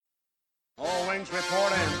All wings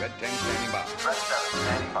report in. Red 10 standing by. Red 7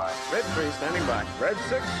 standing by. Red 3 standing by. Red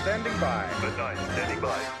 6 standing by. Red 9 standing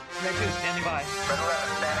by. Red 2 standing by. Red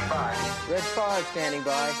 11 standing by. Red 5 standing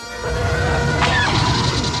by.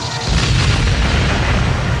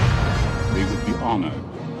 We would be honored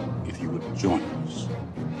if you would join us.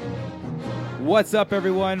 What's up,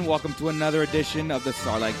 everyone? Welcome to another edition of the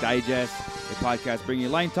Starlight Digest, a podcast bringing you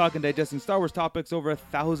line talk and digesting Star Wars topics over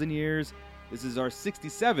 1,000 years. This is our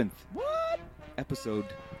 67th episode.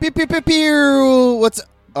 Pew, pew, pew, pew. What's?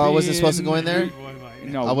 Oh, wasn't supposed to go in there?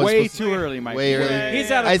 No, wasn't way supposed too early, Mike. Way early.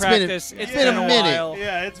 He's out of It's been a- practice. it's been a minute. while.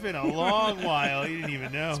 Yeah, it's been a long while. You didn't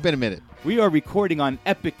even know. It's been a minute. We are recording on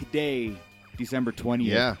Epic Day, December 20th.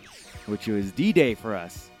 Yeah. Which was D-Day for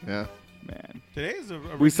us. Yeah. Man. Today is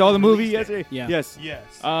We saw the movie release day. yesterday? Yeah. Yes.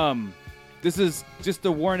 Yes. This is just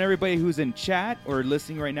to warn everybody who's in chat or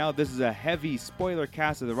listening right now. This is a heavy spoiler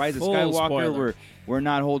cast of The Rise of Full Skywalker. spoiler. We're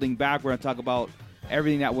not holding back. We're going to talk about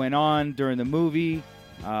everything that went on during the movie,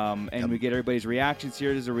 and we get everybody's reactions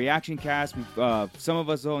here. There's a reaction cast. Some of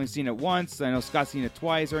us have only seen it once. I know Scott's seen it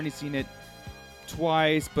twice. Ernie's seen it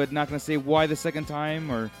twice, but not going to say why the second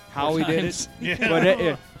time or how he did it. Yeah. But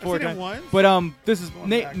I've four seen it times. once. But this is Going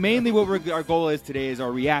back mainly now. what our goal is today is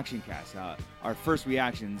our reaction cast, our first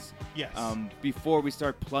reactions. Yes. Before we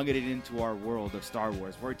start plugging it into our world of Star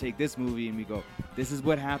Wars, where we take this movie and we go, this is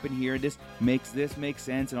what happened here, this makes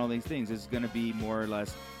sense, and all these things. This is going to be more or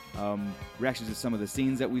less reactions to some of the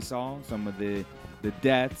scenes that we saw, some of the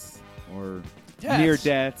deaths or near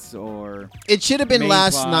deaths, or It should have been main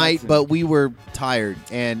last plots night, and- but we were tired,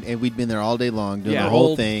 and we'd been there all day long doing Yeah. the whole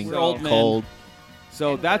Old- thing. we're old men. Cold.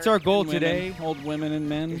 so that's our goal And women, today. Old women and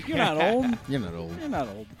men. You're not old. You're not old. You're not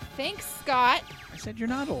old. Thanks, Scott. I said you're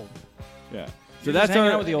not old. Yeah. So You're that's just hanging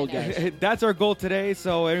our out with the old guys. that's our goal today.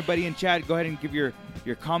 So everybody in chat, go ahead and give your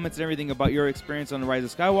comments and everything about your experience on The Rise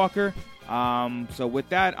of Skywalker. So with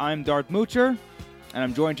that, I'm Darth Moocher, and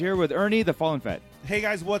I'm joined here with Ernie, the Fallen Fett. Hey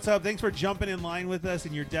guys, what's up? Thanks for jumping in line with us,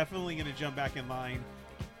 and you're definitely going to jump back in line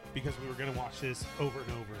because we were going to watch this over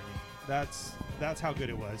and over again. That's how good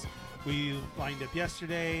it was. We lined up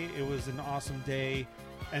yesterday. It was an awesome day,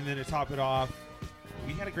 and then to top it off,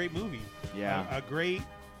 we had a great movie. Yeah. A great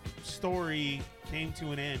story came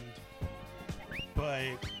to an end, but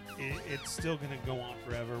it's still going to go on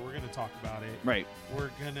forever. We're going to talk about it. Right.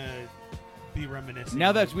 We're going to be reminiscing.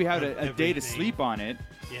 Now that we have of a day to everything. sleep on it,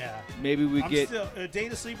 Yeah. maybe we I'm get still a day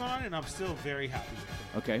to sleep on, and I'm still very happy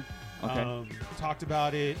with it. okay. Talked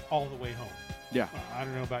about it all the way home. Yeah. I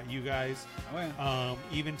don't know about you guys. Oh, yeah.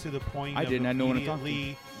 Even to the point I of didn't. I know when to talk to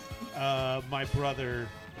immediately, my brother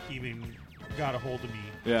even got a hold of me.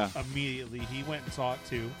 Yeah. Immediately, he went and saw it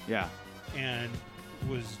too, Yeah. and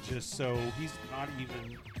was just so he's not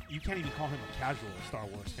even. You can't even call him a casual Star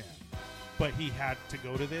Wars fan, but he had to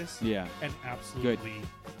go to this. Yeah. And absolutely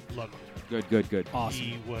loved it. Good. Awesome.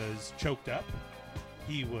 He was choked up.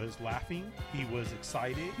 He was laughing. He was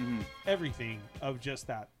excited. Mhm. Everything of just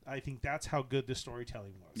that. I think that's how good the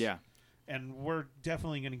storytelling was. Yeah. And we're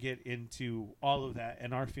definitely going to get into all of that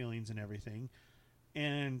and our feelings and everything.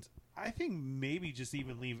 And I think maybe just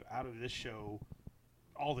even leave out of this show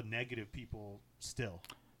all the negative people still.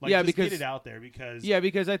 Like, Yeah, just because- get it out there because Yeah,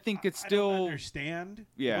 because I think it's I don't still understand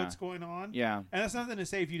Yeah. what's going on. yeah. And that's nothing to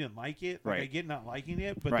say if you didn't like it. Like, Right. I get not liking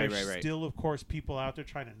it, but Right, there's right. still, of course, people out there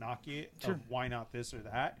trying to knock it. Sure. Of why not this or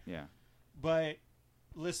that? Yeah. But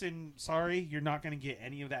listen, sorry, you're not going to get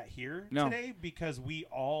any of that here No. today because we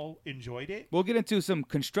all enjoyed it. We'll get into some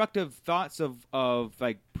constructive thoughts of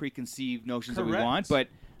like preconceived notions that we Correct. want, but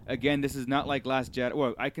again, this is not like Last Jedi.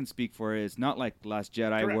 Well, I can speak for it. It's not like Last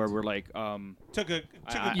Jedi Correct. where we're like, Took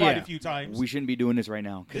quite yeah. a few times. we shouldn't be doing this right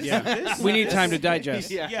now. 'Cause- This- this- We need this- time to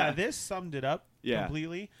digest. Yeah, this summed it up Yeah.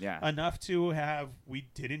 completely. Yeah. Enough to have we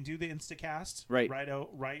didn't do the Instacast Right.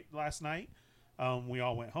 right last night. We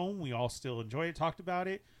all went home. We all still enjoyed it, talked about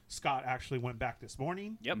it. Scott actually went back this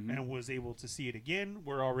morning Yep. and was able to see it again.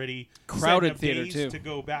 We're already Crowded setting up theater, days too. to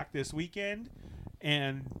go back this weekend,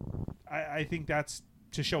 and I think that's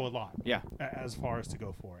to show a lot. Yeah. As far as to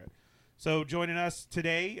go for it. So joining us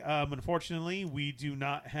today, unfortunately, we do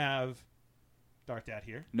not have Darth Dad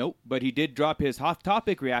here. Nope. But he did drop his Hot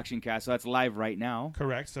Topic reaction cast, so that's live right now.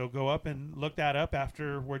 Correct. So go up and look that up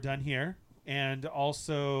after we're done here. And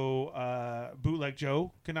also, Bootleg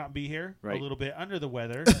Joe could not be here. Right. A little bit under the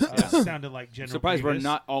weather. Sounded like General Surprised we're Grievous.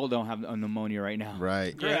 not all don't have a pneumonia right now.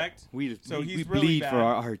 Right. Correct. So he's we really bleed bad. for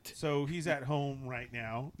our art. So he's at home right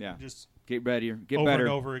now. Yeah. Just Get ready. Get over better.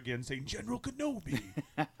 and over again saying General Kenobi.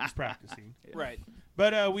 He's practicing. Right.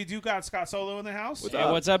 But we do got Scott Solo in the house. What's Hey,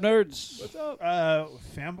 up? what's up, nerds? What's up?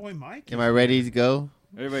 Fanboy Mike. Am I ready to go?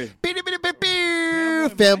 Everybody.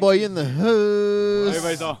 Fanboy in the hood.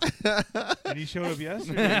 Everybody's all. And he showed up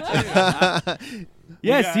yesterday, too.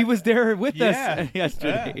 Yes, got- he was there with Yeah. us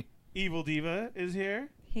yesterday. Yeah. Evil Diva is here.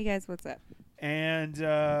 Hey guys, what's up? And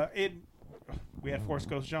we had Force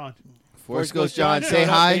Ghost John. Force Ghost John, say He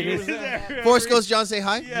hi. was there. Force Ghost John, say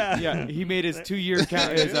hi. Yeah. Yeah, he made his 2-year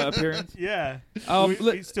appearance. Yeah.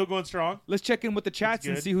 Let- He's still going strong. Let's check in with the chats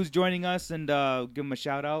and good. see who's joining us and give him a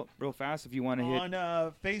shout out real fast if you want to hit.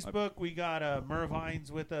 On Facebook, we got Merv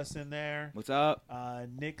Hines with us in there. What's up?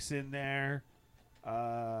 Nick's in there.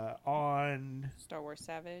 On Star Wars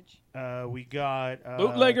Savage. we got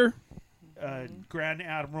Bootlegger. Grand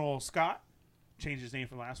Admiral Scott. Changed his name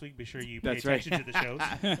from last week. Be sure you pay That's right. attention to the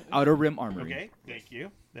shows. Outer Rim Armory. Okay, thank you.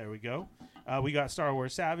 There we go. We got Star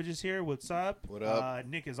Wars Savages here. What's up? What up?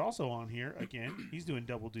 Nick is also on here again. He's doing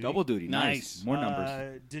double duty. Double duty. Nice. More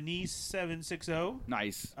numbers. Denise 760.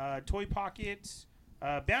 Nice. Toy Pocket.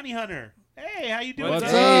 Bounty Hunter. Hey, how you doing? What's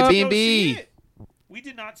Let's up? go Hey, see B&B. it. We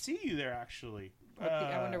did not see you there actually.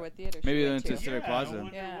 I wonder what theater she maybe went they to. went to Civic Plaza. I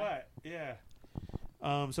wonder Yeah. what. Yeah.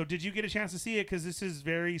 So did you get a chance to see it? Because this is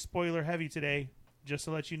very spoiler heavy today. Just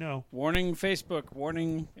to let you know. Warning Facebook.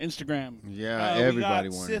 Warning Instagram. Yeah, everybody we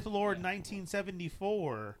got wanted. Sith Lord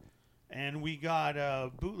 1974, and we got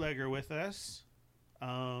Bootlegger with us.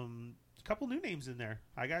 A couple new names in there.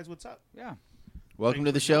 Hi guys, what's up? Yeah. Welcome Thanks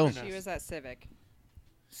to the for show. joining us. She was at Civic.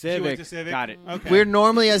 Civic. to Civic? Got it. Okay. We're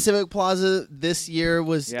normally at Civic Plaza. This year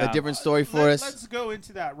was Yeah. a different story for us. Let's go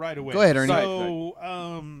into that right away. Go ahead, Ernie.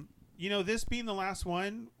 So, this being the last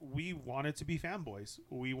one, we wanted to be fanboys.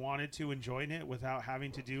 We wanted to enjoy it without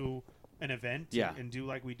having to do an event Yeah. and do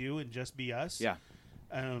like we do and just be us. Yeah.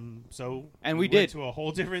 So And we went did. to a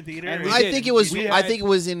whole different theater. And we I did. think it was. We I had- think it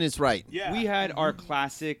was in its right. Yeah. We had our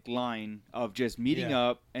classic line of just meeting Yeah.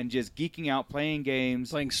 up and just geeking out, playing games.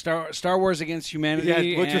 Playing Star Wars Against Humanity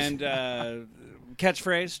Yeah, which was- and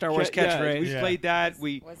catchphrase. Star Wars Yeah, catchphrase. we Yeah. played that.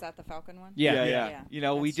 We Was that the Falcon one? Yeah. yeah. You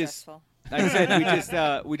know, That's we just stressful. like I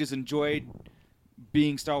said, we just enjoyed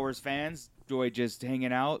being Star Wars fans. Enjoyed just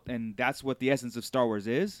hanging out, and that's what the essence of Star Wars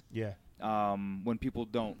is. Yeah. When people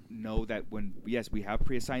don't know that we have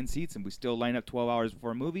pre-assigned seats and we still line up 12 hours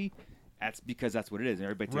before a movie, that's because that's what it is. And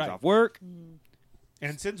everybody takes Right. off work.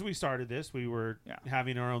 And since we started this, we were Yeah.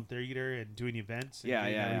 having our own theater and doing events and Yeah,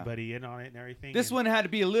 getting yeah, yeah. everybody in on it and everything. This and one had to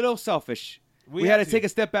be a little selfish. We We had had to to. take a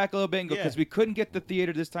step back a little bit and go Yeah. because we couldn't get the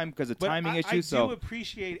theater this time because of but timing I issues. do So,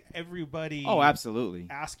 appreciate everybody absolutely.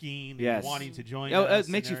 asking Yes. and wanting to join Oh, us.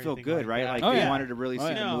 it makes and you feel everything good, like right? that. Like Oh, they yeah. wanted to really Oh,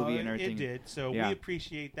 see yeah. the movie No, and everything. It did. So Yeah. we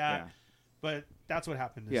appreciate that. Yeah. But that's what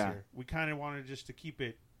happened this Yeah. year. We kind of wanted just to keep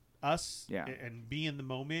it us Yeah. and be in the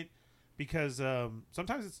moment because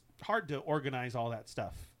sometimes it's hard to organize all that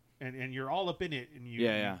stuff. And you're all up in it and you,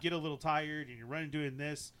 Yeah. you get a little tired and you're running doing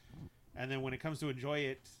this. And then when it comes to enjoy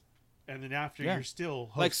it, and then after Yeah. you're still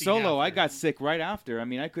hosting Like Solo, I after. got sick right after. I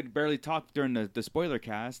mean, I could barely talk during the spoiler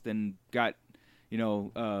cast and got,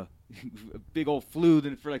 a big old flu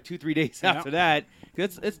then for like 2-3 days Yeah. after that.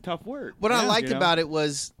 It's tough work. What I Yeah. liked You know? about it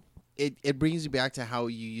was it brings you back to how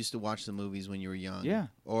you used to watch the movies when you were young. Yeah.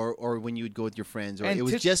 Or when you would go with your friends. Or And it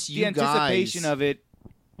was just the you anticipation guys. of it.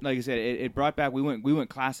 Like I said, it brought back. We went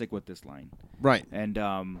classic with this line, Right. and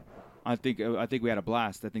I think we had a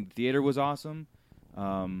blast. I think the theater was awesome.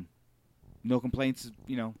 No complaints.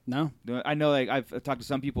 No. I know. Like I've talked to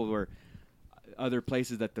some people where other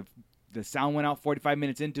places that the sound went out 45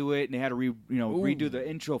 minutes into it, and they had to redo the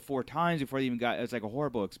intro 4 times before they even got. It's like a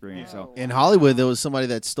horrible experience. So In Hollywood, there was somebody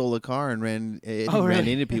that stole a car and ran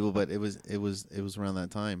really? into people, but it was around that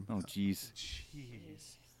time. oh jeez.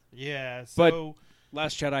 Jeez. Yeah. But- So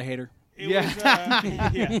Last Jedi hater. it Yeah.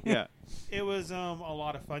 was yeah. Yeah. It was a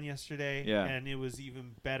lot of fun yesterday. Yeah. And it was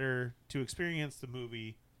even better to experience the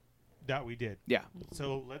movie that we did. Yeah.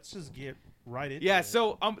 So let's just get right into Yeah, it.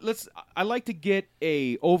 so I like to get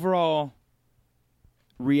a overall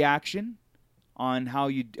reaction on how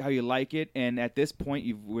you like it, and at this point,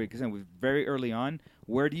 we're very early on.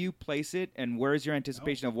 Where do you place it, and where is your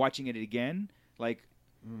anticipation of watching it again? Like,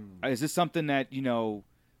 is this something that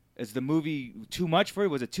is the movie too much for you?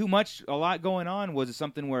 Was it too much? A lot going on? Was it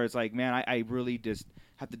something where it's like, man, I really just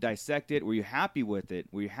have to dissect it? Were you happy with it?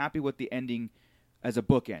 Were you happy with the ending as a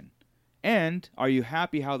bookend? And are you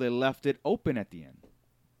happy how they left it open at the end?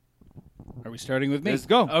 Are we starting with me? Let's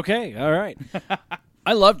go. Okay. All right.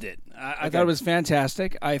 I loved it. I thought it was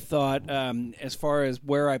fantastic. I thought, as far as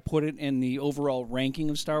where I put it in the overall ranking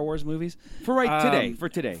of Star Wars movies, For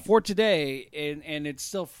today, and it's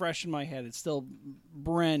still fresh in my head. It's still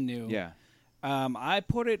brand new. Yeah. I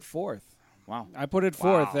put it fourth. Wow. I put it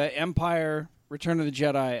fourth. Empire, Return of the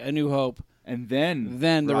Jedi, A New Hope, And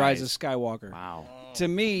then The Rise of Skywalker. Wow. To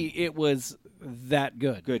me, it was that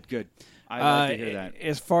good. Good. I like to hear that.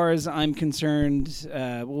 As far as I'm concerned,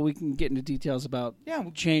 we can get into details about Yeah.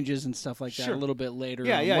 changes and stuff like that Sure. a little bit later.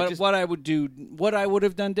 Yeah, on yeah, What, just- what I would do, what I would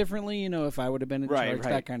have done differently, if I would have been in Right, charge,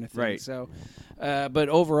 right, that kind of thing. right. So, but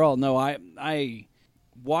overall, no, I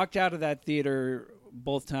walked out of that theater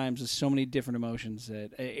both times with so many different emotions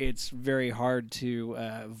that it's very hard to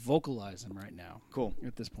vocalize them right now. Cool.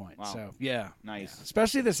 At this point. Wow. So, yeah. Nice. Yeah.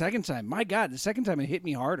 Especially the second time. My God, the second time it hit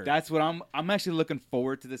me harder. That's what I'm actually looking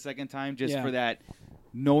forward to the second time, just Yeah. for that,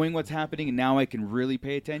 knowing what's happening, and now I can really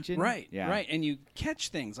pay attention. Right, Yeah. right. And you catch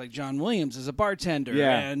things like John Williams as a bartender.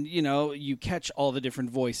 Yeah. And, you catch all the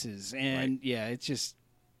different voices. And, yeah, it's just,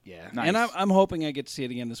 yeah. Nice. And I'm hoping I get to see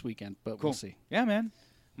it again this weekend, but Cool. we'll see. Yeah, man.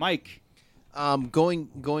 Mike. Going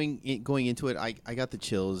into it, I got the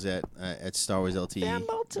chills at Star Wars LTE.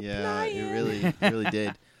 Yeah, it really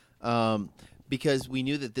did. Because we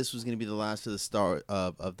knew that this was going to be the last of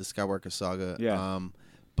the Skywalker saga. Yeah.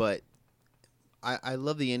 But I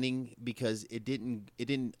love the ending because it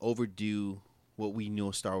didn't overdo what we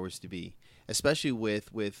know Star Wars to be, especially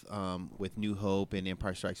with New Hope and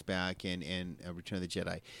Empire Strikes Back and Return of the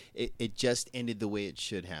Jedi. It just ended the way it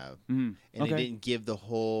should have, and it didn't give the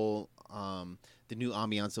whole the new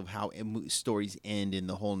ambiance of how stories end in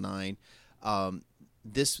the whole nine.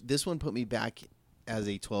 This one put me back as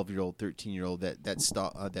a 12-year-old, 13-year-old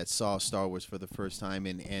that saw Star Wars for the first time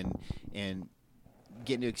and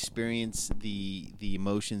getting to experience the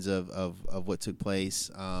emotions of what took place.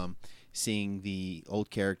 Seeing the old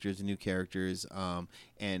characters, the new characters,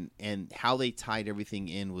 and how they tied everything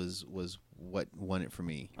in was what won it for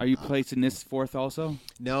me. Are you placing this fourth also?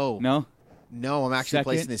 No, I'm actually Second?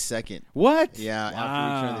 placing this second. What? Yeah,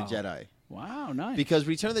 after Return of the Jedi. Wow, nice. Because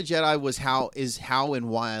Return of the Jedi is how and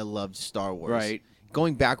why I loved Star Wars. Right.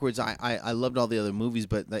 Going backwards, I loved all the other movies,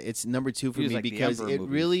 but it's number 2 for You just me like the because Emperor it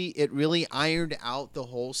movies. really ironed out the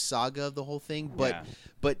whole saga of the whole thing. But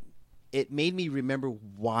it made me remember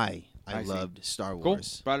why I see. loved Star Cool.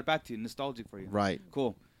 Wars. Brought it back to you. Nostalgic for you. Right.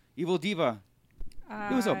 Cool. Evil Diva.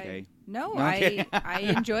 It was okay. No, Okay. I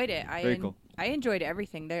enjoyed it. Very cool. I enjoyed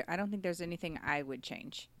everything. I don't think there's anything I would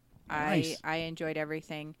change. Nice. I enjoyed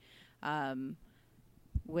everything,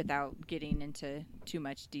 without getting into too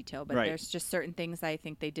much detail. But Right. there's just certain things I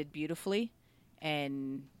think they did beautifully,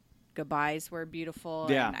 and goodbyes were beautiful.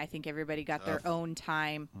 Yeah. And I think everybody got their own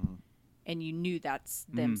time, and you knew that's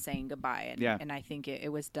them saying goodbye. And, Yeah. and I think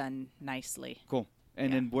it was done nicely. Cool.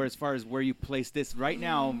 And Yeah. then as far as where you place this right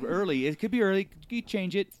now, early, it could be early. You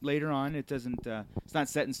change it later on. It doesn't. It's not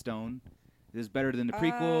set in stone. Is this better than the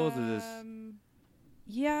prequels? Is this?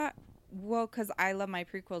 Yeah, well, because I love my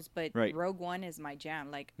prequels, but Right. Rogue One is my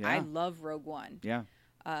jam. Like, Yeah. I love Rogue One. Yeah.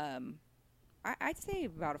 I'd say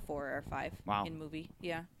about a 4 or a 5 Wow. in movie.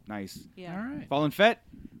 Yeah, Nice. yeah. All right. Fallen Fett.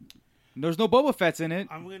 There's no Boba Fett's in it.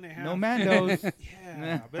 I'm gonna have No Mandos.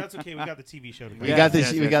 Yeah, but that's okay. We got the TV show to We go. got the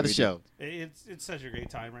yes, we yes, got the we show. It's such a great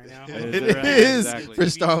time right now. It It right? is Exactly. for TV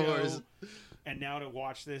Star show, Wars. And now to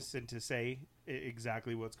watch this and to say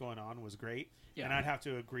exactly what's going on was great. Yeah. And I'd have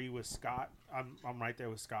to agree with Scott. I'm right there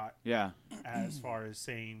with Scott Yeah. as far as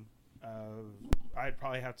saying. I'd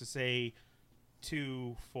probably have to say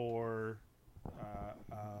 2 for.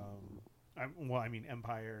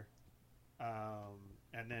 Empire.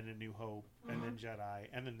 And then A New Hope, and then Jedi,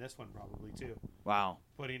 and then this one probably too. Wow.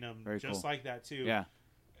 Putting them Very just cool. like that too. Yeah.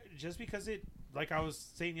 Just because it, like I was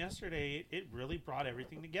saying yesterday, it really brought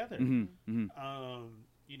everything together. Mm-hmm.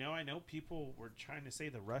 I know people were trying to say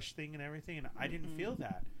the rush thing and everything, and I didn't feel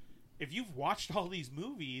that. If you've watched all these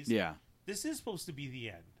movies, Yeah. this is supposed to be the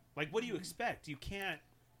end. Like, what do you expect? You can't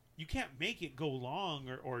make it go long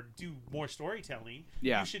or do more storytelling.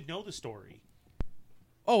 Yeah. You should know the story.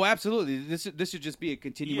 Oh, absolutely. This should just be a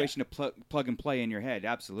continuation of plug and play in your head.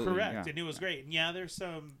 Absolutely. Correct, Yeah. and it was great. And yeah, there's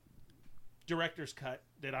some director's cut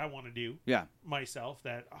that I want to do Yeah. myself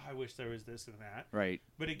that I wish there was this and that. Right.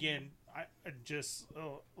 But again, I just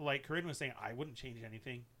like Corinne was saying, I wouldn't change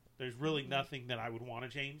anything. There's really nothing that I would want to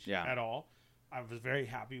change at all. I was very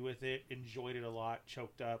happy with it, enjoyed it a lot,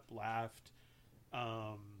 choked up, laughed.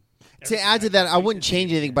 To add to that, I wouldn't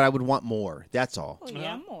change anything, but I would want more. That's all. Oh,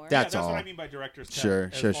 yeah, more. That's that's all. what I mean by director's cut. Sure,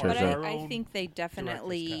 as sure, far sure, as But sure. our I own think they director's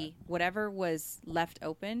definitely, whatever was left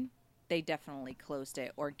open, they definitely closed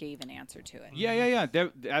it or gave an answer to it. Yeah.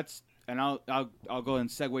 That's and I'll go and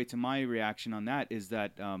segue to my reaction on that is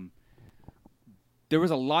that there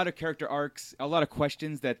was a lot of character arcs, a lot of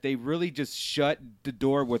questions that they really just shut the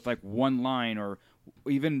door with like one line or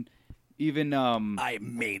even even I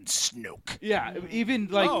made Snoke. yeah, even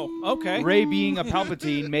like Okay. Rey being a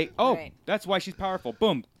Palpatine Right. that's why she's powerful.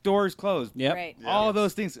 Boom, doors closed. Yep. Right. All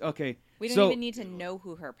those things. Okay. We don't so, even need to know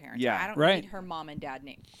who her parents Yeah. are. I don't Right. need her mom and dad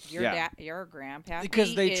name. Your Yeah. dad, your grandpa.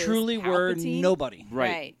 Because they is truly were Palpatine. nobody.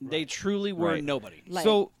 Right. They truly were Right. nobody. Like,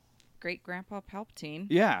 so great grandpa Palpatine.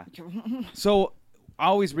 yeah. So I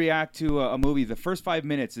always react to a movie. The first 5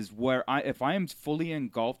 minutes is where if I am fully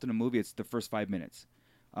engulfed in a movie, it's the first 5 minutes.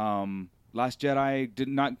 Last Jedi did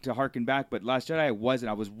not to harken back, but Last Jedi I wasn't.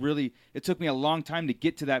 I was really. It took me a long time to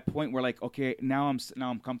get to that point where like, okay, now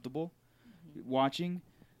I'm comfortable watching.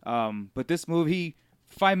 But this movie,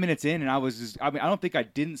 5 minutes in, and I was just. I mean, I don't think I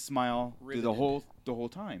didn't smile through the whole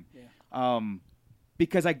time. Yeah.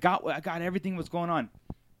 Because I got everything was going on.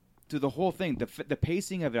 To the whole thing, the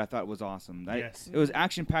pacing of it, I thought was awesome. Yes. It was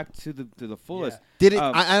action packed to the fullest. Did it?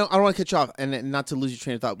 I don't want to cut you off, and not to lose your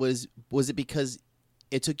train of thought. Was it because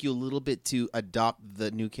it took you a little bit to adopt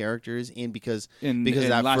the new characters in because In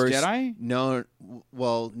that Last first Jedi?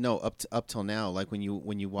 no up till now, like when you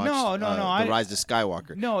watch No, the Rise of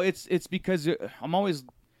Skywalker. No, it's because you're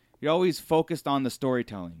always focused on the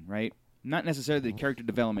storytelling, right? Not necessarily the character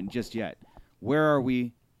development just yet. Where are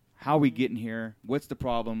we? How are we getting here? What's the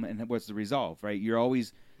problem and what's the resolve? Right? You're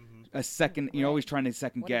always You're always trying to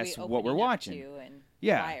second What are guess we what we're opening up watching. to, and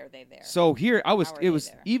Yeah. why are they there? So here How are it they was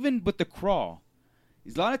there? even with the crawl.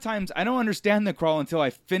 A lot of times I don't understand the crawl until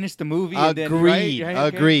I finish the movie. And then, right?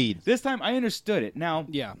 Agreed. This time I understood it. Now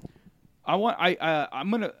Yeah. I'm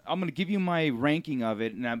gonna give you my ranking of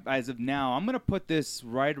it, and as of now, I'm gonna put this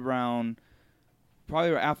right around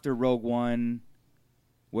probably after Rogue One,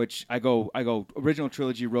 which I go original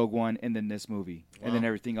trilogy, Rogue One, and then this movie, and then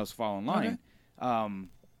everything else fall in line.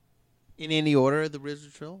 In any order of the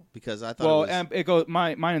original trilogy? Because I thought It goes.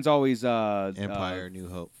 Mine is always Empire, New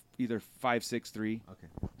Hope. either 5, 6, 3. Okay.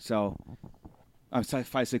 So I'm sorry,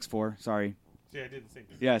 5, 6, 4. Sorry. Yeah, I did the same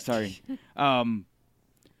thing. Yeah, sorry.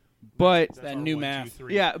 But That's that our new 1, 2, math.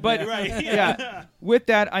 3. yeah, but Right. yeah. With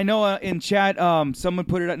that, I know in chat, someone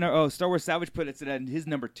put it at Star Wars Savage put it at his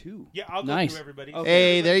number 2. Yeah, I'll go Nice. through everybody. Okay.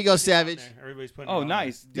 Hey, there you go, Everybody's putting it on Savage. there. Everybody's putting it Oh, on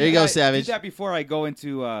nice. There you go, that- Savage. Do that before I go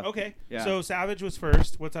into. Okay. Yeah. So Savage was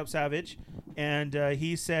first. What's up, Savage? And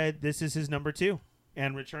he said this is his number 2,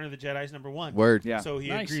 and Return of the Jedi's number 1. Word. Yeah. So he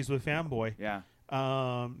Nice. agrees with Fanboy. Yeah.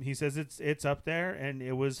 He says it's up there, and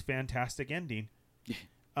it was fantastic ending.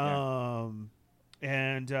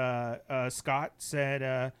 And Scott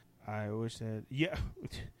said, I wish that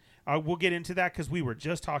we'll get into that because we were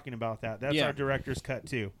just talking about that. That's Yeah. our director's cut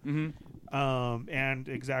too. Mm-hmm. And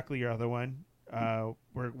exactly your other one.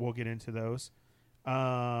 We'll get into those.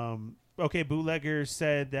 Okay, Bootlegger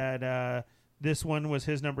said that this one was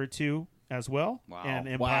his number 2 as well, Wow. and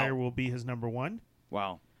Empire will be his number 1.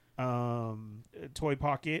 Wow. Toy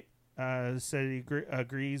Pocket said he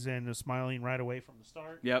agrees and is smiling right away from the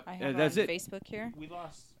start. Yep. I have That's on it. Facebook here. We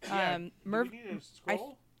lost. Yeah. Do Merv- we need to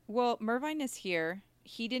scroll? Well, Mervine is here.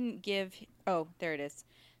 He didn't give. Oh, there it is.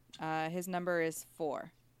 His number is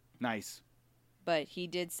 4, Nice. but he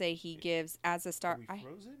did say he gives as a star. Are we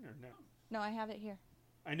frozen or no? No, I have it here.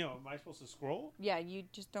 I know. Am I supposed to scroll? Yeah, you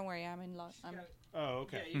just don't worry. I'm in log. Oh,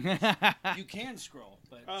 okay. You can scroll,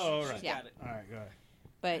 but Oh, all right. Yeah. got it. All right, go ahead.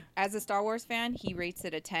 But as a Star Wars fan, he rates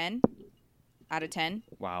it a 10 out of 10.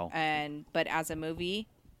 Wow. But as a movie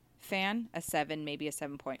fan, a 7, maybe a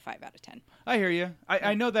 7.5 out of 10. I hear you.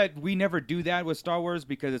 I know that we never do that with Star Wars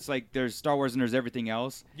because it's like there's Star Wars and there's everything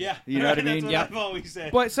else. Yeah. You know what I mean? That's Yeah. I've always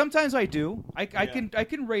said. But sometimes I do. I Yeah.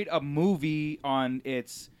 can rate a movie on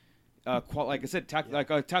its like I said, like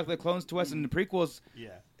Attack of the Clones to us and the prequels.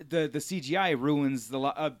 Yeah. The CGI ruins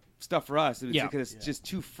the stuff for us. It's Yeah. because it's just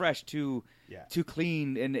too fresh, too Yeah.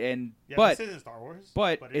 clean, and Yeah, but this isn't Star Wars.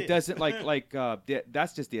 but it it doesn't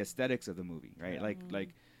that's just the aesthetics of the movie, right? Yeah. Like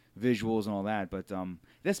visuals and all that. But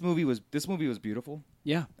this movie was beautiful.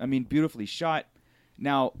 Yeah. I mean, beautifully shot.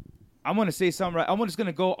 Now, I want to say something. I'm just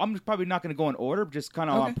gonna go. I'm probably not gonna go in order, just kind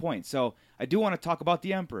of on point. So I do want to talk about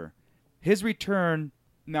the Emperor, his return.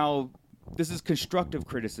 Now, this is constructive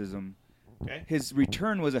criticism. Okay. His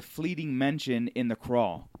return was a fleeting mention in the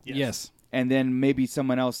crawl. Yes. And then maybe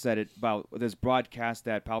someone else said it about this broadcast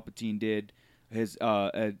that Palpatine did, his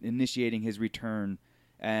initiating his return.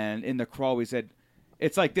 And in the crawl, we said,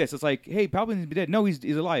 it's like this. It's like, hey, Palpatine's dead. No, he's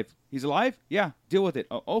alive. He's alive? Yeah, deal with it.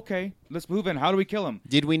 Oh, okay, let's move in. How do we kill him?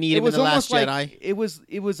 Did we need him in The Last Jedi? It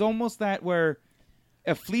was almost that where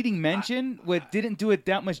a fleeting mention didn't do it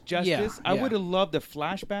that much justice. I would have loved a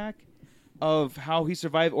flashback of how he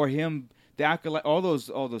survived, or him, the acolyte, all those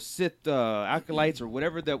Sith acolytes or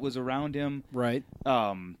whatever that was around him, Right.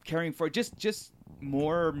 caring for just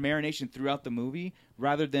more marination throughout the movie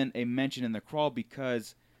rather than a mention in the crawl,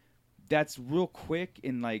 because that's real quick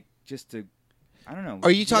and like just to, I don't know.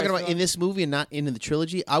 Are you talking guys about in this movie and not in the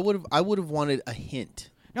trilogy? I would have wanted a hint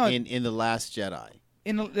in the Last Jedi.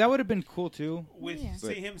 That would have been cool too. With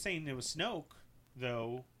Yeah. him saying it was Snoke,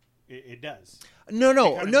 though, it does. No. It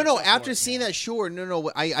kinda makes up After for it, seeing yeah. that, sure. No.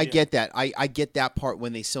 I get that. I get that part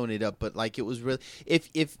when they sewn it up. But like, it was really if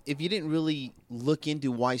you didn't really look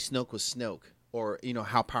into why Snoke was Snoke, or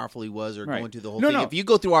how powerful he was, or Right. going through the whole No, thing. no. If you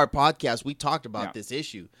go through our podcast, we talked about Yeah. this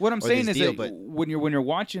issue. What I'm or saying this is deal, that when you're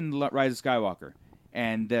watching Rise of Skywalker,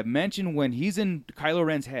 and the mention when he's in Kylo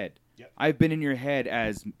Ren's head, Yep. I've been in your head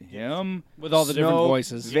as him With all the different Snoke,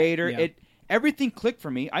 voices. Vader. Yeah. Everything clicked for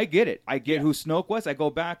me. I get it. I get who Snoke was. I go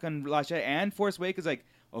back on Last Jedi and Force Awakens, like,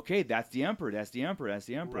 okay, that's the Emperor. That's the Emperor. That's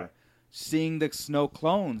the Emperor. Right. Seeing the Snoke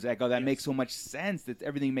clones, I go, that makes so much sense. That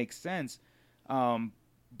everything makes sense.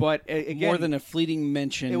 But again, More than a fleeting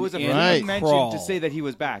mention. it was a in fleeting the mention crawl. to say that he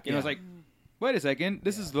was back. And I was Yeah. like, wait a second,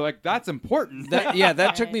 this is like, that's important.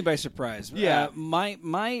 That took me by surprise. Yeah.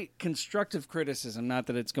 My constructive criticism, not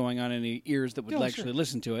that it's going on any ears that would No, actually sure.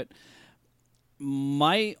 listen to it.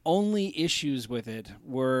 My only issues with it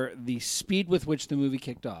were the speed with which the movie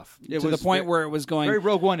kicked off, It to the was point ve- where it was going very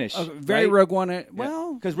Rogue One-ish. very right? Rogue One.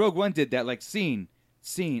 Well, because Rogue One did that, like scene,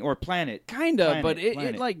 or planet. kind of, Planet, but it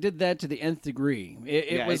planet. like did that to the nth degree.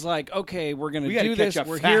 It Yeah, was it- like, okay, we're gonna We gotta do catch this. up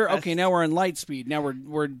We're here. fast. Okay, now we're in light speed. Now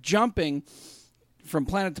we're jumping from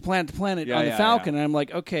planet to planet to planet Yeah, on the yeah, Falcon, yeah. and I'm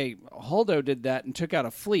like, okay, Holdo did that and took out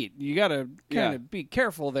a fleet. You got to kind Yeah. of be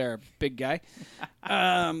careful there, big guy.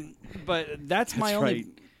 But that's my only. right.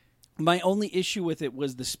 My only issue with it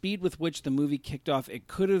was the speed with which the movie kicked off. It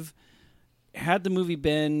could have, had the movie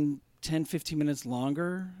been 10, 15 minutes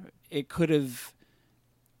longer, it could have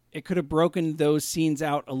broken those scenes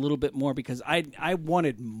out a little bit more, because I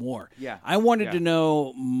wanted more. Yeah. I wanted Yeah. to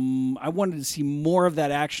know. I wanted to see more of that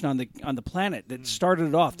action on the planet that started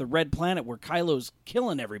it off, the red planet where Kylo's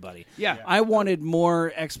killing everybody. Yeah. I wanted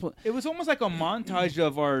more It was almost like a montage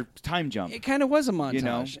of our time jump. It kind of was a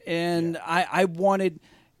montage, and I wanted.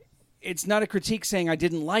 It's not a critique saying I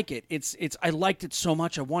didn't like it. It's I liked it so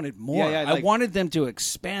much I wanted more. Yeah, I like- wanted them to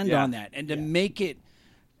expand Yeah. on that and to make it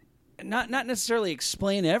not necessarily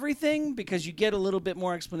explain everything, because you get a little bit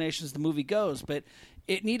more explanation as the movie goes, but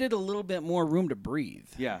it needed a little bit more room to breathe.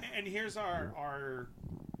 Yeah. And here's our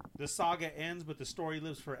the saga ends, but the story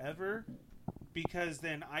lives forever, because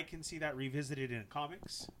then I can see that revisited in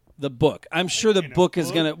comics. The book. I'm sure the In a book is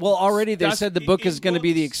book? going to... Well, already they That's- said the book in is going to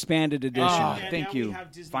be the books. expanded edition. Ah, And thank now you. We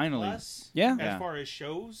have Disney Finally. Plus, Yeah. as Yeah. far as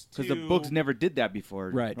shows, Because the to- books never did that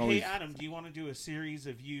before. Right. Hey Always- Adam, do you want to do a series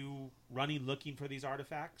of you running looking for these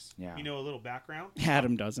artifacts? Yeah. You know, a little background.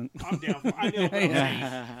 Adam doesn't. I'm down. I know. What I'm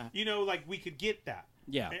saying. You know, like we could get that.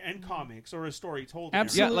 Yeah. And comics or a story told. and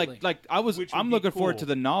Absolutely. Yeah, like Which would I'm be looking forward cool. to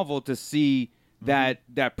the novel to see that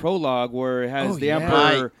prologue where it has Oh, the yeah.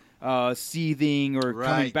 Emperor seething or coming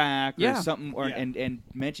Right. back or Yeah. something, or Yeah. and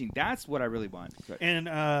mentioning. That's what I really want. And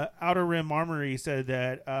Outer Rim Armory said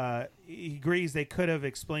that he agrees they could have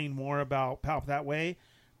explained more about Palp that way,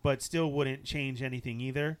 but still wouldn't change anything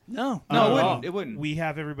either. No. No, it Um, wouldn't. It wouldn't. We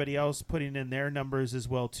have everybody else putting in their numbers as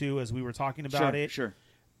well too, as we were talking about it. Sure.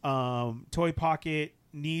 Toy Pocket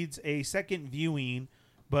needs a second viewing,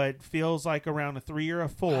 but feels like around a 3 or a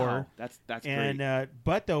 4. Wow, that's And great.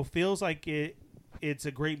 but though feels like it's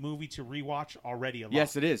a great movie to rewatch already a lot.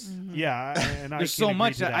 Yes, it is. Yeah, and I There's can so agree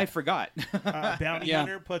much to that I forgot. Bounty Yeah.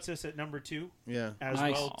 Hunter puts us at number 2 Yeah. as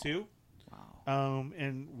Nice. well too.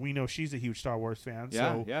 And we know she's a huge Star Wars fan,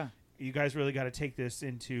 yeah, so yeah. you guys really got to take this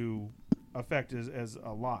into effect as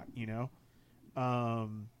a lot, you know.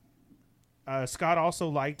 Scott also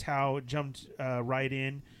liked how it jumped right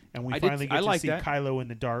in, and we I did- finally I get to like see that. Kylo in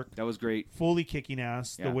the dark, That was great. fully kicking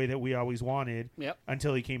ass Yeah. the way that we always wanted. Yep.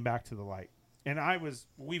 Until he came back to the light, and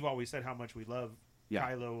we've always said how much we love Yeah.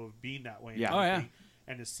 Kylo of being that way. and Yeah. Oh, yeah. everything,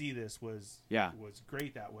 and to see this was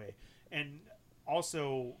great that way. And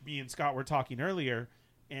also, me and Scott were talking earlier,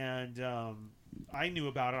 and I knew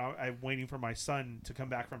about it. I'm waiting for my son to come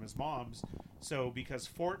back from his mom's. So because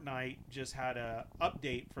Fortnite just had a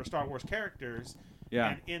update for Star Wars characters,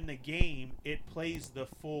 Yeah. and in the game it plays the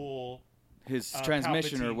full His Palpatine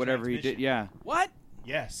transmission or whatever he did. transmission. Yeah. What?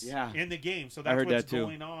 yes, Yeah. in the game. So I that's heard what's that too.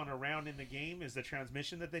 going on around in the game is the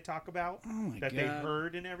transmission that they talk about, Oh my that they God.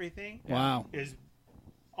 heard and everything. Wow. Is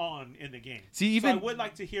on in the game. See, so I even- would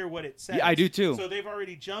like to hear what it says. Yeah, I do too. So they've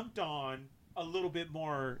already jumped on a little bit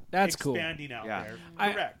more. That's cool. expanding out Yeah. there.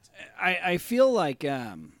 I- Correct. I feel like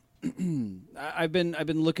I've been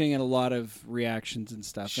looking at a lot of reactions and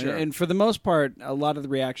stuff, Sure. and for the most part, a lot of the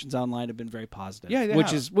reactions online have been very positive. Yeah, they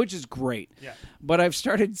which have. is great. Yeah. But I've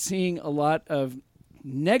started seeing a lot of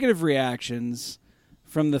negative reactions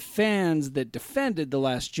from the fans that defended The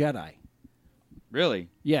Last Jedi. Really?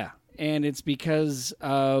 Yeah. And it's because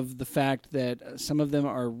of the fact that some of them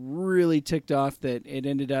are really ticked off that it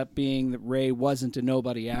ended up being that Rey wasn't a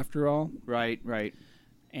nobody after all. Right.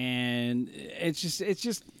 And it's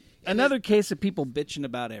just another case of people bitching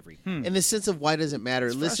about everything. In the sense of why does it matter?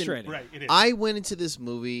 It's Listen, frustrating. Right, it is. I went into this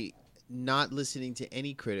movie not listening to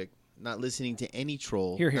any critic, not listening to any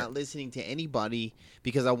troll, Hear, hear. not listening to anybody,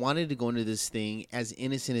 because I wanted to go into this thing as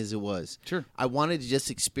innocent as it was. Sure. I wanted to just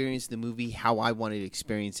experience the movie how I wanted to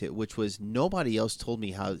experience it, which was nobody else told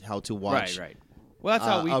me how to watch. Right. Well, that's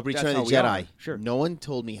how we. Return that's of how the we Jedi. are. Sure. No one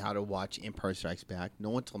told me how to watch Empire Strikes Back. No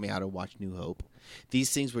one told me how to watch New Hope.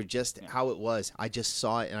 These things were just how it was. I just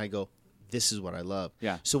saw it and I go, this is what I love.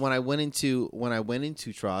 Yeah. So when I went into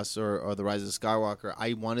TROS or the Rise of Skywalker,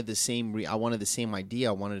 I wanted the same. I wanted the same idea.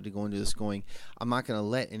 I wanted to go into this going, I'm not going to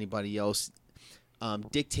let anybody else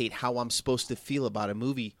dictate how I'm supposed to feel about a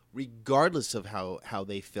movie, regardless of how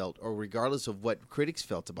they felt or regardless of what critics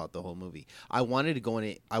felt about the whole movie. I wanted to go in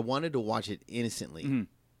it. I wanted to watch it innocently. Mm-hmm.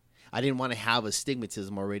 I didn't want to have a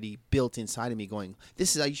stigmatism already built inside of me going,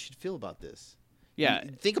 this is how you should feel about this. Yeah.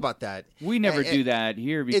 Think about that. We never And- do that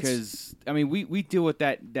here because I mean we deal with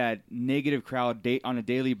that negative crowd on a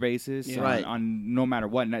daily basis, Yeah. Right. on no matter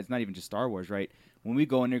what. And it's not even just Star Wars, right? When we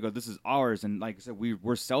go in there, and go, this is ours, and like I said,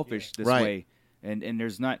 we're selfish this Right. way, and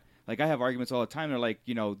there's not. Like I have arguments all the time.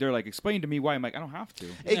 They're like, explain to me why. I'm like, I don't have to.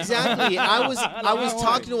 Exactly. I was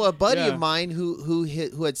talking to a buddy Yeah. of mine who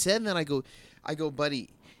had said, and then I go, buddy,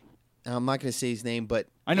 I'm not going to say his name, but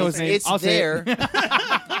I know his name. It's I'll say there. it.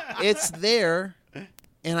 It's there,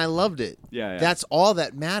 and I loved it. Yeah. That's all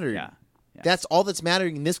that mattered. Yeah. That's all that's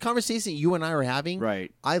mattering in this conversation you and I are having.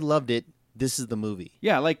 Right. I loved it. This is the movie.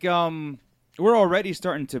 Yeah, like we're already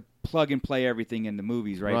starting to plug and play everything in the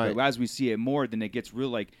movies, right? Right. But as we see it more, then it gets real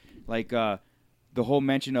like the whole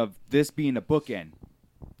mention of this being a bookend.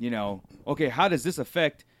 Okay, how does this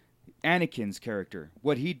affect Anakin's character?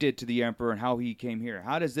 What he did to the Emperor and how he came here.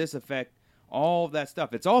 How does this affect all of that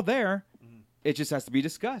stuff? It's all there. It just has to be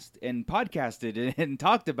discussed and podcasted and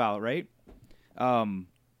talked about, right?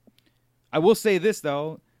 I will say this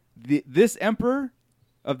though, this Emperor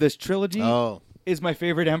of this trilogy is my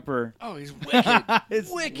favorite Emperor. Oh, he's wicked. It's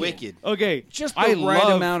Wicked. Okay, Just the I right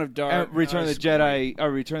love amount of dark. Return of the it's Jedi,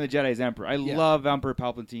 or Return of the Jedi's Emperor. I Yeah. love Emperor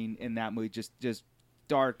Palpatine in that movie. Just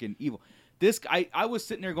dark and evil. This I was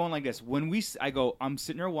sitting there going like this when I'm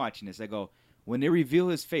sitting there watching this. I go, when they reveal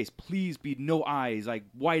his face, please be no eyes, like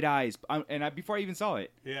white eyes. Before I even saw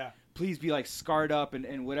it, Yeah. please be like scarred up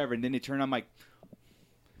and whatever. And then they turn on like.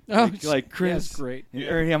 Oh, Like Chris, yeah, it's great. and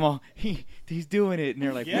Ernie, I'm all he's doing it, and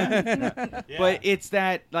they're like, Yeah. Yeah. but it's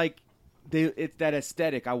that it's that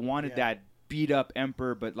aesthetic. I wanted Yeah. that beat up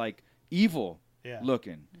Emperor, but like evil Yeah.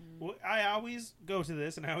 looking. Well, I always go to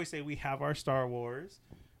this, and I always say we have our Star Wars,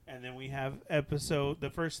 and then we have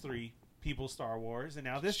the first three people Star Wars, and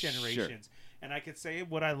now this generation's. And I could say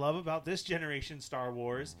what I love about this generation Star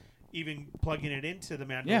Wars, even plugging it into the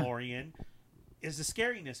Mandalorian, is the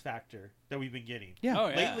scariness factor that we've been getting. Yeah. Oh,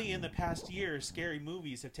 yeah. Lately, in the past year, scary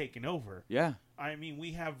movies have taken over. Yeah. I mean,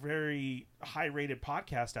 we have very high-rated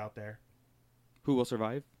podcasts out there. Who will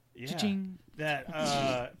survive? Yeah. Cha-ching. That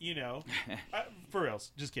for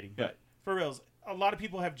reals, just kidding. Yeah. But for reals, a lot of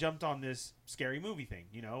people have jumped on this scary movie thing.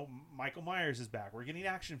 Michael Myers is back. We're getting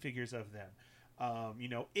action figures of them.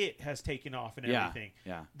 It has taken off and Yeah. everything.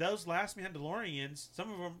 Yeah. Those last Mandalorians,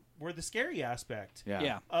 some of them were the scary aspect. Yeah.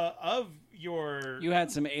 Yeah. Of your You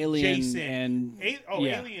had some Alien Jason and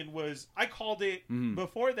yeah. Alien was. I called it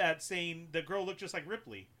before that, saying the girl looked just like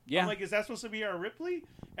Ripley. Yeah. I'm like, is that supposed to be our Ripley?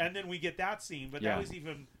 And then we get that scene, but Yeah. that was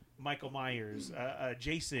even Michael Myers,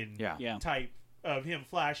 Jason Yeah. Yeah. type of him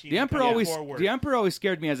flashing. The and Emperor coming always forward. the Emperor always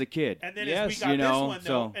scared me as a kid. And then Yes, as we got this one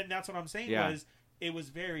though, so- and that's what I'm saying Yeah. was. It was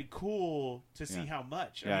very cool to see Yeah. how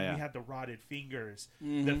much. Yeah, I mean, yeah. we had the rotted fingers,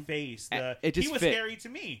 the face. It just he was fit. scary to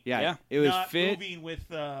me. Yeah. Yeah. It was Not fit. moving with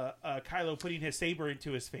Kylo putting his saber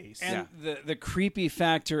into his face. And the creepy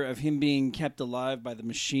factor of him being kept alive by the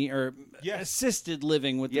machine or Yes. assisted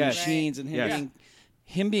living with the Yes. machines and him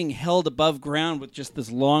Yes. being held above ground with just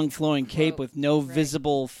this long flowing cape Float. with no Right.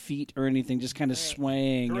 visible feet or anything, just kind of Right.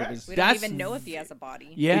 swaying. Correct. It was, We That's- don't even know if he has a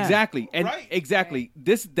body. yeah. Exactly. And Right. exactly.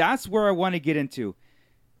 That's where I want to get into.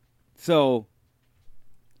 So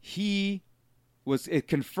it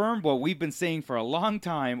confirmed what we've been saying for a long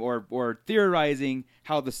time or theorizing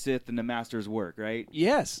how the Sith and the Masters work, right?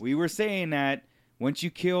 Yes. We were saying that Once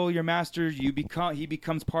you kill your master, he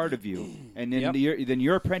becomes part of you, and then Yep. then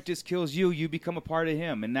your apprentice kills you. You become a part of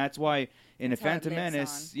him, and that's why in That's the how it Phantom lives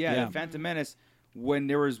Menace, on. Yeah. the Phantom Menace, when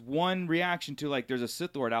there was one reaction to like there's a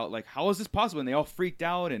Sith Lord out, like how is this possible? And they all freaked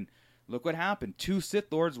out, and look what happened. 2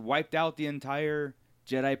 Sith Lords wiped out the entire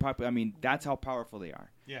Jedi population. I mean, that's how powerful they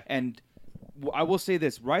are. Yeah. And I will say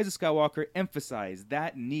this: Rise of Skywalker emphasized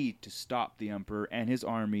that need to stop the Emperor and his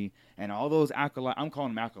army and all those acolytes. I'm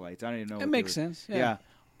calling them acolytes. I don't even know. It what makes they were. sense. Yeah.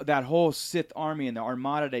 That whole Sith army and the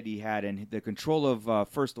armada that he had and the control of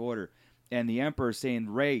First Order, and the Emperor saying,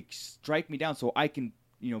 "Rey, strike me down so I can,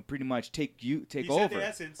 pretty much take He over." said the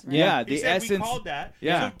essence. Yeah, He the said essence. we called that.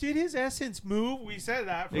 Yeah. So did his essence move? We said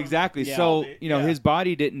that. From, Exactly. Yeah. So Yeah. his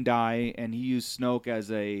body didn't die, and he used Snoke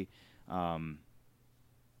as a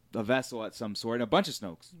vessel at some sort, and a bunch of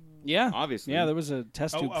Snokes. Yeah. Obviously. Yeah, there was a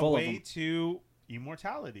test tube a full of way them. to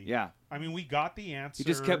immortality. Yeah. I mean, we got the answer. He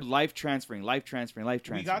just kept life transferring.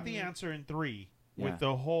 We got the answer in 3 Yeah. with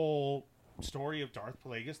the whole story of Darth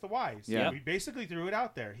Plagueis the Wise. Yeah. We basically threw it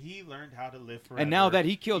out there. He learned how to live forever. And now that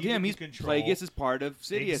he killed him, can he's control. Plagueis is part of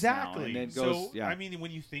Sidious Exactly. now. And it goes, so, I mean,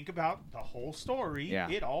 when you think about the whole story, Yeah.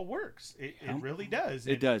 it all works. It really does.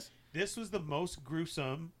 It And does. This was the most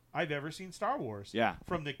gruesome I've ever seen Star Wars. Yeah.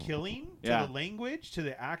 From the killing to Yeah. the language to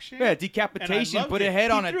the action. Yeah, And I decapitation, loved put it. a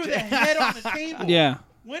head He on threw the head on the table. Yeah.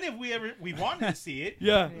 When have we wanted to see it?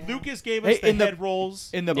 Yeah. Lucas gave us Hey, in the the- head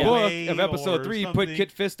rolls. In the away book of Episode or 3, he put something.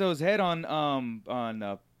 Kit Fisto's head on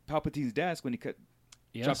Palpatine's desk when he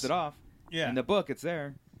Yes. chopped it off. Yeah. In the book, it's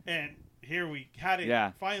there. And here we had it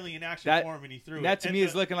Yeah. finally in action That- form, and he threw it. That to And me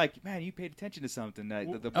is the- looking like, man, you paid attention to something. The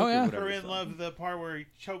book Oh, yeah. or whatever. Corinne so. loved the part where he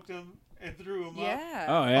choked him and threw him Yeah.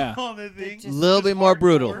 Oh, yeah. up on the thing. just- A little bit more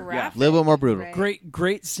brutal. Graphic. A little bit more brutal. Right.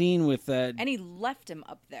 Great scene with that. And he left him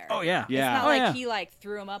up there. Oh, yeah. Yeah. It's not Oh, like yeah. he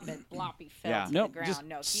threw him up and blop, he fell Yeah. to Nope, the ground. just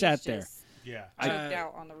No, he sat there. just Yeah. choked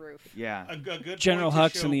out on the roof. Yeah. A good General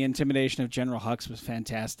point to Hux and the show- intimidation of General Hux was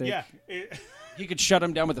fantastic. Yeah. He could shut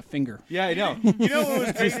him down with a finger. Yeah, I know. You know what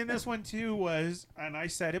was great in this one too was, and I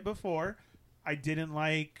said it before, I didn't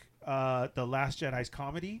like the Last Jedi's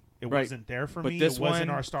comedy. It Right. wasn't there for But me. this It wasn't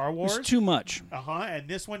one our Star It Wars. was too much. And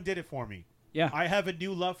this one did it for me. Yeah. I have a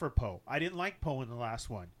new love for Poe. I didn't like Poe in the last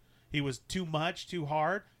one. He was too much, too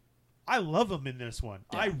hard. I love him in this one.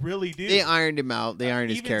 I really do. They ironed him out. They ironed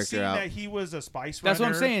his Even character seeing out. that he was a spice runner. That's what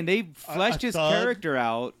I'm saying. They fleshed his thug. character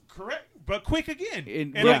out. Correct, but quick again.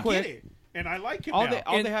 And And real I quick. get it. And I like him All now.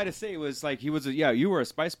 they had to say was like he was you were a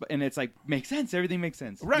spice, and it's like makes sense. Everything makes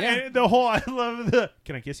sense. Right, Yeah. and the whole I love the.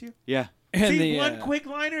 Can I kiss you? Yeah. And See, the, one quick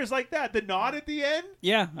liner is like that. The nod at the end.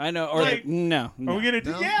 Yeah, I know. Or Like- no. Are no. we gonna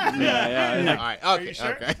do? No? Yeah. Yeah. All right. Are Okay. you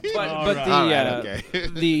sure? Okay. But, All but right. the All right, okay.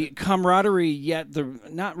 the camaraderie, yet the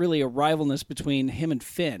not really a rivalness between him and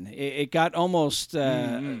Finn. It got almost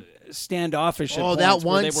standoffish. At Oh, points that where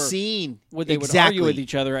one they were, scene. where they exactly. would argue with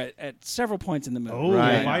each other at several points in the movie. Oh,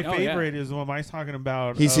 Right. my Oh, yeah. favorite is the one Mike's talking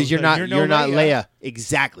about. He says, "You're not. no You're not Leia."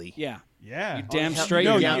 Exactly. Yeah, Yeah. you damn hell- straight.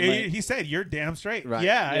 No, you're yeah, not he, late. he said you're damn straight. Right.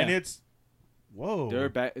 Yeah, and Yeah. it's whoa. They're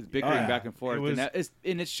bickering Yeah. back and forth, It was-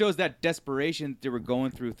 and it shows that desperation they were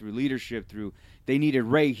going through leadership. They needed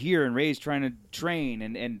Rey here, and Rey's trying to train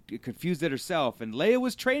and confused it herself, and Leia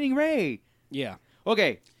was training Rey. Yeah,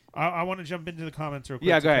 Okay, I want to jump into the comments real quick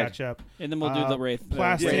Yeah, to go ahead. catch up. and then we'll do the Wraith.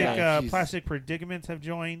 Plastic, Yeah. Jesus. plastic predicaments have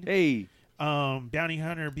joined. hey, Bounty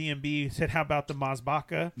Hunter B&B said, "How about the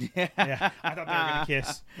Mazbaka?" Yeah, I thought they were gonna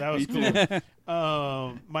kiss. That was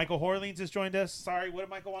cool. Michael Horlings has joined us. Sorry, what did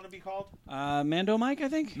Michael want to be called? Mando Mike, I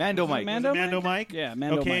think. Mando Was it Mike. Mando, Was it Mando Mike? Yeah,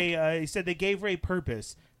 Mando okay, Mike. he said they gave Rey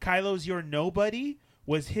purpose. Kylo's your nobody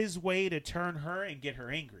was his way to turn her and get her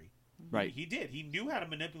angry. Right. He did. He knew how to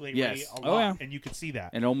manipulate Yes. Rey a Oh, lot, yeah. and you could see that.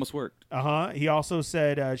 and it almost worked. He also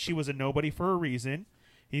said she was a nobody for a reason.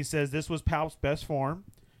 He says this was Palp's best form.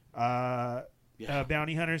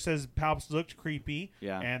 Bounty Hunter says Palps looked creepy.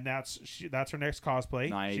 Yeah. and that's her next cosplay.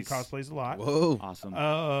 Nice. She cosplays a lot. Whoa. Awesome.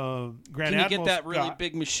 Grand Can you Admiral get that really Scott,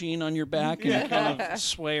 big machine on your back and kind of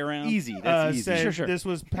sway around? Easy. That's easy. said Sure. this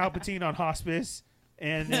was Palpatine on hospice,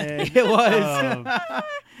 and then It was.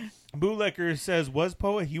 Bootlicker says was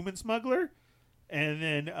Poe a human smuggler? And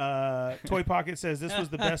then Toy Pocket says this was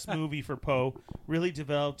the best movie for Poe. Really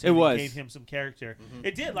developed him It and was. gave him some character.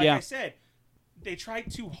 It did. Like Yeah. I said, they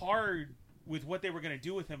tried too hard with what they were going to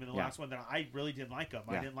do with him in the Yeah. last one that I really didn't like him.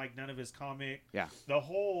 I Yeah. didn't like none of his comic. Yeah. The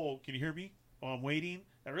whole, can you hear me? Oh, I'm waiting.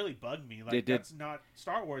 That really bugged me. Like It did. that's not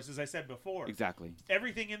Star Wars, as I said before. Exactly.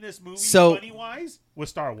 Everything in this movie, So- funny-wise, was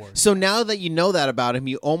Star Wars. So now that you know that about him,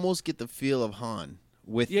 you almost get the feel of Han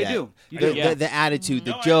with Yeah, you that. do. You the, do. the, the attitude,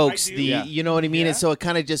 the No, I jokes, do. the Yeah. you know what I mean. Yeah. And so it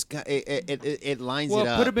kind of just it lines Well, it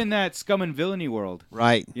up. put him in that scum and villainy world.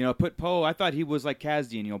 Right. You know, put Poe. I thought he was like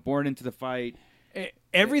Kazdian. You know, born into the fight.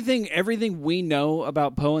 Everything we know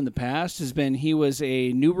about Poe in the past has been he was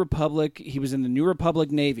a New Republic. He was in the New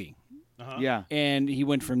Republic Navy, Yeah. and he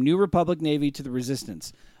went from New Republic Navy to the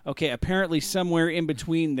Resistance. Okay, apparently somewhere in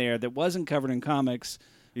between there that wasn't covered in comics,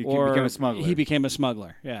 He or became a smuggler. He became a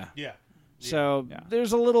smuggler. Yeah. Yeah. So Yeah.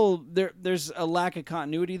 there's a little there's a lack of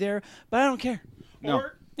continuity there, but I don't care. No.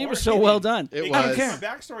 Or, It or was so hidden. well done. It It was. gives you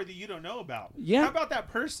a backstory that you don't know about. Yeah. How about that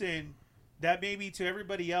person that maybe to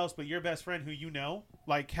everybody else, but your best friend who you know,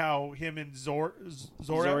 like how him and Zori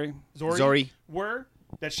Zori.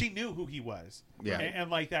 that she knew who he was. Yeah. And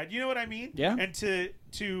like that. You know what I mean? Yeah. And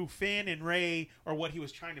to Finn and Rey, or what he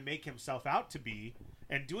was trying to make himself out to be,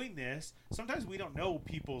 and doing this, sometimes we don't know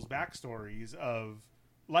people's backstories of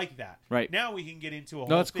like that. Right. Now we can get into a whole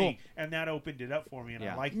that's thing, cool. and that opened it up for me, and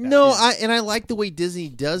Yeah. I like that. No, I like the way Disney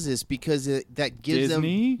does this because that gives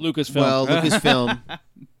Disney. Lucasfilm. Well, Lucasfilm.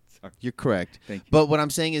 Sorry. You're correct. Thank you. But what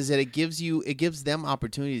I'm saying is that it gives them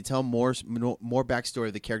opportunity to tell more backstory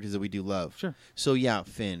of the characters that we do love. Sure. So yeah,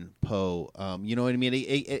 Finn, Poe, you know what I mean.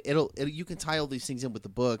 It'll you can tie all these things in with the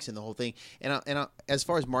books and the whole thing. And as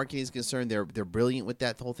far as marketing is concerned, they're brilliant with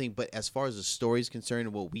that whole thing. But as far as the story is concerned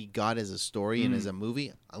and what we got as a story and as a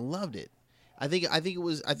movie, I loved it. I think it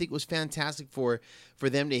was fantastic for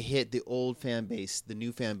them to hit the old fan base, the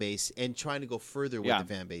new fan base, and trying to go further with Yeah. the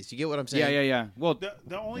fan base. You get what I'm saying? Yeah. Well,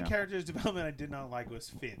 The only Yeah. character's development I did not like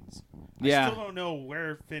was Finn's. Yeah. I still don't know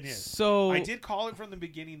where Finn is. So I did call it from the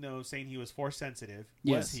beginning, though, saying he was Force sensitive.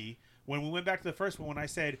 Yes. Was he? When we went back to the first one, when I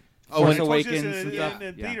said Oh, when Force I told you this Awakens and stuff.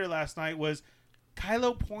 in the Yeah. theater last night was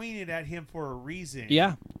Kylo pointed at him for a reason.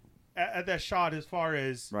 Yeah. At that shot, as far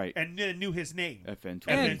as Right. and then knew his name. FN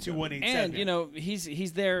FN 2187. And you know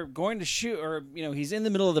he's there going to shoot, or he's in the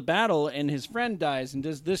middle of the battle, and his friend dies and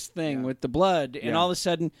does this thing with the blood, and Yeah. all of a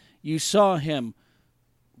sudden you saw him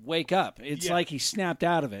wake up. It's Yeah. like he snapped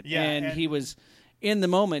out of it, Yeah, and and- he was in the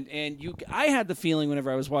moment. And I had the feeling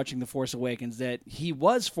whenever I was watching The Force Awakens that he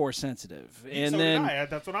was Force sensitive, and so then did I.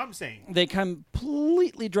 That's what I'm saying. they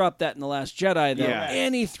completely dropped that in The Last Jedi. Though Yeah.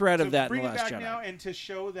 any thread To of that in bring The it Last back Jedi. now and to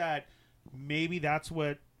show that maybe that's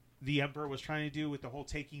what the Emperor was trying to do with the whole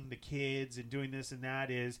taking the kids and doing this and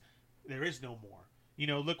that is there is no more. You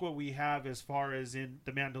know, look what we have as far as in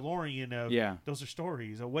The Mandalorian of Yeah. those are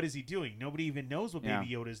stories. Of what is he doing? Nobody even knows what Yeah.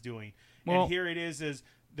 Baby Yoda's doing. Well- and here it is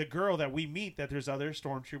the girl that we meet that there's other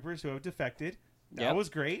stormtroopers who have defected. That Yep. was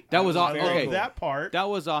great. That was I aw- love okay. that part. That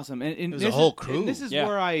was awesome. And was this a whole is- crew. And this is Yeah.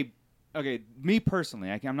 where me personally,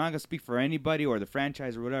 I'm not going to speak for anybody or the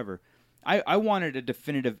franchise or whatever. I wanted a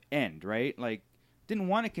definitive end, right? Like, didn't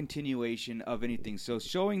want a continuation of anything. So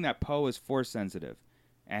showing that Poe is Force sensitive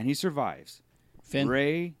and he survives. Finn.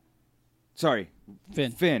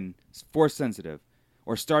 Finn is Force sensitive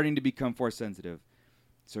or starting to become Force sensitive.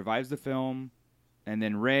 Survives the film, and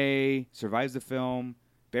then Rey survives the film,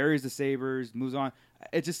 buries the sabers, moves on.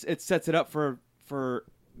 It sets it up for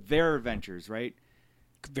their adventures, right?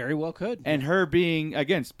 Very well could. And her being,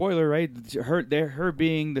 again, spoiler, right? Her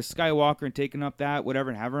being the Skywalker and taking up that whatever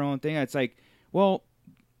and have her own thing. It's like, well,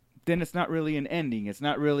 then it's not really an ending. It's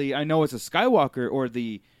not really. I know it's a Skywalker or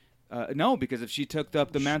the no, because if she took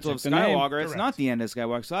up the mantle of took the name. Skywalker, it's Correct. not the end of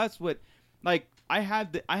Skywalker. So that's what, like, I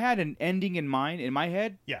had an ending in mind in my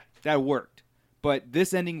head. Yeah. That worked, but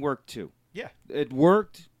this ending worked too. Yeah. It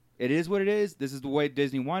worked. It is what it is. This is the way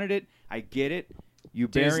Disney wanted it. I get it. You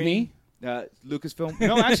Disney? Lucasfilm.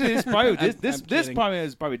 No, actually, this probably this I'm this kidding. probably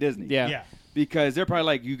is probably Disney. Yeah. Yeah. Because they're probably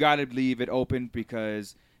like, you got to leave it open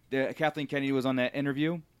because Kathleen Kennedy was on that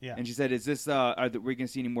interview. Yeah. And she said, "Is this we going to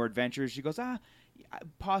see any more adventures?" She goes,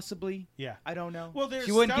 possibly. Yeah. I don't know. Well, there's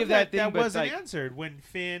she wouldn't stuff give that thing, that but wasn't like, answered when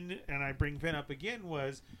Finn, and I bring Finn up again,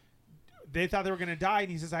 was they thought they were going to die,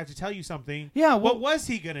 and he says, "I have to tell you something." Yeah, well- what was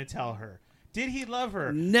he going to tell her? Did he love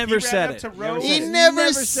her? Never He said ran it. up to Never Rose. He said never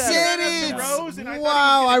Never said, said it. it. Rose, and I thought he was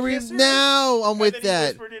Wow, gonna I kiss her. now I'm And with then he that.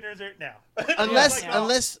 whispered in her ear, now. Unless- Like, oh,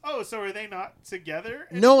 unless- oh, so are they not together?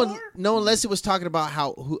 No, anymore? unless it was talking about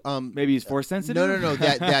how maybe he's Force sensitive. no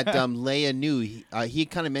that Leia knew he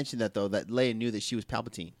kind of mentioned that though, that Leia knew that she was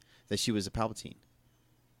Palpatine, that she was a Palpatine.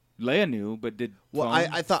 Leia knew, but did Well, Clone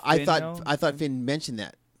I thought Finn know? I thought Finn mentioned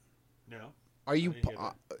that. No. Are you didn't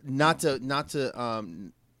hear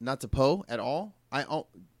not to Poe at all?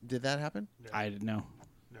 Did that happen? I didn't know.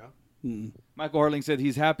 No. Michael Harling said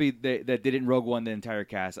he's happy that they didn't Rogue One the entire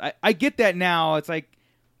cast. I get that now. It's like,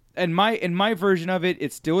 in my version of it,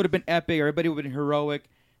 it still would have been epic. Everybody would have been heroic.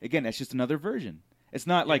 Again, that's just another version. It's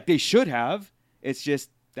not like they should have. It's just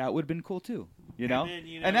that would have been cool too. You know, then,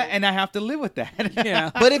 you and know- I have to live with that. Yeah.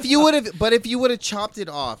 But if you would have chopped it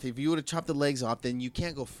off, if you would have chopped the legs off, then you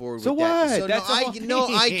can't go forward So with that. what? So That's the whole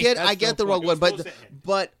I thing. get That's the the whole Rogue point. One, It was supposed to end.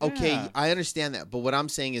 but okay, Yeah. I understand that. But what I'm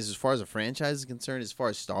saying is, as far as a franchise is concerned, as far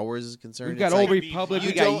as Star Wars is concerned, We've got it's Old like, Republic. you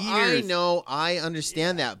We got don't. I years. know. I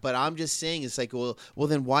understand that, but I'm just saying it's like, well,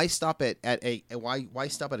 then why stop at why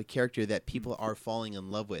stop at a character that people are falling in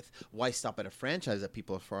love with? Why stop at a franchise that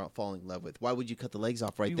people are falling in love with? Why would you cut the legs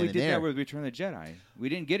off right we then and did there? that with Return of the Jedi. We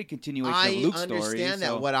didn't get a continuation I of Luke's story. understand that.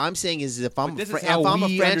 so- What I'm saying is, if I'm But this a is how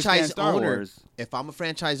we franchise understand Star owner, Wars. if I'm a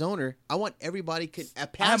franchise owner, I want everybody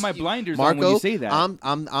I have my you. blinders Marco, on when you say that.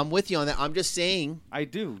 I'm with you on that. I'm just saying. I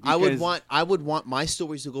do. I would because- want my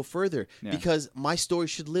stories to go further Yeah. because my story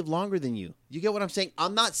should live longer than you. You get what I'm saying?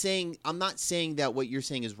 I'm not saying that what you're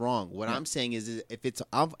saying is wrong. What I'm saying is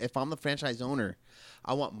if I'm the franchise owner,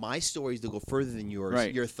 I want my stories to go further than yours.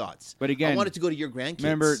 Right. Your thoughts. But again, I want it to go to your grandkids.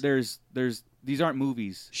 Remember, there's these aren't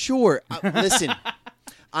movies. Sure. Listen,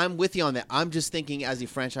 I'm with you on that. I'm just thinking as a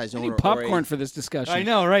franchise I owner. need popcorn or a, for this discussion. I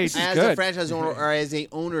know, right? as a franchise owner or as a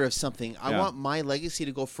owner of something, I Yeah. want my legacy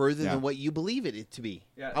to go further Yeah. than what you believe it to be.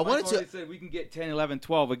 Yeah, I want it to. Michael said we can get 10, 11,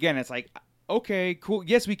 12. Again, it's like, okay, cool.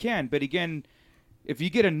 Yes, we can. But again, if you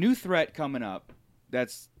get a new threat coming up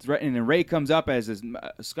that's threatening, and Rey comes up as this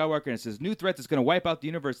Skywalker and it says new threat that's going to wipe out the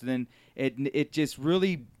universe, then it just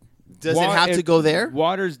really Does it have to go there?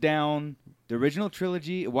 Waters down the original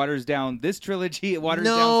trilogy. It waters down this trilogy. It waters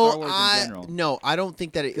down No, Star Wars in general. no, I don't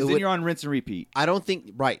think that it Because then would. you're on rinse and repeat. I don't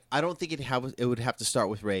think I don't think it would have to start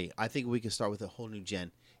with Rey. I think we could start with a whole new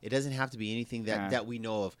gen. It doesn't have to be anything that we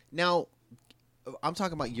know of. Now, I'm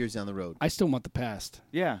talking about years down the road. I still want the past.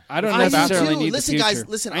 Yeah. I don't I do necessarily too. need Listen, the guys. future.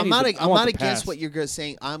 Listen, I I'm need not. the- I I'm want not the against past. what you're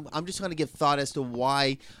saying. I'm just going to give thought as to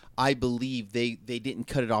why I believe they didn't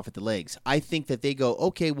cut it off at the legs. I think that they go,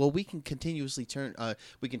 okay, well, we can continuously turn.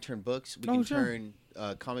 We can turn books. We can sure. turn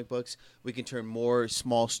comic books. We can turn more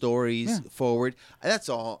small stories forward. That's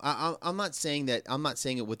all. I'm not saying that. I'm not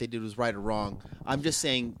saying that what they did was right or wrong. I'm just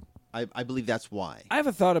saying. I believe that's why. I have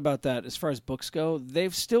a thought about that as far as books go.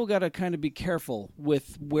 They've still got to kind of be careful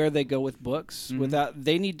with where they go with books. Mm-hmm. Without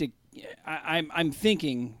they need to. I'm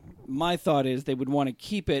thinking. My thought is they would want to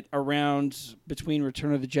keep it around between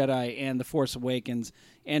Return of the Jedi and The Force Awakens,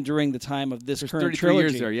 and during the time of this There's current 33 trilogy.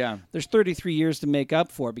 years there, yeah. There's 33 years to make up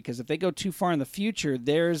for, because if they go too far in the future,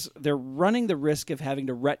 they're running the risk of having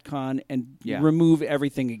to retcon and remove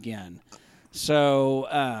everything again. So.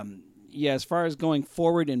 Yeah, as far as going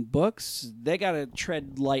forward in books, they got to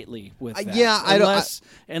tread lightly with that.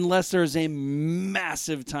 Unless there's a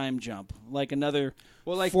massive time jump, like another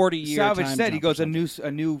 40-year Savage time said, jump he goes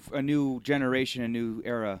or a new generation, a new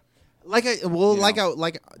era.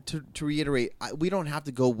 To reiterate, we don't have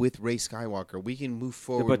to go with Rey Skywalker. We can move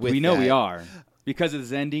forward. But with we know that. we are, because of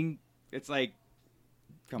this ending. It's like,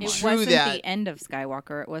 come It on. wasn't that. the end of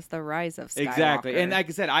Skywalker. It was the rise of Skywalker. Exactly, and like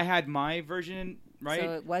I said, I had my version right.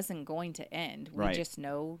 So it wasn't going to end. We Right. just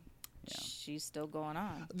know she's still going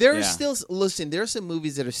on. There are still there are some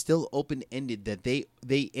movies that are still open ended that they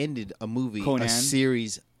ended a movie, Conan. a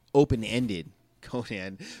series open ended.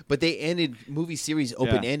 Conan, but they ended movie series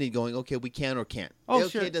open ended, going okay, we can or can't. Oh, okay,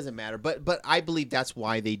 sure. it doesn't matter. But I believe that's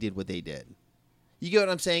why they did what they did. You get what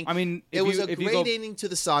I'm saying? I mean, it was a great ending to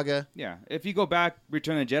the saga. Yeah, if you go back,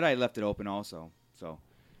 Return of the Jedi left it open also. So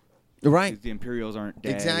Right. the Imperials aren't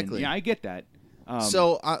dead. Exactly. And, yeah, I get that.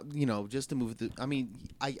 So just to move the, I mean,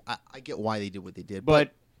 I get why they did what they did,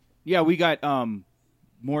 But yeah, we got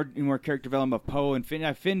more character development of Poe and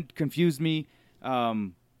Finn. Finn confused me.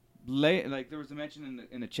 Like there was a mention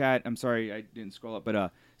in the chat. I'm sorry, I didn't scroll up,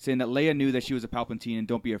 but saying that Leia knew that she was a Palpatine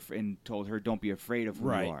and told her don't be afraid of who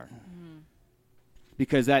you are.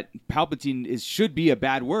 Because that Palpatine should be a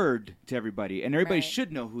bad word to everybody, and everybody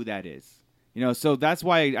should know who that is. So that's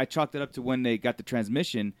why I chalked it up to when they got the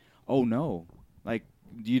transmission. Oh no, like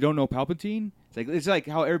you don't know Palpatine? It's like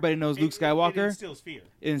how everybody knows Luke Skywalker. It instills fear.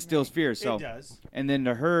 It instills fear. So It does. And then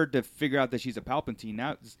to her to figure out that she's a Palpatine.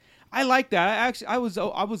 Now I like that. I was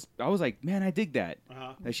like, man, I dig that.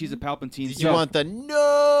 That she's a Palpatine. Did you want the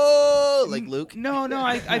no like Luke? No.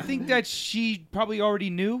 I think that she probably already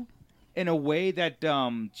knew, in a way that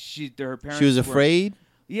her parents. She was were- afraid.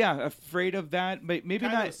 Yeah, afraid of that, but maybe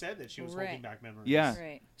Kylo not. said that she was holding back memories. Yeah.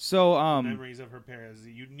 Right. So memories of her parents.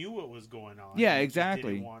 You knew what was going on. Yeah, You just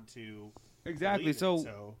exactly. Didn't want to. Exactly. believe it,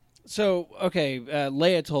 So So, okay,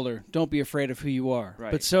 Leia told her, don't be afraid of who you are.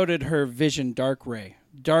 Right. But so did her vision, Dark Ray.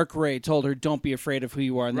 Dark Ray told her, don't be afraid of who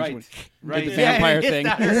you are. And then she Right. went, Right. did the vampire Yeah,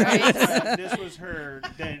 thing. This was her.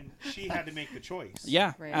 Then she had to make the choice.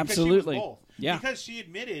 Yeah, Right. Because absolutely. She was both. Yeah. Because she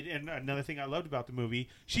admitted, and another thing I loved about the movie,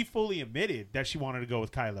 she fully admitted that she wanted to go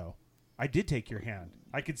with Kylo. I did take your hand.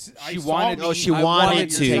 I could. I She saw wanted- me- Oh, she I wanted wanted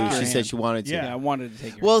to. to take your She hand. said she wanted to. Yeah. Yeah, I wanted to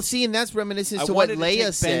take your Well, hand. see, and that's reminiscent I to what wanted to Leia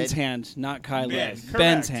take said. Ben's hand, not Kylo's. Ben,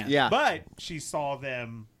 Ben's correct. hand. Yeah. But she saw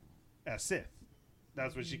them as Sith.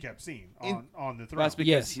 That's what she kept seeing on the throne. Well, that's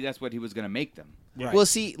because Yes. that's what he was going to make them. Right. Well,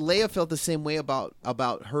 see, Leia felt the same way about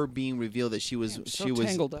her being revealed that she was I'm so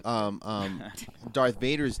tangled up. Darth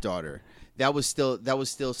Vader's daughter. That was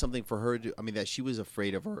still something for her to. I mean, that she was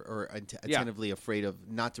afraid of, or attentively afraid of,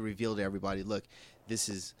 not to reveal to everybody. Look, this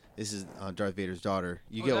is Darth Vader's daughter.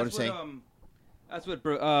 You get what I'm saying? That's what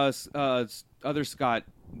other Scott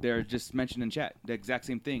there just mentioned in chat. The exact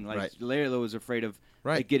same thing. Like Right. Leia was afraid of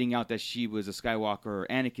Right. getting out that she was a Skywalker, or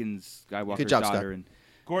Anakin's Skywalker's Good job, daughter. Scott. And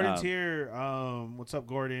Gordon's here. What's up,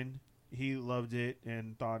 Gordon? He loved it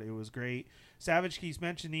and thought it was great. Savage keeps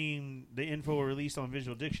mentioning the info released on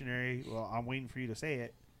Visual Dictionary. Well, I'm waiting for you to say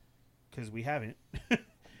it because we haven't.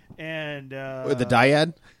 And Or the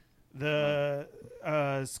dyad. The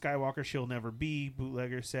Skywalker she'll never be,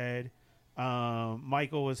 bootlegger said.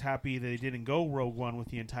 Michael was happy that they didn't go Rogue One with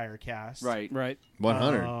the entire cast. right. Right.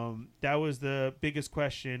 100. That was the biggest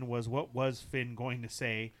question, was what was Finn going to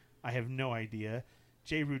say? I have no idea.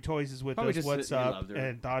 J. Rue Toys is with Probably us. just What's he up? loved her.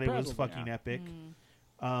 And thought it was Probably, fucking yeah. epic.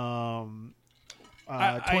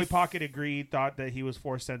 I Toy Pocket agreed, thought that he was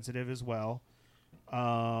force sensitive as well.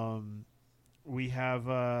 We have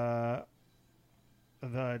the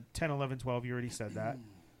 10, 11, 12. You already said that.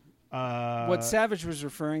 What Savage was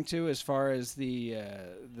referring to, as far as the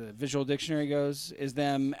visual dictionary goes, is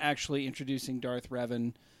them actually introducing Darth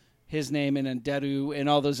Revan, his name, and Nderu, and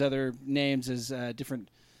all those other names as different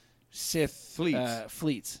Sith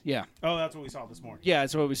fleets. Yeah, Oh, that's what we saw this morning. yeah,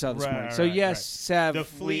 that's what we saw this morning. Right, So right, yes, right. Sav, The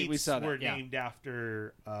fleets we saw that. were yeah. named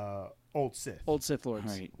after old Sith, Old Sith Lords.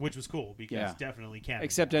 Right. which was cool because Yeah. definitely canon.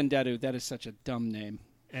 Except now. Nderu, that is such a dumb name.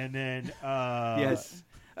 And then Yes.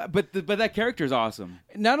 But that character is awesome.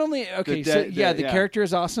 Not only the yeah. character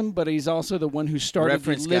is awesome, but he's also the one who started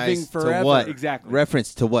Reference, living guys, forever. to what? Exactly.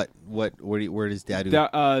 Reference to what? Where does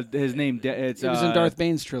Dadu? His name. It's It was in Darth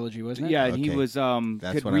Bane's trilogy, wasn't it? Yeah, and he Okay. was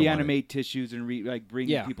That's could what I reanimate tissues and bring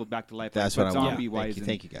Yeah. people back to life. That's like, what I wanted. zombie wise.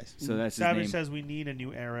 Thank you, guys. So that's his Savage name. says we need a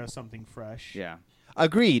new era, something fresh. Yeah.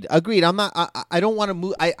 Agreed. I'm not. I don't want to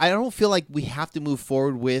move. I don't feel like we have to move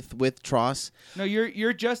forward with Tross. No,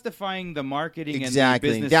 you're justifying the marketing Exactly.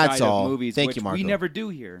 and the business That's side all. of movies, Thank which you, Marco. we never do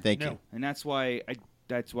here. Thank No. you. And that's why I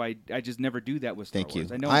just never do that with Star Thank you.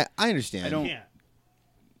 Wars. I know. I understand. I don't- Yeah.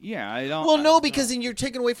 Yeah, I don't. Well, no, because then you're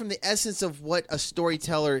taking away from the essence of what a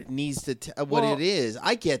storyteller needs to. What Well, it is.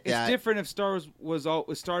 I get it's that. different if Star Wars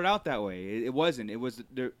was started out that way. It wasn't. It was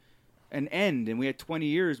an end, and we had 20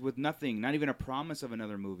 years with nothing, not even a promise of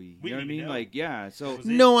another movie. We You know what I didn't mean? even know. Like, yeah. So was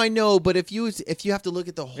No, I know, but if you have to look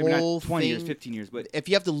at the maybe not whole 20 thing, years, 15 years, but if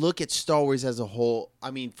you have to look at Star Wars as a whole,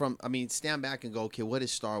 stand back and go, okay, what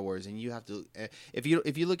is Star Wars? And you have to, if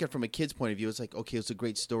you look at it from a kid's point of view, it's like, okay, it's a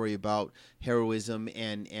great story about heroism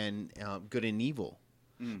and good and evil.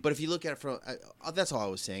 But if you look at it from, that's all I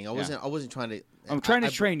was saying. I wasn't trying to. I'm trying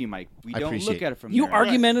to train you, Mike. We I don't appreciate look at it from You there.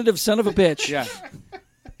 argumentative son of a bitch. Yeah.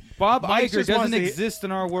 Bob Mike Iger just wants doesn't to- exist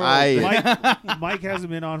in our world. Mike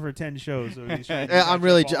hasn't been on for 10 shows, so he's trying to Yeah, I'm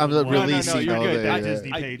really- catch up I'm on one. releasing you're all good. the- I, yeah.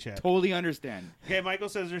 Disney I paycheck. totally understand. Okay, Michael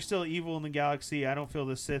says there's still evil in the galaxy. I don't feel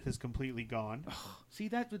the Sith is completely gone. See,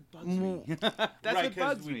 that's what bugs me. That's Right, what 'cause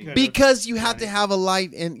bugs we me. could- Because you have Right. to have a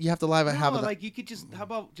life, and you have to have No, a. like you could just. How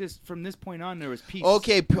about just from this point on, there was peace.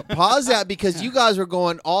 Okay, pause that because you guys were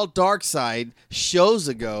going all dark side shows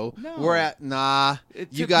ago. No. We're at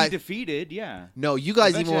It you took guys. be defeated. Yeah. No, you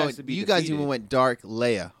guys Eventually even it has went. to be You guys defeated. even went dark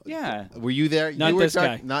Leia. Yeah. Were you there? Not you were this dark,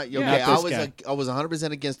 guy. Not okay. Yeah, not this guy. I was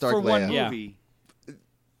 100% against dark For Leia. one Yeah. movie.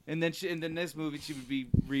 And then this movie she would be,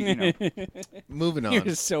 you know. Moving on.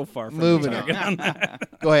 You're so far from Moving me. on.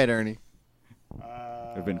 Go ahead, Ernie.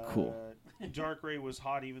 Would've been cool. Dark Ray was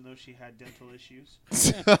hot even though she had dental issues.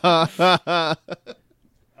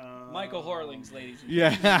 Michael Horlings, ladies. And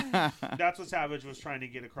Yeah. That's what Savage was trying to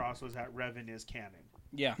get across, was that Revan is canon.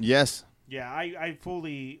 Yeah. Yes. Yeah, I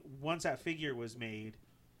fully, once that figure was made,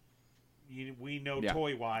 we know Yeah.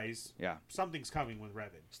 toy-wise, Yeah. something's coming with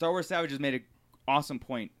Revan. Star Wars Savage has made an awesome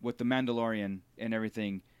point with the Mandalorian and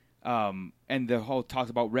everything, and the whole talks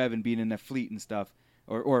about Revan being in the fleet and stuff,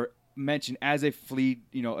 or mentioned as a fleet,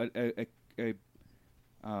 you know,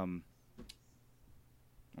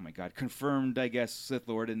 oh my God, confirmed, I guess, Sith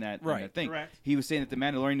Lord in that thing. Correct. He was saying that the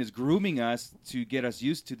Mandalorian is grooming us to get us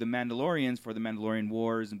used to the Mandalorians for the Mandalorian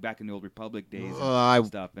Wars and back in the Old Republic days and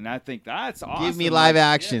stuff. And I think that's awesome. Give me live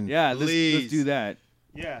action. Yeah, please. let's do that.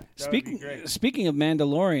 Yeah. That would be great. Speaking of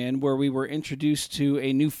Mandalorian, where we were introduced to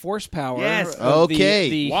a new force power. Yes. of Okay.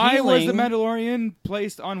 The Why was the healing- Mandalorian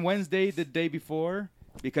placed on Wednesday the day before?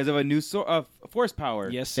 Because of a new force power.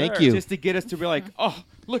 Yes, sir. Thank you. Just to get us to be like, oh,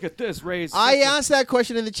 look at this, Ray's. I asked that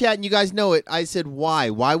question in the chat, and you guys know it. I said, "Why?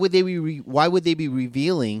 Why would they be? Why would they be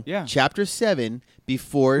revealing Chapter 7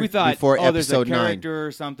 before We thought, before there's a Episode 9?" character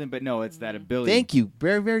or something, but no, it's that ability. Thank you.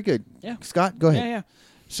 Very, very good. Yeah. Scott, go ahead. Yeah.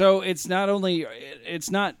 So it's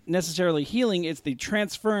not necessarily healing; it's the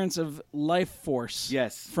transference of life force.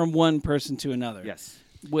 Yes. From one person to another. Yes.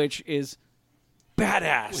 Which is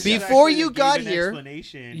badass. Which Before actually you gave got an here-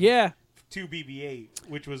 explanation Yeah. to BB-8,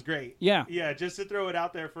 which was great. Yeah. Yeah, just to throw it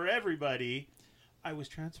out there for everybody. I was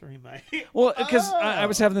transferring my. Well, because I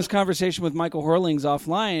was having this conversation with Michael Horlings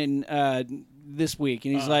offline this week,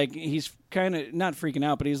 and he's kind of not freaking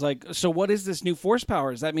out, but he's like, "So what is this new force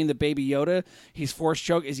power? Does that mean that Baby Yoda, he's force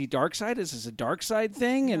choke? Is he dark side? Is this a dark side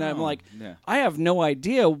thing?" And I'm No. like, Yeah. "I have no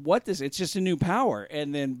idea what this. It's just a new power."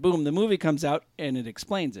 And then boom, the movie comes out and it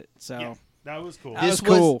explains it. So Yeah, that was cool. That was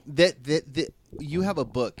cool. That you have a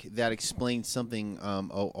book that explains something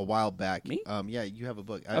a while back. Me? Yeah, you have a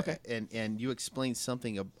book. Okay. And you explained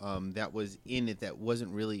something that was in it that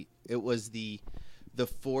wasn't really. It was the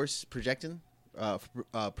force projecting.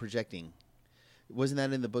 Wasn't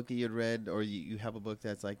that in the book that you had read, or you have a book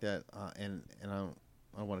that's like that? And I don't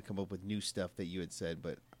want to come up with new stuff that you had said,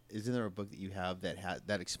 but isn't there a book that you have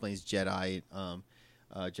that explains Jedi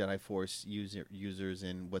Force users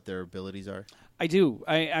and what their abilities are? I do.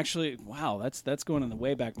 I actually, wow, that's going in the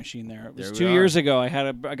Wayback Machine. There, it was There we 2 are. years ago.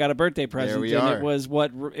 I got a birthday present, we and are. it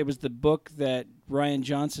was the book that Ryan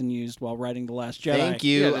Johnson used while writing The Last Jedi. Thank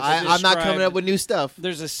you. Yeah, I'm not coming up with new stuff.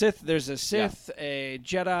 There's a Sith, a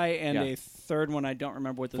Jedi, and Yeah. a third one. I don't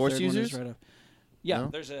remember what the Force third users? one is. Right off. Yeah, No?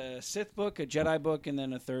 there's a Sith book, a Jedi book, and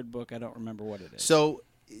then a third book. I don't remember what it is. So,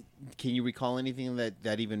 can you recall anything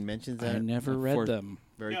that even mentions that? I never read Force- them.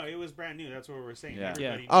 Very. No, it was brand new. That's what we were saying. Yeah. Everybody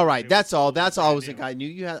Yeah. knew All that right, it that's was all. totally That's all I brand was new. thinking. I knew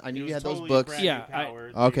you had. I knew It you was had those totally books. brand new Yeah,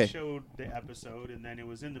 power. okay. They showed the episode, and then it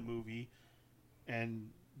was in the movie, and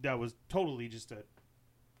that was totally just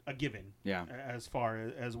a given. Yeah. As far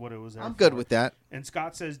as what it was. There I'm good for. with that. And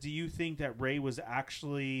Scott says, "Do you think that Rey was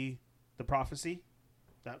actually the prophecy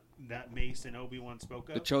that Mace and Obi-Wan spoke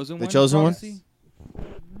of?" The chosen The one. chosen one? prophecy?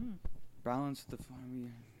 Balance the.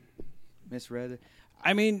 Misread it.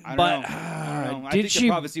 I mean, I don't but know. I don't know. I did think she? the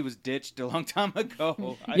prophecy was ditched a long time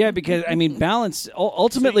ago. Yeah, because I mean, balance.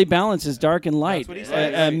 Ultimately, balance is dark and light. That's what he A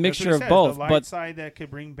said. a mixture That's of what he says, both. The light But side that could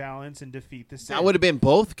bring balance and defeat the Sith. That would have been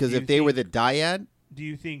both, because Do you if they were think- the dyad, Do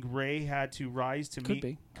you think Rey had to rise to Could meet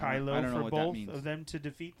be. I don't Kylo know for what that both means. of them to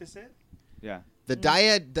defeat the Sith? Yeah. the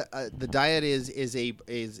dyad, the dyad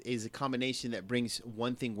is a combination that brings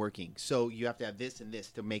one thing working. So you have to have this and this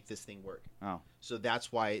to make this thing work. Oh. So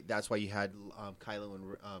that's why you had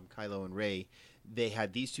Kylo and Rey. They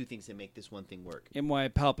had these two things that make this one thing work. and why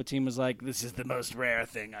Palpatine was like, "This is the most rare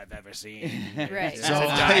thing I've ever seen." Right. So-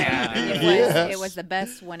 It was the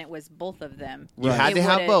best when it was both of them. You had It to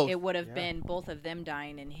have would've- both. It would have been both of them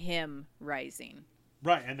dying and him rising.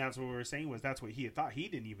 Right, and that's what we were saying was that's what he had thought. He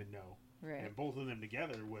didn't even know. Right. And both of them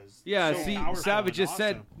together was Yeah, so see, powerful Savage and just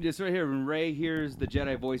said awesome. this right here. When Rey hears the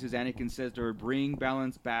Jedi voices, Anakin says to her, "Bring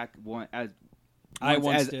balance back as I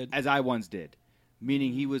once did. as I once did,"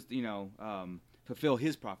 meaning he was, fulfill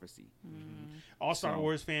his prophecy. All Star So-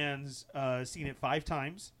 Wars fans seen it 5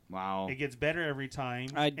 times. Wow, It gets better every time.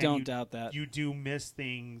 I and don't you- doubt that. You do miss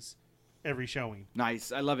things every showing.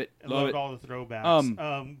 nice! I love it. I Love loved it. all the throwbacks.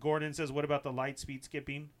 Um, Gordon says, "What about the light speed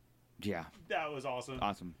skipping?" Yeah, That was awesome.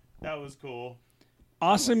 awesome. That was cool.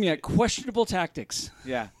 Awesome yet questionable tactics.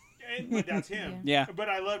 Yeah, But that's him. Yeah. But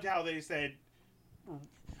I loved how they said,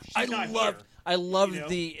 She's I not loved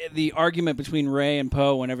here. the argument between Rey and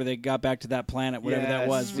Poe whenever they got back to that planet, whatever that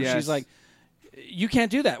was. Where Yes. she's like, "You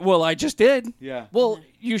can't do that." Well, I just did. yeah. Well,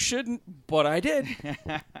 you shouldn't, but I did.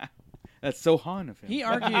 That's so Han of him. He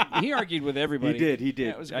argued with everybody. He did. Yeah,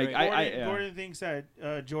 it was great. Gordon thinks that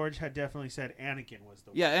George had definitely said Anakin was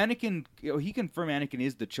the one. Yeah, Anakin. He confirmed Anakin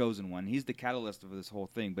is the chosen one. He's the catalyst of this whole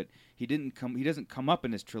thing. But he doesn't come up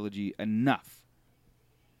in this trilogy enough.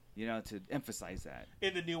 To emphasize that.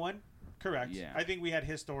 In the new one? Correct. Yeah. I think we had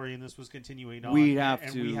his story and this was continuing on. We have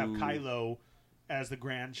and to- we have Kylo as the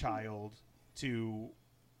grandchild to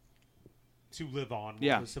live on what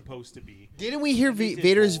Yeah. was supposed to be. Didn't we hear And he did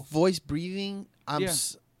Vader's both. voice breathing? Yeah.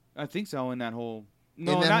 I think so. In that whole.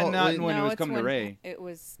 No, that not whole- not No, when it was it's coming to when Rey. It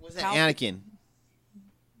was. Was that Anakin?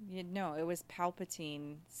 No, it was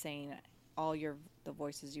Palpatine saying all the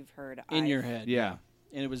voices you've heard In I've- your head. Yeah.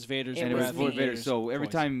 And it was Vader's It and it was was Vader. Vader's So every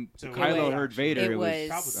voice. time So it Kylo was- heard Vader, It was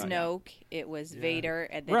Palpatine. Snoke. It was Vader,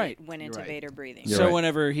 and then Right. it went You're into right. Vader breathing. You're So right.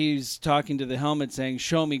 whenever he's talking to the helmet saying,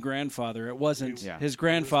 "Show me grandfather," it wasn't Yeah. his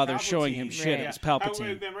grandfather It was showing him Palpatine. shit. Right. It was How-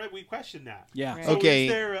 Palpatine. remember, we questioned that. Yeah. Right. So Okay.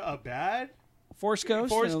 is there a bad Force Ghost.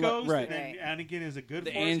 Force and Ghost, right. and then Anakin is a good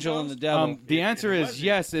The Force angel Ghost? and the devil. the answer it is wasn't.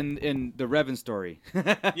 yes in the Revan story. Yeah.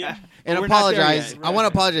 And We're not there apologize. yet. I want to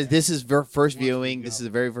apologize. This is first we viewing. go. This is the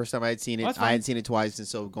very first time I had seen it. That's I had fine. seen it twice, and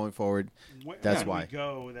so going forward, That's When why. we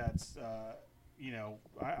go. That's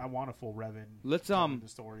I want a full Revan. Let's, telling the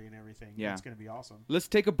story and everything. yeah. It's gonna be awesome. Let's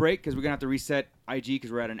take a break because we're gonna have to reset IG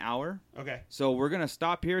because we're at an hour. Okay. So we're gonna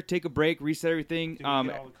stop here, take a break, reset everything. Did we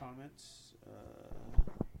get all the comments?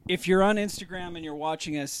 If you're on Instagram and you're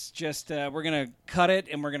watching us, just we're gonna cut it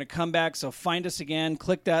and we're gonna come back. So find us again,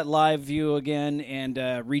 click that live view again, and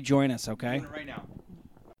rejoin us. Okay. Doing it right now.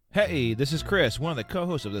 Hey, this is Chris, one of the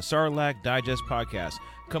co-hosts of the Sarlacc Digest podcast,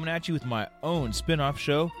 coming at you with my own spin-off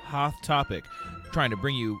show, Hoth Topic, trying to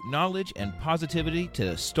bring you knowledge and positivity to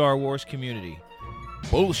the Star Wars community.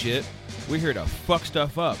 Bullshit. We're here to fuck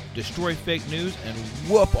stuff up, destroy fake news, and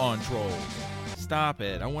whoop on trolls. Stop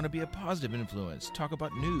it. I want to be a positive influence, talk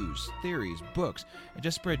about news, theories, books, and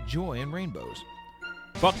just spread joy and rainbows.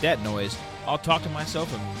 Fuck that noise. I'll talk to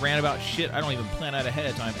myself and rant about shit I don't even plan out ahead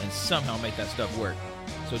of time and somehow make that stuff work.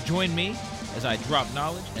 So join me as I drop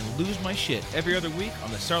knowledge and lose my shit every other week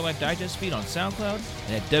on the Sarlacc Digest feed on SoundCloud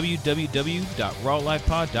and at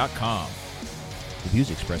www.rawlifepod.com. The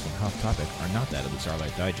views expressed in Hoth Topic are not that of the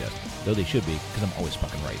Sarlacc Digest, though they should be, because I'm always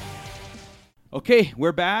fucking right. Okay,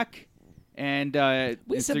 we're back, and We're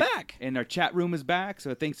back. and our chat room is back.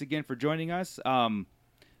 So thanks again for joining us. How'd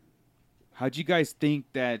you guys think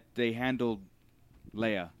that they handled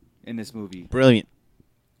Leia in this movie? brilliant.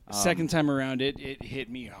 Second time around, it hit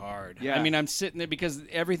me hard. Yeah. I mean, I'm sitting there because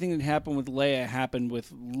everything that happened with Leia happened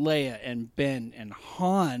with Leia and Ben and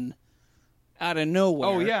Han out of nowhere.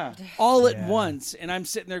 Oh yeah, all at once, and I'm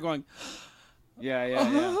sitting there going, yeah.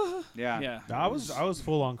 yeah. I was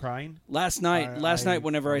full on crying. Last night,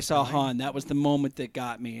 whenever I was saw crying. Han, that was the moment that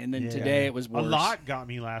got me, and then today it was worse. A lot got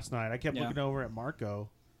me last night. I kept Yeah. looking over at Marco.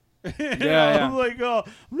 Yeah. I'm like, oh,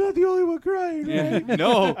 I'm not the only one crying, right?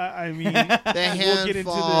 No. I mean,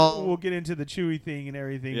 handful. we'll get into the Chewie thing and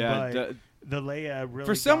everything. Yeah, but the Leia really.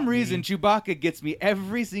 For some got reason, me. Chewbacca gets me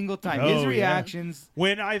every single time. Oh, His yeah. reactions.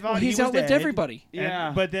 When I thought Well, he's he was outlived dead, everybody. and-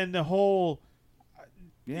 Yeah. but then the whole.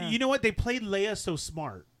 Yeah. You know what? They played Leia so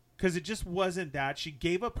smart because it just wasn't that she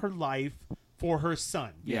gave up her life for her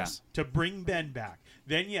son. Yes. To bring Ben back.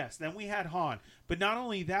 Then we had Han. But not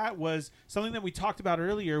only that was something that we talked about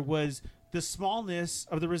earlier was the smallness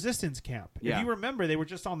of the Resistance camp. Yeah. If you remember, they were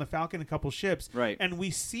just on the Falcon, a couple ships. Right. And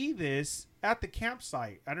we see this at the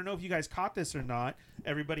campsite. I don't know if you guys caught this or not.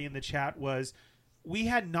 Everybody in the chat was. We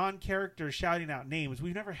had non-characters shouting out names.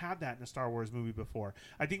 We've never had that in a Star Wars movie before.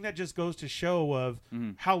 I think that just goes to show of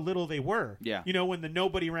how little they were. Yeah. You know, when the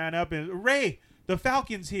nobody ran up and, Ray, the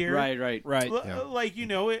Falcon's here. Right. Right. Like, you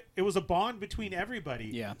know, it was a bond between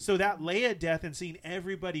everybody. Yeah. So that Leia death and seeing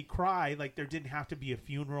everybody cry, like there didn't have to be a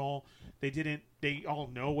funeral. They all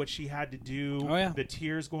know what she had to do. Oh, yeah. The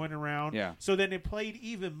tears going around. Yeah. So then it played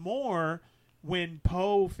even more when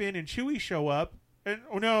Poe, Finn, and Chewie show up. And,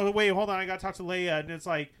 oh, no, wait, hold on. I got to talk to Leia. And it's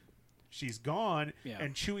like, she's gone. Yeah.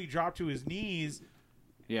 And Chewie dropped to his knees.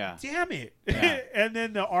 Yeah. Damn it. Yeah. And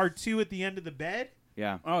then the R2 at the end of the bed.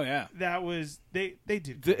 Yeah. Oh yeah. That was, they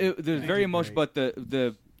did. The great. They very did emotional, great. but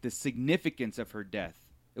the significance of her death.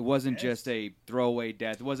 It wasn't just a throwaway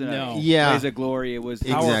death. It wasn't No. a Yeah. blaze of glory. It was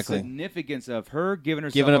Exactly. the significance of her giving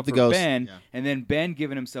herself Giving up up the for ghost. Ben, Yeah. and then Ben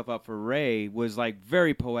giving himself up for Rey was like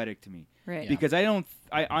very poetic to me. Right. Because I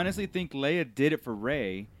honestly think Leia did it for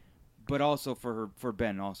Rey, but also for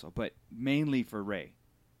Ben also, but mainly for Rey.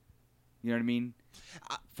 You know what I mean?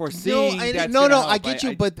 Foreseeing that's no, gonna I help, get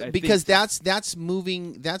you, I but think- because that's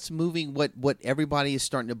moving what everybody is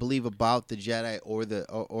starting to believe about the Jedi or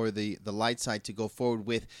the light side to go forward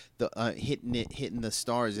with the hitting the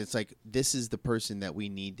stars. It's like this is the person that we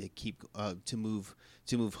need to keep to move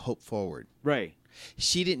hope forward. Right.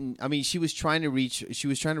 She didn't. I mean, she was trying to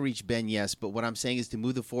reach Ben, yes, but what I'm saying is to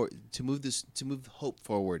move hope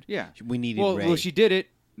forward. Yeah. we needed Rey. Well, she did it,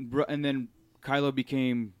 and then Kylo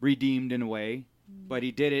became redeemed in a way, but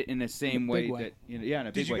he did it in the same way big way. that in a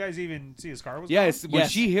Did big you way. guys even see a scar was Yeah, gone? it's, when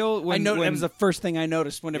Yes. she healed, when, I know when, that was the first thing I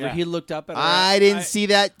noticed whenever Yeah. he looked up at her. I didn't see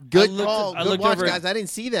that. Good looked- call. I Good looked watch, over- guys. I didn't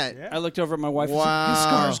see that. Yeah. I looked over at my wife. And said, Wow. His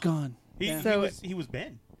scar's gone. He was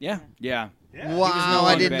Ben. Yeah. yeah, Yeah. Wow, I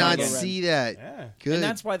longer did Ben not again. see that. Yeah. Good. And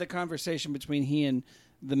that's why the conversation between he and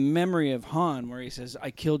the memory of Han, where he says, "I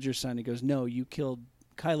killed your son," he goes, "No, you killed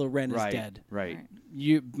Kylo Ren Right. is dead. Right.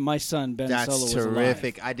 My son Ben That's Solo was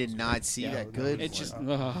terrific. alive. I did not see Yeah, that. no, Good. It's just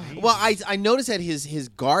Well, I noticed that his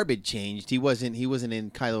garb had changed. He wasn't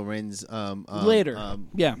in Kylo Ren's Later.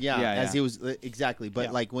 Yeah. as he was exactly. But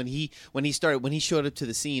Yeah. like when he showed up to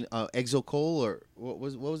the scene, Exocol, or what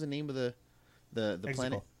was the name of the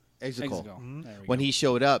planet? Exocol. Exegol. There we When go. he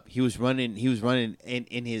showed up, he was running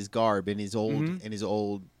in his garb, in his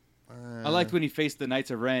old. I liked when he faced the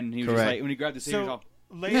Knights of Ren. He was just Correct. like when he grabbed the saber. he was So all,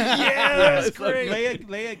 Leia, Yeah, that's great.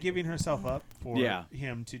 Leia giving herself up for Yeah.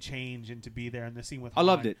 him to change and to be there in the scene with I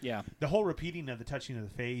loved Han. it. Yeah. The whole repeating of the touching of the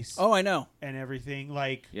face Oh, I know. and everything,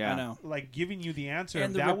 like Yeah. I know. like giving you the answer.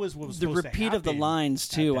 And that the, was what was the supposed repeat to of the happen lines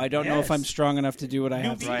at too. that- I don't know if I'm Yes. strong enough to do what I New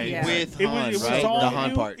have to. meaning. Yeah. With It Han, was right? all The new,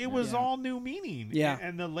 Han part. It was Yeah. all new meaning. Yeah.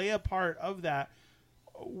 And the Leia part of that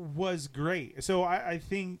was great. So I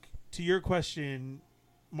think to your question,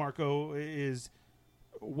 Marco,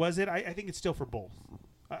 was it? I think it's still for both.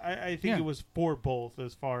 I think Yeah. it was for both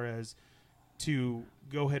as far as to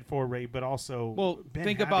go ahead for Rey, but also Well, Ben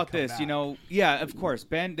think had to about come this. You back. know, yeah, of course,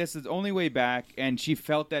 Ben. This is the only way back, and she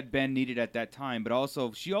felt that Ben needed at that time,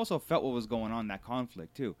 but she also felt what was going on, that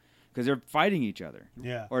conflict too, because they're fighting each other.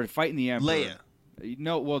 Yeah. Or fighting the Emperor. Leia.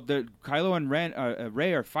 No, well, Kylo and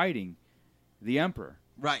Rey are fighting the Emperor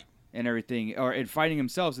Right. and everything, and fighting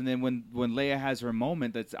themselves. And then when Leia has her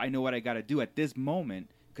moment, I know what I got to do at this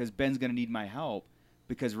moment because Ben's gonna need my help,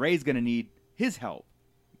 because Rey's gonna need his help,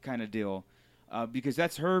 kind of deal, because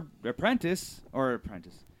that's her apprentice.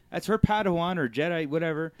 That's her Padawan or Jedi,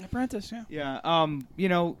 whatever. Apprentice, yeah. Yeah. You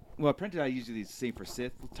know, well, apprentice I usually say for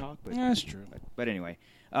Sith talk, but That's true. But anyway,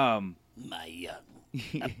 My young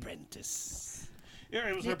apprentice. Yeah,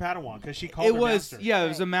 it was her Padawan because she called it her was master. yeah, it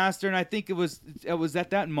was a master, and I think it was at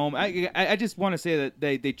that moment. I just want to say that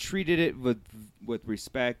they treated it with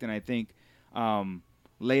respect, and I think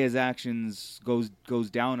Leia's actions goes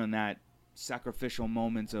down on that sacrificial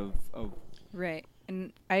moments of Right.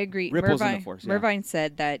 And I agree. Ripples in the Mervine, Force, yeah. Mervine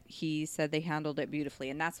said that he said they handled it beautifully,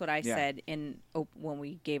 and that's what I Yeah. said when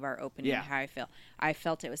we gave our opening. Yeah. How I feel. I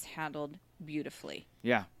felt it was handled beautifully,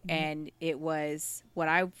 yeah. and it was when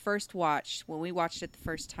I first watched. When we watched it the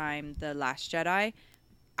first time, The Last Jedi,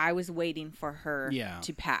 I was waiting for her Yeah.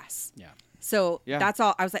 to pass. Yeah. So Yeah. that's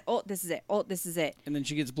all. I was like, oh, this is it. Oh, this is it. And then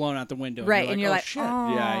she gets blown out the window. Right. And you're "Oh, like, shit.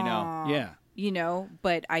 oh. Yeah, I know. Yeah. You know,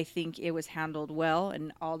 but I think it was handled well,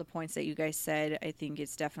 and all the points that you guys said, I think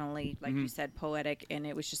it's definitely, like you said, poetic, and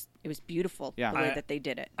it was beautiful Yeah. the way that they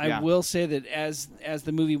did it. I Yeah. will say that as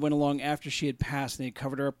the movie went along, after she had passed and they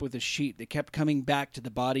covered her up with a sheet, they kept coming back to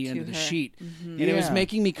the body under the her. sheet, and it was Yeah.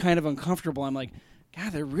 making me kind of uncomfortable. I'm like,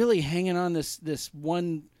 God, they're really hanging on this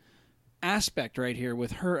one aspect right here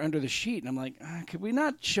with her under the sheet, and I'm like, could we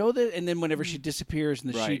not show that? And then whenever she disappears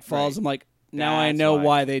and the Right, sheet falls, right. I'm like, now I That's know why.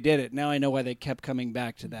 why they did it. Now I know why they kept coming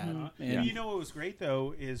back to that. And- You know what was great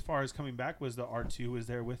though, as far as coming back, was the R2 was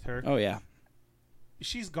there with her. oh yeah.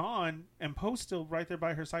 She's gone, and Poe's still right there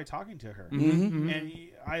by her side talking to her. Mm-hmm. And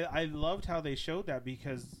I loved how they showed that,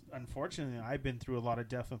 because unfortunately I've been through a lot of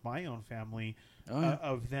death with my own family, yeah.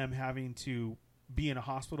 of them having to be in a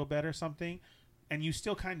hospital bed or something, and you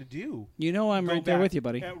still kind of do. You know I'm go right there back- with you,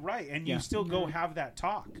 buddy. right, and Yeah. you still go have that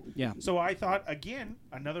talk. Yeah. So I thought, again,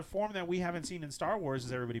 another form that we haven't seen in Star Wars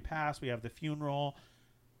is everybody passed. We have the funeral,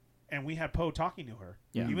 and we had Poe talking to her.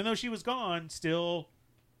 Yeah. Even though she was gone, still,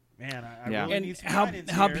 man, I Yeah. really And need some how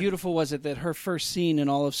guidance how here. beautiful was it that her first scene in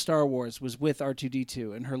all of Star Wars was with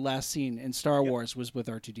R2D2, and her last scene in Star Wars was with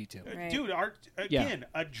R2D2. Right. Dude, again,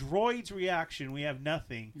 a droid's reaction, we have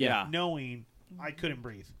nothing, Yeah. knowing I couldn't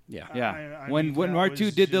breathe. Yeah. Yeah. I when mean, that R2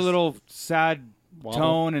 was did the just- little sad Wobble.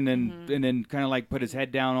 tone and then kind of like put his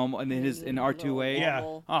head down and then in R2 way. Yeah.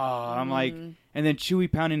 Wobble. Oh, I'm like, and then Chewie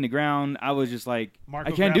pounding the ground. I was just like, Marco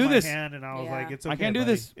I can't grabbed do my this. hand, and I was Yeah. like, it's I okay, can't do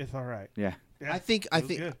buddy. this. It's all right. Yeah. Yeah, I think it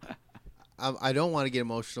was good. I don't want to get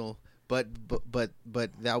emotional, but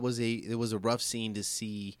that was it was a rough scene to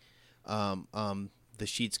see the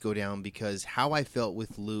sheets go down, because how I felt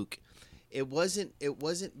with Luke, it wasn't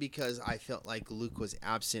because I felt like Luke was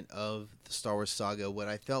absent of the Star Wars saga. What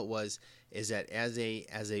I felt is that as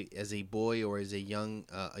a boy or as a young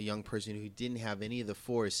person who didn't have any of the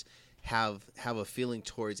Force, have a feeling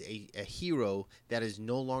towards a hero that is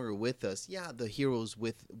no longer with us. Yeah, the hero's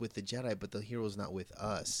with the Jedi, but the hero's not with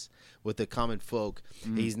us, with the common folk.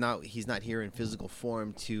 He's not here in physical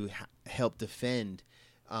form to help defend.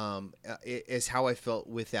 Is how I felt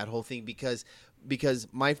with that whole thing, because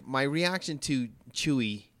my reaction to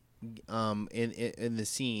Chewie in the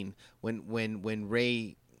scene when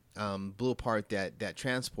Rey blew apart that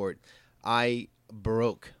transport, I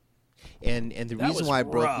broke. and the That reason was why I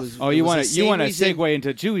broke rough. was Oh, it you was want the to same reason- segue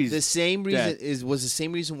into Chewie's the same reason death. was the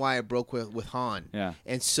same reason why I broke with Han. Yeah.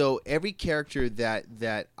 And so every character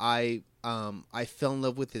that I fell in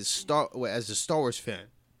love with as a Star Wars fan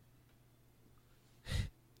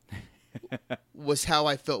was how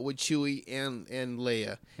I felt with Chewie and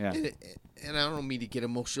Leia. Yeah. And I don't mean to get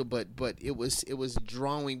emotional, but it was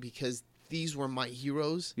drawing because these were my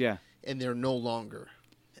heroes. Yeah. And they're no longer.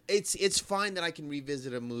 It's fine that I can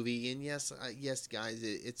revisit a movie, and yes, guys,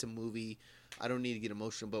 it's a movie. I don't need to get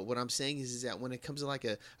emotional, but what I'm saying is that when it comes to like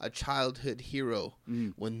a childhood hero,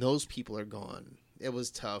 when those people are gone, it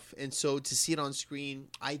was tough. And so to see it on screen,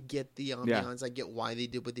 I get the ambiance, I get why they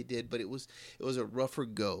did what they did, but it was a rougher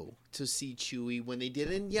go to see Chewie when they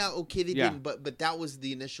did it. And they didn't, but that was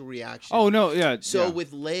the initial reaction. Oh no, yeah. So yeah.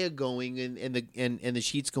 with Leia going and the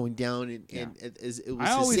sheets going down, and it was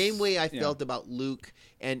always- the same way I felt about Luke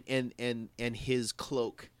and his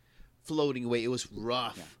cloak floating away. It was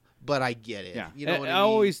rough, but I get it. Yeah, You know what I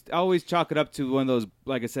mean? I always chalk it up to one of those,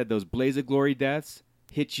 like I said, those blaze of glory deaths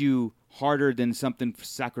hit you harder than something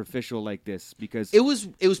sacrificial like this because It was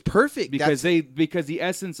perfect because the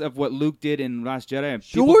essence of what Luke did in Last Jedi, and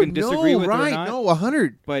Sure, people can disagree no, with right, it or not, no,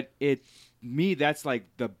 100. but that's like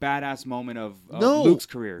the badass moment of No, Luke's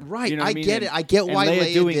career. right? You know what I I mean? get it. I get and why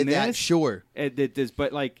Leia doing did that. this, Sure. it did this,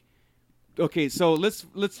 but like, okay, so let's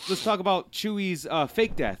talk about Chewie's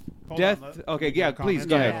fake death. Hold Death. on, Okay, yeah, comment. please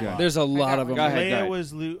go Yeah. ahead. Go ahead. There's a lot of them. Go ahead. Leia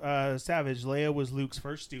was Savage. Leia was Luke's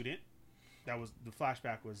first student. That was the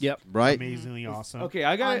flashback was Right. amazingly awesome. Okay,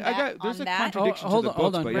 I got. There's on a that- contradiction hold to the on,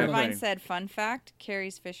 hold books, on. but yeah, go Irvine ahead. said, fun fact,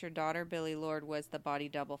 Carrie's Fisher daughter, Billy Lord, was the body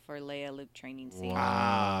double for Leia Luke training scene.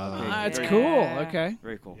 Wow, okay, That's very cool. Yeah. Okay.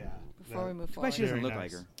 Very cool. Yeah. Before we move Too forward. bad she doesn't Very look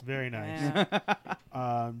nice. like her. Very nice.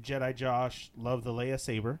 Yeah. Jedi Josh loved the Leia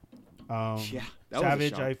saber. Yeah, that was a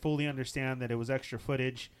Savage, shock. I fully understand that it was extra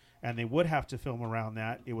footage and they would have to film around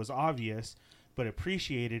that. It was obvious, but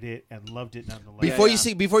appreciated it and loved it nonetheless. Before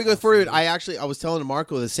you go forward, Absolutely. I was telling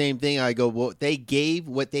Marco the same thing. I go, well, they gave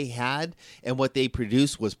what they had, and what they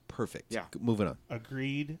produced was perfect. Yeah. Moving on.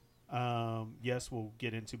 Agreed. Yes, we'll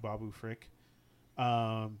get into Babu Frick.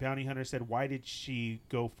 Bounty Hunter said, why did she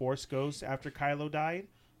go Force Ghost after Kylo died?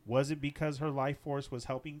 Was it because her life force was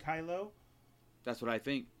helping Kylo? That's what I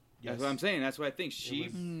think. Yes. That's what I'm saying. That's what I think. She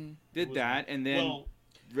was- did was- that, and then Well,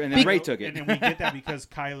 Ray took it. And then we get that because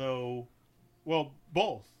Kylo, well,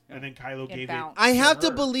 both. And then Kylo Get gave bounced. it. I have to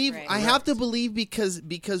her. believe. Right. I have to believe because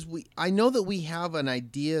I know that we have an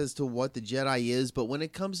idea as to what the Jedi is, but when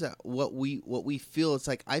it comes to what we feel, it's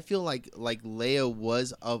like I feel like Leia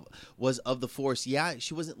was of the Force. Yeah,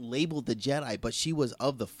 she wasn't labeled the Jedi, but she was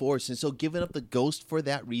of the Force, and so giving up the Ghost for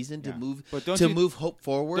that reason to Yeah. move But don't you- move Hope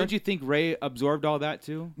forward. Don't you think Ray absorbed all that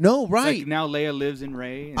too? No, right. Like now Leia lives in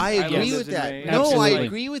Ray. And I Kylo agree lives with in that. Rey. No, Absolutely. I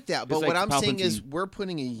agree with that. But Just what like I'm saying is Palpatine. we're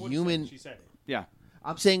putting a What human. she said it. Yeah.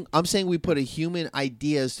 I'm saying we put a human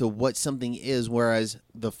idea as to what something is, whereas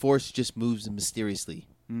the Force just moves mysteriously.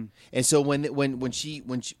 And so when the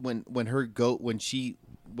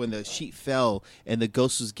sheet fell and the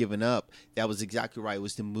ghost was given up, that was exactly right. It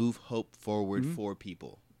was to move Hope forward for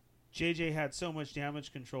people. JJ had so much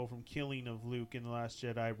damage control from killing of Luke in The Last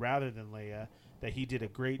Jedi rather than Leia that he did a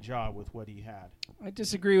great job with what he had. I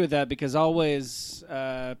disagree with that because always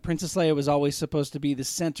Princess Leia was always supposed to be the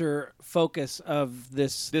center focus of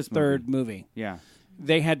this third movie. Yeah.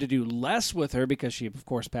 They had to do less with her because she, of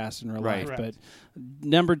course, passed in her Right. life. Correct. But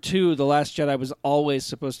number 2, The Last Jedi was always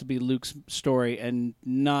supposed to be Luke's story and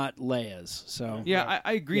not Leia's. So Yeah,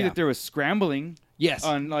 I agree Yeah. that there was scrambling. Yes.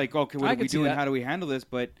 On like, okay, what I do we could see do and that. how do we handle this?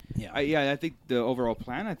 But Yeah. I think the overall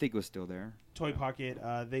plan was still there. Toy Pocket,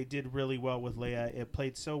 they did really well with Leia. It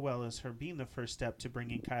played so well as her being the first step to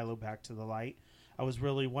bringing Kylo back to the light. I was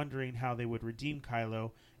really wondering how they would redeem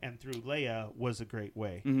Kylo, and through Leia was a great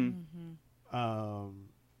way.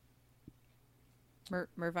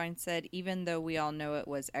 Mervine said, even though we all know it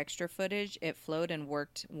was extra footage, it flowed and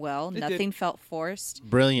worked well. It Nothing did. felt forced,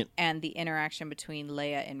 Brilliant. and the interaction between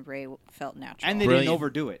Leia and Rey felt natural. And they Brilliant. didn't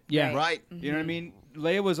overdo it. yeah. Right. Right. You know what I mean?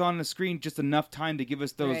 Leia was on the screen just enough time to give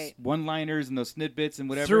us those Right. one-liners and those snippets and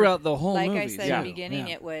whatever. Throughout the whole Like movie. I said Yeah. in the beginning,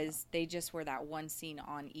 Yeah. it was they just were that one scene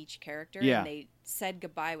on each character, Yeah. and they said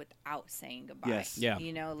goodbye without saying goodbye. Yes. Yeah.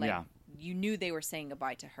 You know, like Yeah. you knew they were saying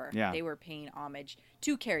goodbye to her. Yeah. They were paying homage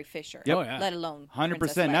to Carrie Fisher. Oh, yeah. Let alone 100%.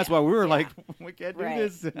 Princess That's Leia. why we were Yeah. like, we can't do Right.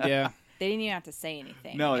 this. Yeah. They didn't even have to say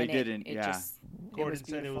anything. No, they and didn't, It yeah. just, Gordon was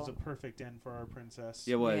said it was a beautiful. perfect end for our princess.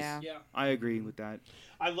 It was. Yeah. Yeah. I agree with that.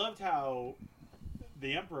 I loved how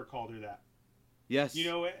the Emperor called her that. Yes. You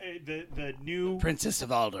know, the new Princess of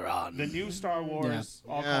Alderaan. the new Star Wars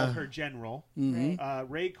all Yeah. called her General. Right.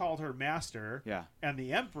 Rey called her Master. Yeah. And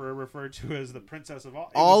the Emperor referred to as the Princess of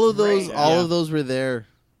all. All of those, great. all of those were there.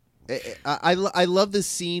 I love the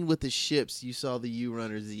scene with the ships. You saw the U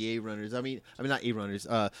runners, the A runners. I mean not A runners.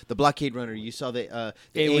 The blockade runner. You saw the A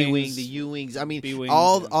A-wings, wing, the U wings. I mean B-wings,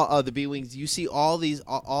 all the B wings. You see all these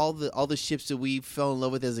all the ships that we fell in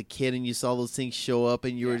love with as a kid, and you saw those things show up,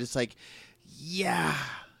 and you were just like, yeah.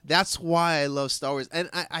 That's why I love Star Wars, and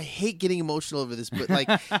I hate getting emotional over this, but like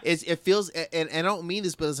it feels, and I don't mean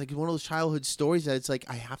this, but it's like one of those childhood stories that it's like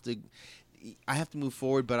I have to move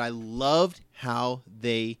forward. But I loved how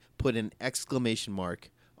they put an exclamation mark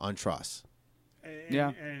on Tross.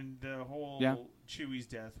 And the whole Yeah. Chewie's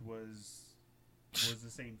death was the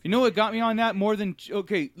same. You know what got me on that more than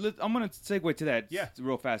okay? I'm gonna segue to that. Yeah.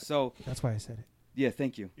 real fast. So That's why I said it. yeah,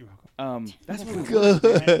 thank you. You're welcome. That's what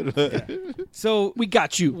Good. So We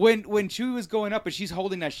got you. when Chewie was going up and she's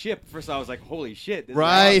holding that ship, first I was like, holy shit, this is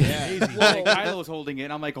Right. awesome. Like, Kylo's holding it,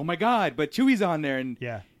 and I'm like, oh my god, but Chewie's on there, and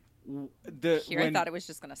Yeah. Here, I thought it was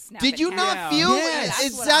just gonna snap. Did in you half. not feel? Yes.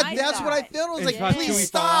 It's That's what I that's what I thought. felt. I was And like, Chewie please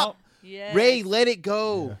fell stop, out. Yes. Ray, let it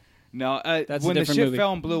go. No, That's a when the different ship movie.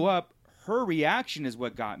 fell and blew up, her reaction is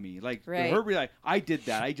what got me. Like Right. her like, I did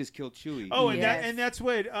that. I just killed Chewie. Oh, and Yes. that's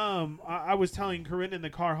what I was telling Corinne in the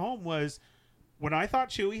car home was when I thought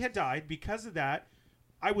Chewie had died because of that.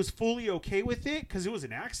 I was fully okay with it because it was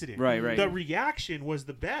an accident. Right, right. The reaction was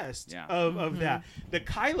the best Yeah. of that. The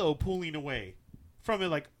Kylo pulling away from it,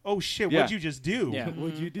 like, oh shit, Yeah. what'd you just do? Yeah.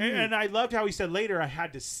 What'd you do? And I loved how he said later, I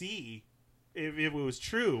had to see if it was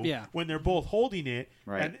true. Yeah. When they're both holding it,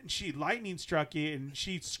 Right. and lightning struck it, and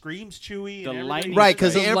she screams Chewie. The and everybody- lightning Right,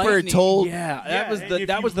 because the The Emperor lightning- told. Yeah, Yeah, that was and if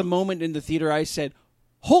that you was the look- moment in the theater I said,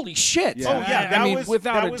 "Holy shit!" Yeah. Oh yeah, that I mean, was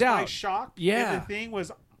without that a was my doubt. shock. Yeah. And the thing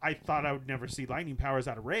was, I thought I would never see lightning powers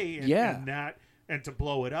out of Rey. And, Yeah. and to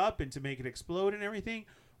blow it up and to make it explode and everything.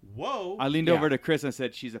 Whoa! I leaned Yeah. over to Chris and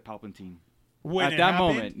said, she's a Palpatine. when at it that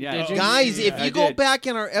happened, moment, yeah. Did you? Guys, yeah. if I you go did. back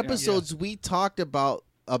in our episodes, we talked about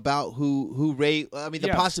who Ray. I mean, the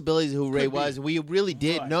Yeah. possibilities of who Ray Could be. was. We really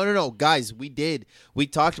did. Right. No, guys, we did. We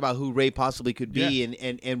talked about who Ray possibly could be,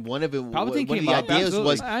 Yeah. and one of it, Palpatine one of came the up, ideas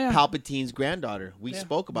absolutely. was Yeah. Palpatine's granddaughter. We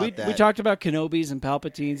spoke about that. We talked about Kenobis and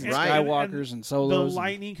Palpatines and Right. Skywalkers and Solos. The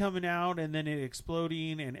lightning coming out and then it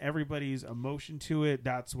exploding and everybody's emotion to it.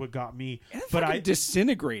 That's what got me. And But fucking I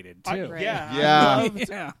disintegrated too. Right. yeah, Yeah. I loved-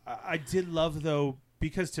 Yeah. I did love though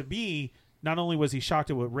because to me, not only was he shocked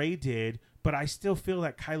at what Ray did, but I still feel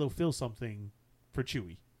that Kylo feels something for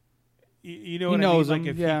Chewie. You know He what knows I mean? Like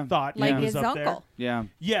him, if yeah. he thought Like he was his up uncle. Yeah. there.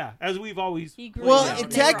 Yeah, as we've always. He grew well, up Yeah.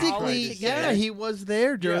 and they were technically, always together. yeah, he was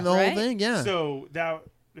there during Yeah. the whole Right? thing. Yeah. So that,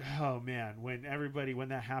 oh man, when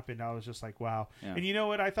that happened, I was just like, wow. Yeah. And you know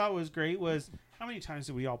what I thought was great was how many times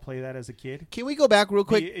did we all play that as a kid? Can we go back real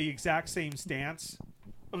quick? The exact same stance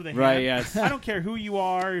of the Right, hand. yes. I don't care who you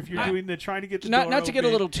are if you're doing the trying to get the Not door not to get a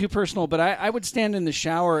open. little too personal, but I would stand in the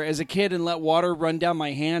shower as a kid and let water run down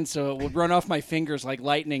my hand so it would run off my fingers like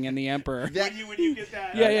lightning in the Emperor. when you get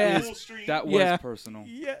that Yeah. little stream. That was Yeah. personal.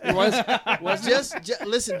 yeah. It was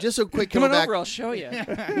Listen, just a quick coming back. over. I'll show you.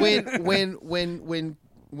 when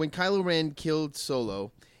Kylo Ren killed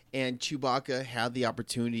Solo and Chewbacca had the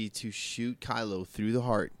opportunity to shoot Kylo through the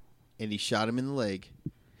heart and he shot him in the leg.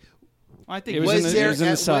 I think It was in the- it was in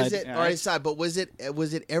the side. It, Yeah. all right, side, but was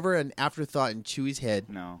it ever an afterthought in Chewie's head?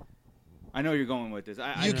 No. I know you're going with this.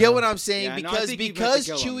 I You know. get what I'm saying? Yeah, no, I because think he meant because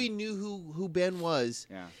to kill him. Chewie knew who Ben was,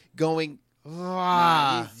 Yeah. going,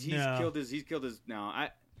 Nah, he's No. killed his. He's killed his. No,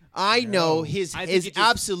 I know No. his I think his he just-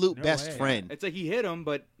 absolute No best way. friend. it's like he hit him,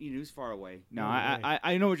 but he was far away. No, No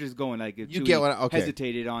I know where you're just going. Like if You Chewie get what I- okay.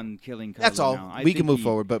 hesitated on killing. Kylo That's all. now. I We can think move he-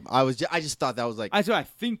 forward, but I just thought that was like I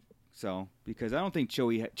think so because I don't think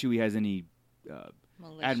Chewie has any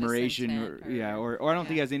Malicious admiration intent or I don't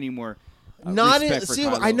think he has any more. not respect in, for see.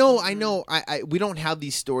 Kylo. I know. I we don't have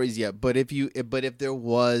these stories yet, but if there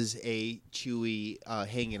was a Chewie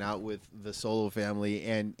hanging out with the Solo family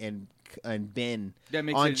and Ben That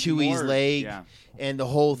makes on it Chewie's more- leg yeah. and the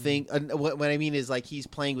whole thing. What I mean is like he's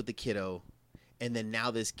playing with the kiddo, and then now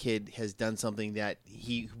this kid has done something that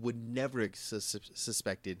he would never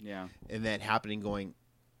suspected. Yeah. And that happening, going,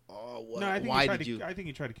 oh, No, I think why he tried did you? I think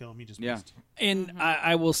he tried to kill him. He just Yeah. missed. And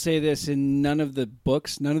I will say this: in none of the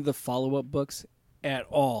books, none of the follow-up books at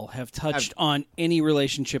all have touched on any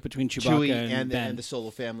relationship between Chewbacca Chewie and Ben. and the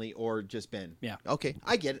Solo family, or just Ben. Yeah. Okay,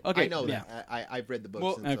 I get it. Okay, I know yeah. that. I've read the books.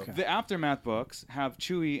 Well, and so- okay. the Aftermath books have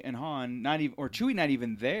Chewie and Han Chewie not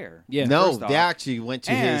even there. Yeah. No, first they off. actually went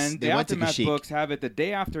to and his. They the went to Aftermath Kashyyyk. books have it the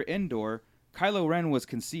day after Endor. Kylo Ren was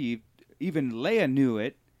conceived. Even Leia knew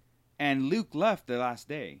it, and Luke left the last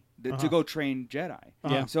day to go train Jedi.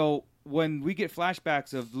 Yeah. So when we get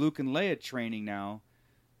flashbacks of Luke and Leia training now,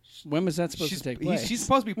 When was that supposed to take place? she's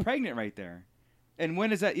supposed to be pregnant right there. And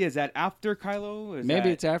when is that? Yeah, is that after Kylo?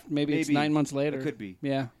 It's after. Maybe it's 9 months later. It could be.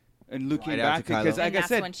 Yeah. And Luke Right came back after Kylo. because, like and I that's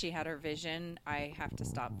said, when she had her vision. I have to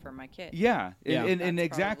stop for my kid. yeah, Yeah. and That's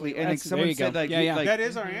exactly, probably and why. like someone There you said, go. like, Yeah. like that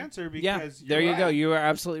is our answer Yeah. because There you're you go. right. You are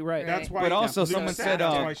absolutely right. That's why. But also Luke someone said,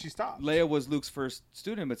 that's why she stopped. Leia was Luke's first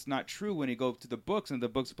student. But it's not true when you go to the books, and the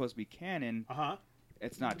book's supposed to be canon.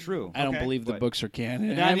 It's not true. I don't Okay. believe the But- books are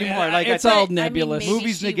canon. Not anymore. Like, it's I all said- nebulous. Maybe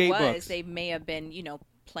Movies she negate was. books. They may have been,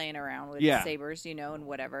 playing around with Yeah. sabers, and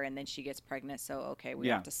whatever, and then she gets pregnant. So okay, we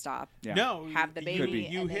Yeah. have to stop. Yeah. No, Have the you- baby,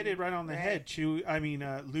 You and hit then- it right on the head.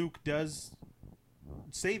 Luke does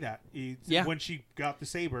say that. Yeah. When she got the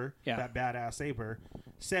saber, Yeah. that badass saber,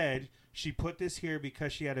 said she put this here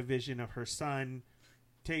because she had a vision of her son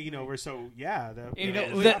taking over. So yeah,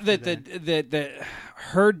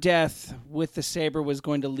 her death with the saber was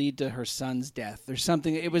going to lead to her son's death or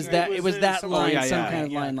something. It was that line, some kind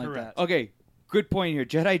of line like that. Okay, good point here.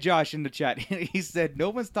 Jedi Josh in the chat. He said no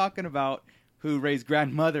one's talking about who Rey's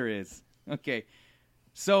grandmother is. Okay,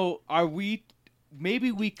 so are we?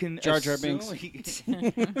 Maybe we can Jar Jar assume,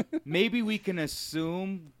 maybe we can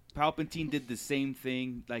assume Palpatine did the same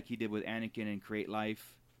thing like he did with Anakin and create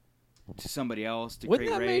life to somebody else to Wouldn't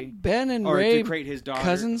create that Rey, make Ben and or Rey to create his daughter.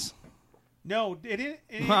 cousins? No, it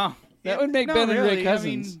didn't. Wow. That would make No, Ben and Rey really.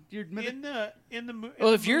 cousins. I mean,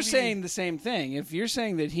 Well, if you're saying the same thing, if you're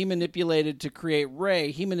saying that he manipulated to create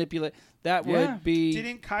Rey, that Yeah. would be.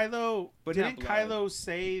 Didn't Kylo? But Didn't not blood. Kylo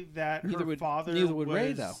say that Neither her would- father neither would was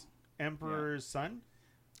Rey, though. Emperor's son?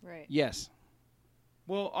 Right. Yes.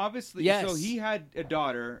 well, obviously, Yes. so he had a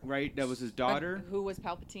daughter, right? That was his daughter. Who was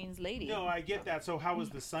Palpatine's lady? No, I get that. So how was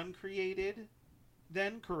the son created?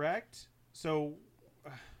 Then correct. So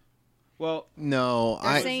Well, No,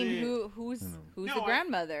 They're I saying it- who's No, the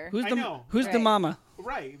grandmother? Who's I the know. Who's the Right. mama?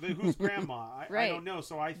 right, but who's grandma? I Right. don't know.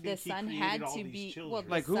 So I think The he son created had all to these be- children. well,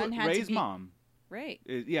 like The who? son had to Rey's be- mom. Right.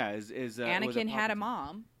 Is was Anakin had a Palpatine.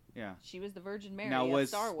 mom. Yeah. She was the Virgin Mary Now of was-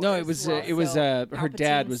 Star Wars. No, it was Well, so her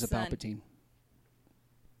dad was a Palpatine's son- Palpatine.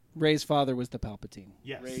 Rey's father was the Palpatine.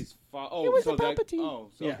 yes. Rey's He was so a Palpatine.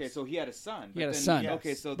 okay, Yes. so he had a son. He had a then- son. Yes.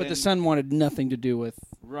 Okay, so But the then- son wanted nothing to do with.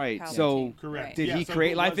 right. Palpatine. So Correct. did Yeah, he so create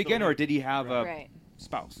who life was the again, or one- did he have a Right.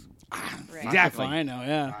 spouse? Right. Exactly. I know,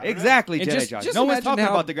 yeah. Exactly, And Jedi Josh. just No one's imagine talking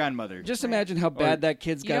how- about the grandmother. Just Right. imagine how bad that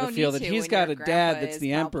kid's You got to don't feel need that to he's when got your a dad grandpa that's is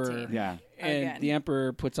the emperor. Palpatine. Yeah. And Again. the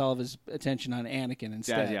emperor puts all of his attention on Anakin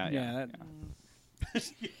instead. yeah.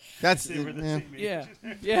 that's They were the yeah. same age. Yeah.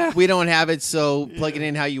 Yeah. We don't have it, so plug it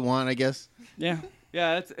in how you want, I guess. Yeah.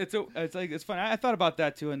 Yeah, it's fun. I thought about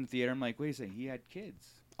that too in the theater. I'm like, wait a second, he had kids.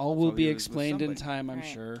 All will So be he was with explained in somebody. time, I'm Right.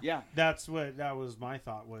 sure. Yeah, That was my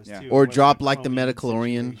thought was Yeah. too. Or It wasn't drop a like the Clone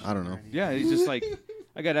Metachlorian. situation I don't or know. anything. yeah. He's just like,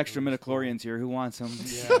 I got extra midichlorians here. Who wants them?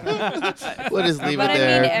 Yeah. We'll just leave But it I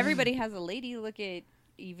there. mean, everybody has a lady. Look at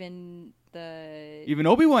even the Even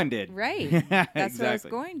Obi-Wan did. right. That's what I was Exactly.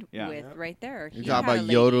 going Yeah. with right there. you He talk had about a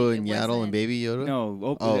lady. Yoda It and Yaddle wasn't- and Baby Yoda.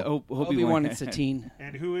 No, Oh. Obi-Wan and Satine.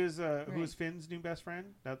 And who's Right. Finn's new best friend?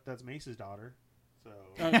 That's Mace's daughter. So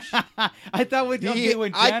I thought when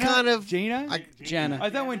I kind of- Jaina. Jana. I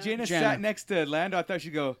thought when Jaina Jana. sat next to Lando, I thought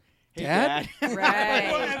she'd go, "Hey, Dad?" Dad."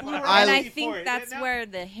 Right. We were And all I waiting think for it. that's Now- where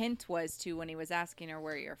the hint was too when he was asking her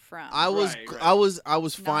where you're from. I was Right. I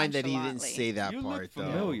was fine that he didn't Nonchalantly. say that You part look though.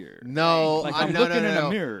 familiar. No, Like I'm I'm no, looking no, in a no.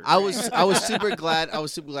 mirror. I was super glad. I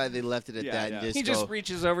was super glad they left it at Yeah, that. yeah. And just He just go,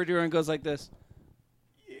 reaches over to her and goes like this.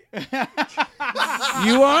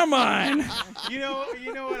 You are mine. you know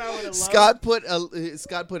what I would have Scott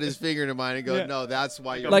put his finger into mine and go, Yeah. no, that's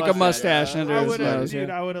why you're Like a mustache. mustache under I his would have, nose. dude.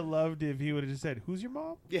 Yeah. I would have loved if he would have just said, "Who's your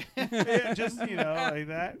mom?" Yeah. Yeah, just like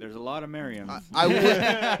that. There's a lot of Miriams. I would.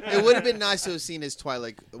 It would have been nice to have seen his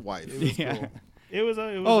Twilight wife. Yeah. It was.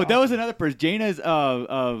 Oh, that was another person. Jaina's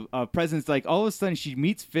presence. Like all of a sudden, she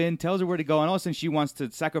meets Finn, tells her where to go, and all of a sudden, she wants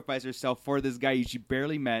to sacrifice herself for this guy she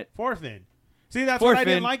barely met. for Finn. See, that's For what I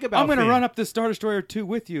Finn. didn't like about. I'm gonna Finn. run up the Star Destroyer 2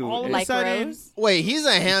 with you. All of a like sudden. Rose. Wait, he's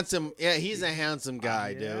a handsome guy,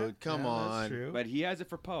 Yeah, dude. Come yeah, on. That's true. But he has it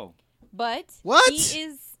for Poe. But What? he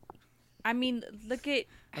is. I mean, look at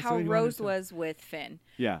That's how what he wanted Rose to- was with Finn.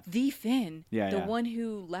 Yeah. The Finn, Yeah, the yeah. one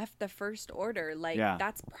who left the First Order. Like Yeah.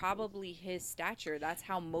 that's probably his stature. That's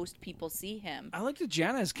how most people see him. I like that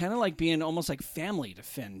Jana is kind of like being almost like family to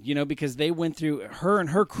Finn, because they went through, her and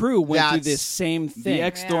her crew went through That's- this same thing. The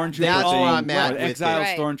ex-stormtrooper That's thing, where I'm at the with exile it.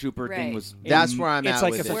 Right, stormtrooper thing right. was. That's where I'm It's at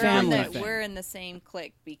like with a it. We're family in the thing. we're in the same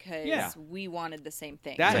clique because Yeah. we wanted the same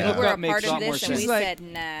thing. That We hookup were a makes part a lot of more this, and sense. we She's like- said,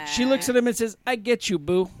 "Nah." She looks at him and says, I get you,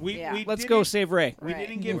 boo. We Yeah. Let's go didn't- save Rey. We Right.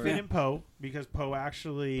 didn't didn't get Or- Finn and Poe because Poe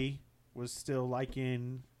actually was still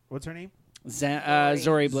liking what's her name?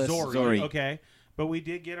 Zori Bliss. Zori. Okay, but we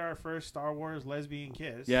did get our first Star Wars lesbian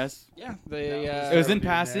kiss. Yes. Yeah, It was in Good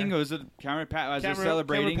passing. there. It was a camera as they're Camera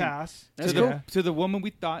celebrating. pass. That's to cool. the woman we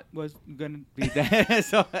thought was gonna be that.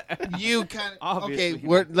 So You kind of Obviously.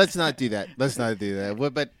 okay. Let's not do that. Let's not do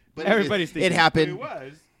that. But Everybody's it thinking. happened. It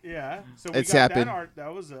was. Yeah. So we It's got happened. that art.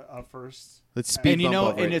 That was a first. Let's speed And you bump know,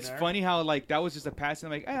 over and it. it's funny how like that was just a passing.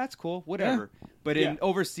 I'm like, that's cool, whatever. But Yeah. in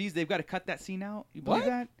overseas, they've got to cut that scene out. You believe What?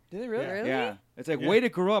 that? Did they really? Yeah. Really? Yeah. It's like Yeah. way to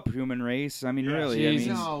grow up, human race. I mean, Yeah. really. I mean,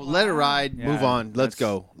 Jesus. No, let it ride. Yeah, Move on. Let's that's-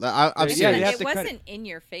 go. I'm Yeah, serious. they have it to cut wasn't in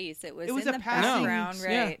your face. It was, It was in a the passing background,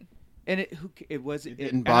 scene. Yeah. right? and it was It it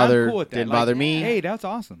didn't and bother- I'm cool with that. didn't Like, bother me. Hey, that's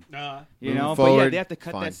awesome. You Moving know, but yeah, forward, they have to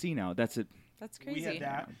cut fine. that scene out. That's it. That's We crazy. had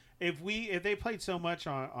that. If they played so much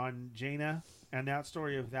on Jaina and that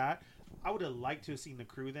story of that, I would have liked to have seen the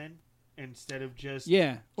crew then instead of just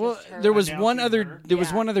Yeah. Well, her. there was one Announcing other. her. There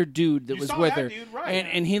was Yeah. one other dude that You was saw with that her, dude, right.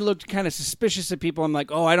 and he looked kind of suspicious of people. I'm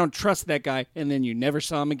like, oh, I don't trust that guy. And then you never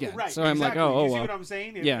saw him again. Right, So I'm like, exactly. oh You see well. what I'm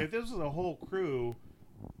saying? If, Yeah. if this was a whole crew,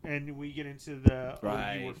 and we get into the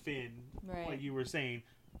Right. you were Finn, Right. like you were saying,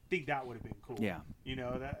 I think that would have been cool. Yeah. You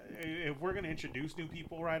know that if we're gonna introduce new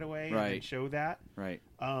people right away and Right. then show that, Right.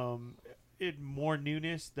 it more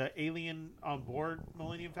newness. The alien on board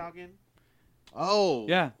Millennium Falcon. Oh,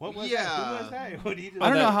 Yeah. What was Yeah. that? Who was that? What he did? I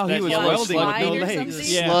don't know that- how he that was yellow welding with slide no or legs.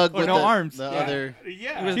 something? Yeah. slug Or with no the, arms. The Yeah. other,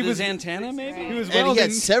 Yeah. Was He it was- his antenna maybe? He was and he welding.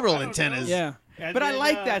 had several I don't know. antennas. Yeah. And But I then,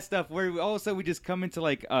 like that stuff where all of a sudden we just come into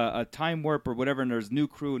like a time warp or whatever, and there's new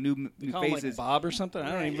crew, new Call him, faces. like Bob or something.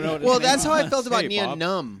 I don't even know. What his Well, name that's is. how I felt about Hey, Neo Bob.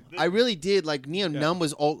 Numb. I really did. Like Neo Numb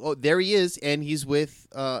was oh, there he is, and he's with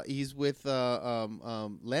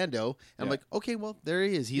Lando. And I'm like, okay, well, there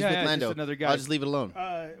he is. He's Yeah, with yeah, just Lando. another guy. I'll just leave it alone.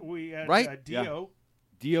 we had Right? Dio.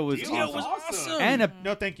 Dio was Dio awesome. was awesome. and a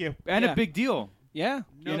No, thank you. a big deal, Yeah.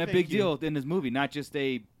 No, and a thank big you. deal in this movie, not just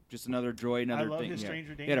another droid, another I love thing. his Yeah.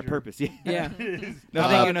 Stranger He had a Danger. purpose. Yeah. Yeah. No,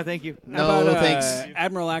 thank you. No, thank you. No, How about, thanks.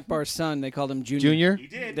 Admiral Akbar's son. They called him Junior. Junior? He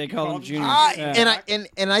did. They He called him called Junior. Ah, Yeah.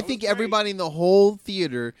 and I think everybody in the whole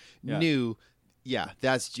theater Yeah. knew. Yeah,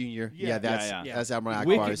 that's Junior. Yeah. Yeah, that's Yeah. that's Admiral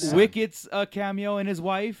Akbar's son. Wicked's cameo and his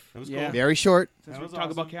wife. That was Yeah. cool. Very short. Since That we was talk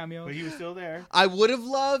about awesome. cameos. But he was still there. I would have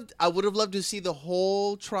loved to see the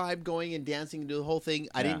whole tribe going and dancing and do the whole thing.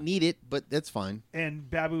 I Yeah. didn't need it, but that's fine. And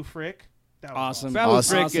Babu Frick. That was Awesome. Babu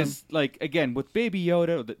Awesome. Frick is like again with Baby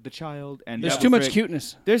Yoda, the child, and There's Babu too much Frick.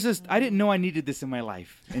 cuteness. There's just I didn't know I needed this in my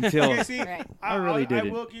life until Okay, see, Right. I really I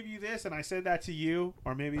didn't. will give you this, and I said that to you,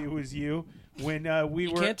 or maybe it was you, when we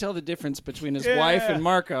You were. can't tell the difference between his Yeah. wife and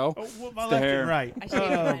Marco. Oh, well, my the left hair. and right. I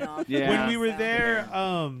shaved mine off. Yeah. When we were So- there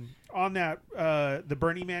on that the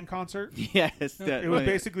Burning Man concert, yes, that, it was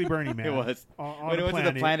basically Burning Man. It was. on when it went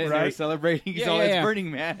to the planet and they were right? celebrating. Yeah, so yeah, it's yeah. Burning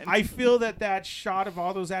Man. I feel that shot of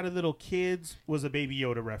all those added little kids was a Baby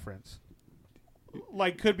Yoda reference.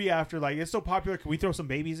 Like, could be after, like, it's so popular, can we throw some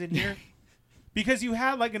babies in here? Because you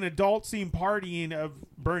had, like, an adult scene partying of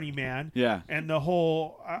Burning Man. Yeah. And the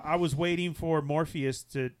whole, I was waiting for Morpheus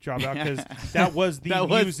to drop out because that was the That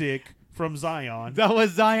was- music from Zion that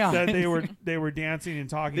was Zion. that they were dancing and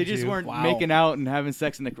talking They just to. weren't Wow. making out and having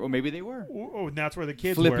sex in the. Or maybe they were. Oh, and that's where the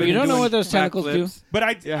kids Flipping were. You don't know doing what those tentacles do. backflips.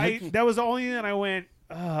 But Yeah. I that was the only thing that I went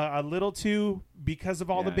a little too because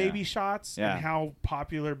of all the Yeah, baby yeah. shots Yeah. and how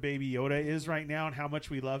popular Baby Yoda is right now and how much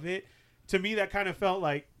we love it. To me, that kind of felt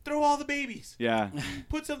like throw all the babies, Yeah.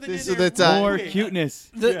 put something This in is there. the More quick. cuteness.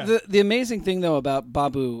 Yeah. The amazing thing though about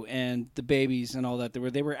Babu and the babies and all that,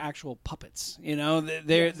 they were actual puppets. You know,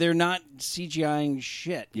 they're not CGIing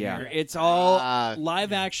shit. Yeah. here. It's all Ah.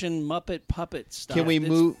 live action Muppet puppet stuff. Can we It's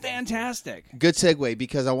move- Fantastic. Good segue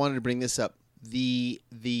because I wanted to bring this up. The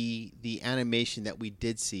animation that we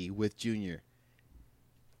did see with Junior.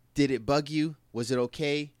 Did it bug you? Was it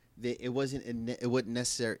okay? It wasn't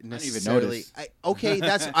necessarily. notice. Okay,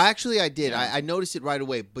 that's I did. I noticed it right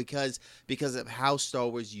away because of how Star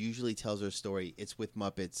Wars usually tells their story. It's with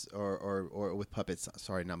Muppets or with puppets.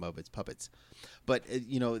 Sorry, not Muppets, puppets. But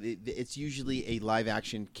it's usually a live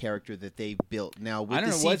action character that they built. Now with I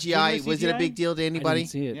don't the know, was CGI, Junior was it a CGI? big deal to I anybody?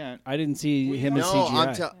 didn't see it. Yeah. I didn't see him as No,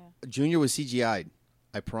 CGI. Junior was CGI'd.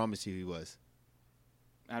 I promise you, he was.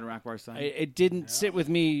 Admiral Akbar's son. It didn't sit with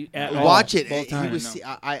me at all. Watch it. both He times. was.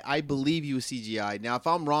 I believe he was CGI. Now, if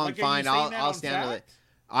I'm wrong, Like, are you fine. saying I'll that I'll on stand with it.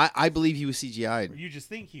 fact? I believe he was Or CGI'd. you just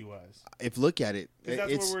think he was. If look at it, Because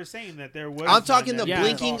that's it's. what we're saying, that there was. I'm talking the none that Yeah.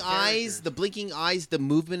 blinking saw eyes, characters. the blinking eyes, the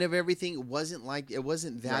movement of everything. It wasn't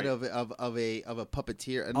that Right. of a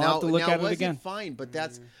puppeteer. I'll have to look now at it was again. Fine, but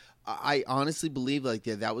that's I honestly believe like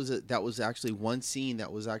that was actually one scene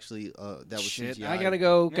that was actually that was Shit, CGI. I gotta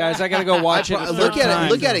go, guys. I gotta go watch it. a Look third at time.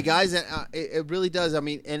 it, look at it, guys. And it really does. I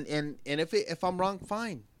mean, and if I'm wrong,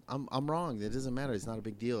 fine. I'm wrong. It doesn't matter. It's not a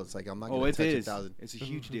big deal. It's like I'm not going to touch 1,000. It's a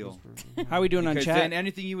huge deal. How are we doing on Because chat? then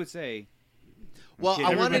anything you would say. Well,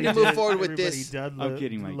 I wanted to move forward with this. I'm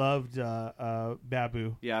kidding, Mike. Loved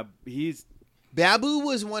Babu. Yeah, he's Babu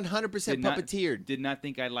was 100% did not- puppeteered, Did not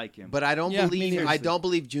think I like him. but I don't Yeah, me believe neither. I don't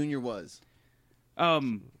believe Junior was.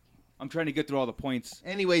 I'm trying to get through all the points.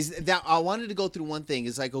 Anyways, that I wanted to go through one thing.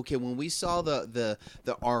 It's like, okay, when we saw the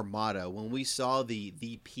armada, when we saw the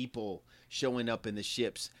people showing up in the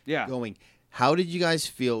ships, Yeah. going, how did you guys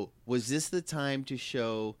feel? Was this the time to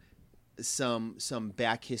show some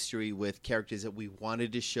back history with characters that we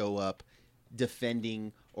wanted to show up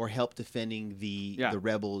defending or help defending the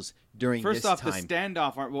rebels during First this off, time? the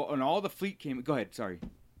standoff, when all the fleet came. Go ahead. Sorry.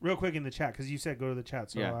 Real quick in the chat, because you said go to the chat,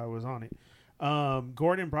 so Yeah. I was on it.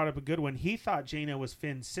 Gordon brought up a good one. He thought Jaina was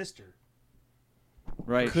Finn's sister.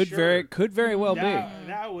 Right. Could very well be.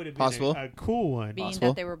 That would have been Possible. A cool one. Being Possible.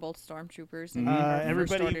 that they were both stormtroopers and Everybody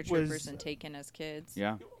first order was- troopers and taken as kids.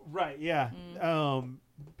 Yeah. Right, yeah.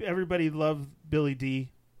 Everybody loved Billy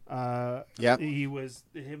D. Yep. He was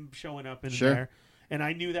him showing up in Sure. there. And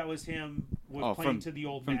I knew that was him playing to the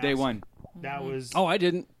old from mask. day one. That was... Oh, I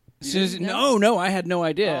didn't. As soon as, no, I had no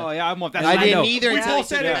idea. Oh yeah, I'm off. That's I what didn't know. either We until both he took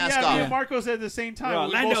said the it. mask Yeah, off. me and Marco said at the same time. Yeah,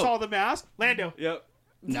 we Lando. both saw the mask. Lando. Yep.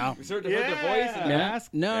 No. We heard the voice and the Yeah.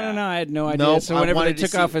 mask. No, I had no idea. Nope, so I whenever they wanted to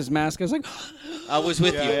took see off it. his mask, I was like, I was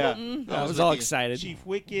with you. Yeah. I was with all you. excited. Chief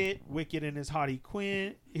Wicket and his haughty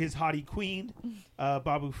queen,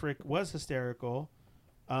 Babu Frick was hysterical.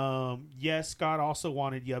 Yes, Scott also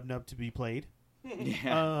wanted Yub Nub to be played. Yeah.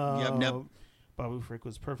 Yub Nub. Babu Frick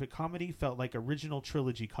was perfect comedy. Felt like original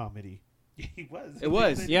trilogy comedy. He was. It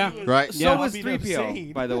was. Yeah. Right. So was Bobby 3PO,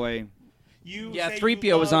 Hussein. by the way. You Yeah, say 3PO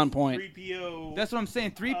you was love on point. 3PO. That's what I'm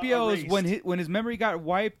saying. 3PO is erased. when his memory got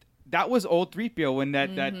wiped. That was old 3PO when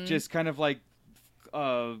that just kind of like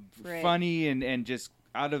Right. funny and just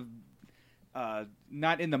out of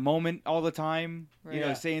not in the moment all the time. You know,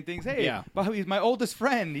 Right. saying things. Hey, Yeah. Bobby's my oldest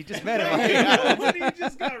friend. He just met him. When he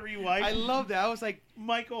just got rewiped. I love that. I was like,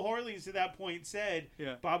 Michael Horley to that point said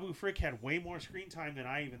Yeah. Babu Frick had way more screen time than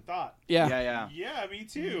I even thought. Yeah. yeah. Yeah, me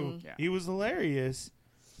too. Yeah. He was hilarious.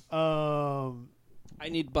 I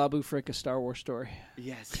need Babu Frick a Star Wars story.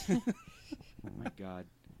 Yes. Oh my God.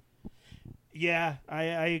 Yeah, I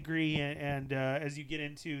agree. And as you get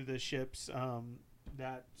into the ships,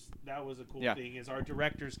 that was a cool Yeah. thing. Is our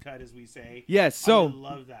director's cut, as we say. Yes. I So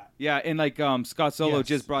love that. yeah, and like Scott Solo Yes.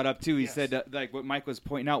 just brought up too. He Yes. said like what Mike was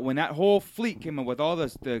pointing out when that whole fleet came in with all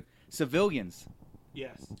the civilians.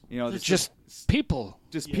 Yes. You know, It's just people.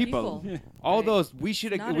 just Yeah. people. People. All Right. those we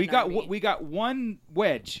should Not have. We an got army. we got one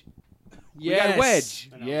wedge. Yes. got Wedge.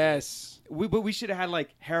 Yes. But we should have had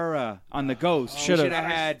like Hera on the Ghost. Should've. We should have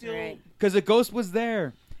had Still- Right. because the Ghost was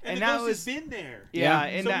there, And the that Ghost was has been there. yeah. Yeah.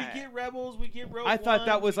 And So that, we get Rebels, we get Rogue I thought One,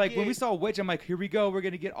 that was like when we get- saw Wedge. I'm like, here we go. We're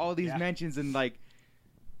gonna get all these Yeah. mentions and like,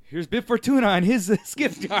 here's Bib Fortuna on his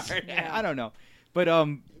gift card. Yeah. I don't know, but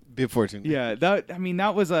Bib Fortune. yeah. That I mean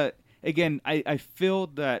that was I feel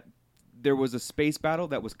that there was a space battle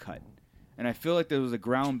that was cut, and I feel like there was a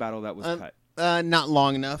ground battle that was cut. Not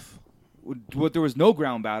long enough. What there was no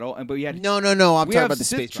ground battle, but we had No. I'm we talking have about the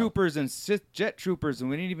Sith space battle. troopers and Sith jet troopers,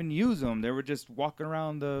 and we didn't even use them. They were just walking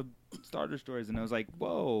around the Star Destroyers, and I was like,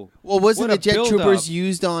 "Whoa!" Well, wasn't What the a jet build-up. troopers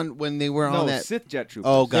used on when they were No, on that? Sith jet troopers.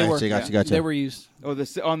 Oh, They were- gotcha. They were used Oh,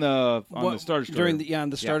 on the Star Destroyer during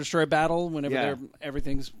the Star Destroyer battle. Whenever Yeah.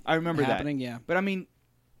 everything's I remember happening. that. Yeah. But I mean,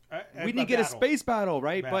 we didn't get a space battle,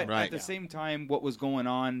 right? Battle. But Right. at the Yeah. same time, what was going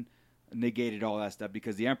on negated all that stuff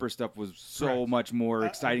because the Emperor stuff was so Correct. much more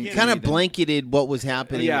exciting. again, to Kind me of than- blanketed what was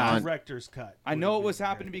happening Yeah. on. Director's cut. I know it was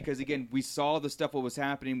happening because again, we saw the stuff what was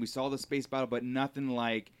happening. We saw the space battle, but nothing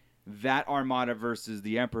like that Armada versus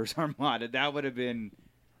the Emperor's Armada. That would have been,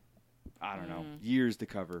 I don't know, years to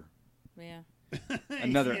cover. Yeah.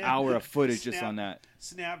 Another Yeah. hour of footage just Snap- on that.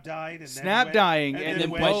 Snap died. And Snap then dying, Wedge, and then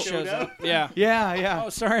Wedge Wedge showed shows up. up. Yeah. Yeah, yeah. Oh,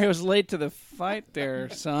 sorry, I was late to the fight there,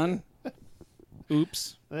 son.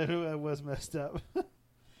 Oops. That was messed up.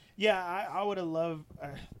 Yeah, I would have loved.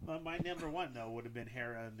 My number one though would have been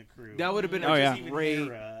Hera and the crew. That would have been Oh, a yeah. Even great,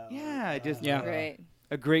 Hera, yeah, just Yeah. Right.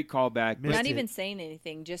 a great callback. Missed Not it. even saying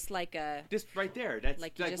anything, just like a Just right there. That's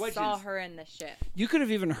like you like just Wedge's. saw her in the ship. You could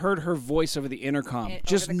have even heard her voice over the intercom, Over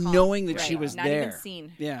just the comm. knowing that Right. she was Not there. even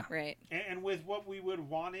seen. Yeah. Right. And with what we would have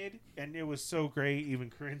wanted, and it was so great. Even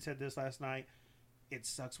Corinne said this last night. It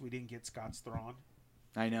sucks we didn't get Scott's Thrawn.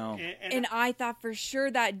 I know. And I thought for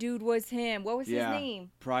sure that dude was him. What was his Yeah.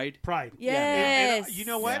 name? Pride. Pride. Yes. And you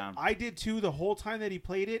know what? Yeah. I did too the whole time that he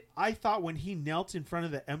played it. I thought when he knelt in front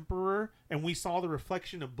of the Emperor and we saw the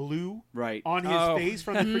reflection of blue Right. on his Oh. face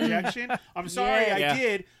from the projection. I'm sorry, Yeah. I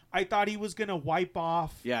did. I thought he was going to wipe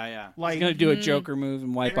off. Yeah, yeah. Like, He's gonna do a Joker move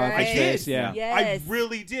and wipe off I his did. face. Yeah. Yes. I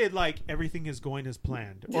really did. Like, everything is going as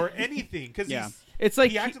planned. Or anything. Because Yeah. It's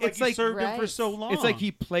like he acted it's like he like served him for Right. so long. it's like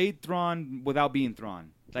he played Thrawn without being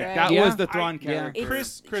Thrawn. Like Right. that Yeah. was the Thrawn I- character.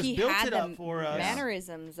 Chris he built had it the up for us.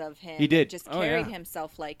 mannerisms of him. He did. Just Oh, carried yeah.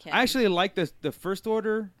 himself like him. I actually like the First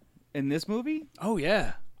Order in this movie. Oh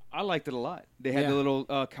yeah. I liked it a lot. They had Yeah. the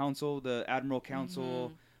little council, the Admiral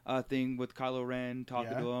Council thing with Kylo Ren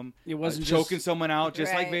talking Yeah. to him. It wasn't choking just- someone out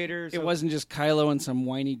just like Right. Vader. It so- wasn't just Kylo and some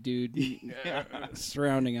whiny dude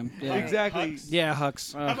surrounding him. Yeah. exactly. Hux. Yeah,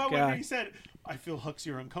 Hux. Oh, How about when God. he said, I feel, Hux,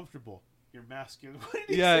 you're uncomfortable. Your mask is... What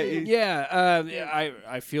did he Yeah, say? Yeah,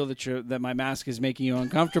 I feel that my mask is making you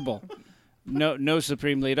uncomfortable. No,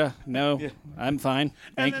 Supreme Leader. No, I'm fine.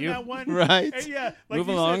 And Thank then you. that one, Right. and yeah, like Move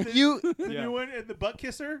you along. Said, You the Yeah. new one, and the butt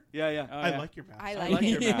kisser. Yeah, yeah. Oh, I yeah. like your mask. I like like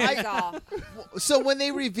your it. mask. It's all- So when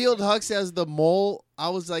they revealed Hux as the mole, I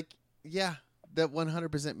was like, yeah, that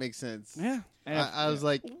 100% makes sense. Yeah. And I was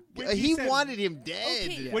like, When he said- wanted him dead.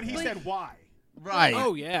 Okay, When he But- said why. Right.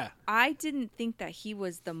 Oh yeah. I didn't think that he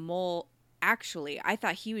was the mole. Actually, I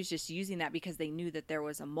thought he was just using that because they knew that there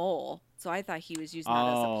was a mole. So I thought he was using that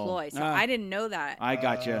as a Oh. ploy. So Ah. I didn't know that. I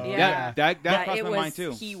got you. Yeah. Yeah, that that crossed it my was mind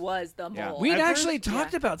too. he was the Yeah. mole. We'd At actually first-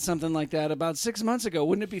 talked about something like that about 6 months ago.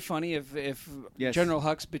 Wouldn't it be funny if Yes. General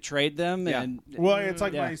Hux betrayed them? Yeah. And Well, it's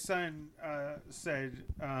like Yeah. my son said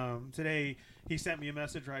today. He sent me a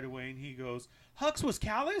message right away, and he goes, "Hux was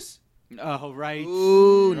callous." Oh right.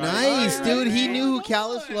 Ooh, Right. nice, Right. dude. He knew who Come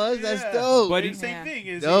Callus on, was. That's yeah. dope. But And he- same Yeah. thing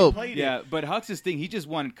is Dope. he played Yeah, it. but Hux's thing, he just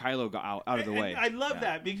wanted Kylo out of the And way. I love Yeah.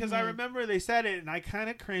 that because I remember they said it, and I kind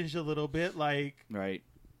of cringed a little bit. Like, Right.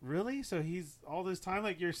 really? So he's all this time,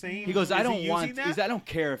 like you're saying. He goes, is I he don't using want. that? I don't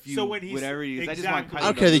care if you So when he's- whatever he is. I just want exactly. Kylo I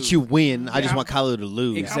don't to care that lose. you win. I just Yeah. want Kylo to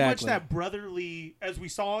lose. Exactly. How much that brotherly, as we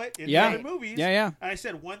saw it in Yeah. the other movies. Yeah, yeah. And I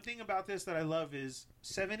said one thing about this that I love is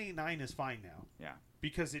 789 is fine now Yeah.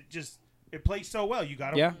 because it plays so well. You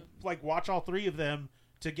got to Yeah. like watch all three of them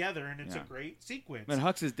together, and it's Yeah. a great sequence. Man,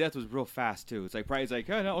 Hux's death was real fast too. It's like Pride's like,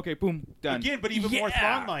 oh no, okay, boom, done. Again, but even more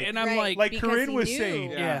Thrawn like. And I'm Right, like, because Corinne he was knew.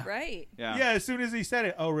 saying. Yeah. Right. Yeah. Yeah, as soon as he said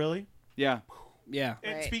it, oh really? Yeah. yeah.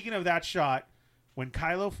 And Right. speaking of that shot, when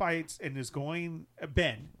Kylo fights and is going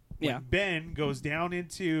Ben, when Yeah. Ben goes down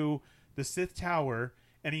into the Sith Tower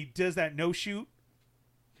and he does that no shoot.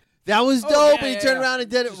 That was dope. yeah, and he yeah, turned yeah. around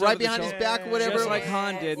and did it Just right over the behind his shoulder. back or whatever. Just like Yeah.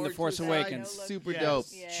 Han did in Or The Force just Awakens. Super Yes. dope.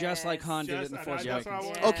 Just like Han did it in The Just- Force that's what I Awakens.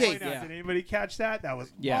 wanted to Okay. point out. Yeah. Did anybody catch that? That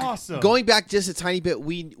was Yeah. awesome. Going back just a tiny bit,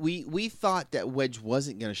 we thought that Wedge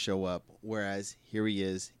wasn't going to show up, whereas here he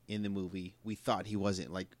is in the movie. We thought he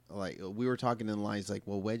wasn't. Like we were talking in the lines like,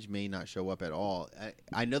 well, Wedge may not show up at all.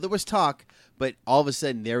 I know there was talk, but all of a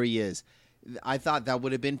sudden there he is. I thought that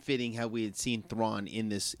would have been fitting had we had seen Thrawn in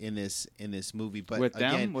this movie, but with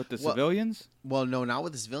again, them, with the well, civilians. Well, no, not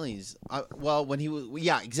with the civilians. Well, when he was,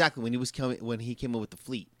 yeah, exactly. When he came in with the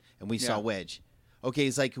fleet, and we saw Yeah. Wedge. Okay,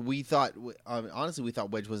 it's like we thought. Honestly, we thought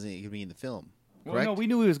Wedge wasn't going to be in the film. Well, Correct? no, we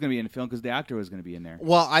knew he was going to be in the film because the actor was going to be in there.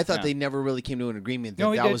 Well, I thought Yeah. they never really came to an agreement that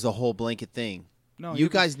No, he that did. was the whole blanket thing. No, You he-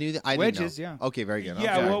 guys knew that. I Wedges, didn't know. yeah. Okay, very good.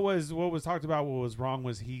 Yeah, Okay. what was talked about? What was wrong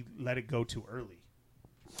was he let it go too early.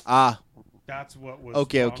 That's what was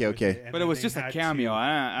Okay, wrong okay, with okay. it. And But it then was they just a had cameo. to-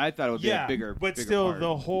 I thought it would be a bigger. but bigger still, part.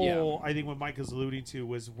 the whole I think what Mike is alluding to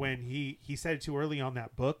was when he said it too early on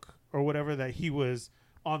that book or whatever that he was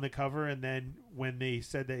on the cover, and then when they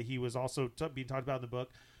said that he was also being talked about in the book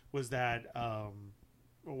was that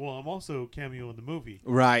well, I'm also cameo in the movie,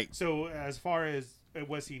 Right. So as far as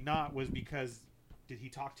was he not was because did he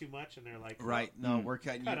talk too much and they're like Right. well, No, we're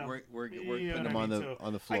cutting cut you. him. We're You putting know him what I on mean? the So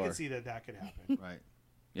on the I floor. can see that could happen. Right.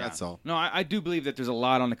 Yeah. That's all. No, I do believe that there's a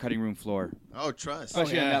lot on the cutting room floor, Oh, trust.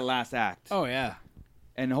 especially in yeah. that last act. Oh yeah.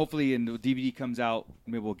 And hopefully, when the DVD comes out,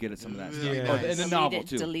 maybe we'll get at some of that. Yeah. stuff. Yeah. Oh, and the novel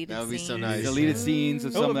too. Deleted That would be so scenes. nice. Deleted scenes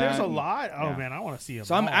of some Oh, of that. there's a lot. Oh Yeah. man, I want to see him.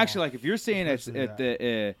 So I'm actually like, if you're saying it's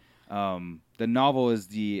Especially the novel is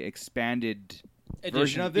the expanded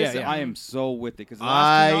version of this, Yeah, yeah. I am so with it because the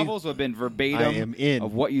last two I- novels have been verbatim. I am in.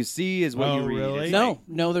 Of what you see is what Oh, you read. really? It's No, like-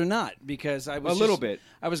 no, they're not because I was A little just- bit.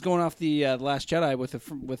 I was going off the Last Jedi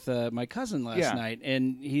with my cousin last Yeah. night,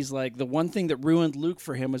 and he's like, the one thing that ruined Luke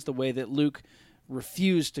for him was the way that Luke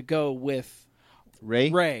refused to go with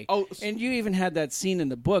Ray. Ray. Oh, and you even had that scene in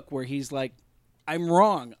the book where he's like, "I'm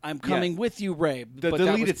wrong. I'm coming with you, Ray." the but that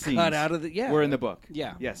deleted was scenes cut out of the were in the book.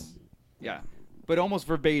 Yeah. Yes. Yeah. But almost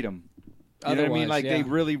verbatim. You know what I mean? Otherwise, Like yeah. they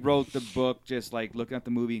really wrote the book just like looking at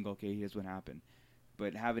the movie and go, okay, here's what happened.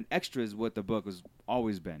 But having extras, what the book has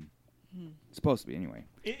always been. Supposed to be anyway.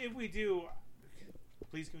 If we do,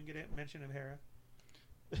 please can we get a mention of Hera?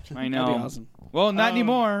 I know. That'd be awesome. Well, not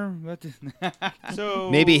anymore. But So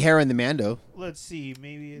Maybe Hera and the Mando. let's see.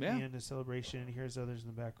 Maybe at Yeah. the end of Celebration, here's others in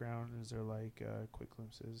the background. Is there like quick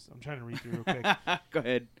glimpses? I'm trying to read through real quick. go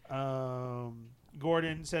ahead.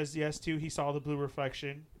 Gordon says yes too. He saw the blue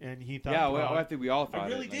reflection and he thought. Yeah, well, Thrawn- I think we all thought I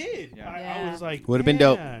really it. Like, did. Yeah. I Yeah. was like, Would have been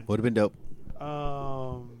dope. man. Would have been dope.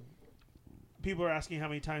 People are asking how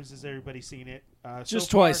many times has everybody seen it?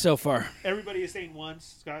 Just so far, twice so far. Everybody is saying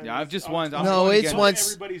once. Scott, Yeah, I've just I'll- once. I'll- I'm No, going it's again. once.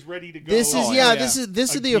 Everybody's ready to go. This is Oh, yeah. yeah. This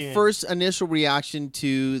is the Again. first initial reaction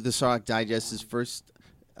to the Sarlacc Digest's first,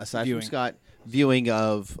 aside Viewing. from Scott, viewing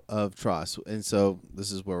of Tross, and so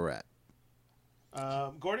this is where we're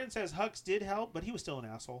at. Gordon says Hux did help, but he was still an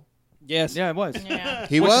asshole. Yes. Yeah, it was. Yeah.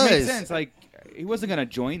 He Which was. makes sense. Like he wasn't gonna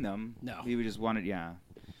join them. No. He would just wanted. Yeah.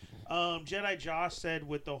 Jedi Josh said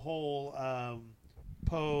with the whole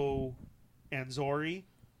Poe and Zori,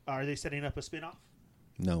 are they setting up a spinoff?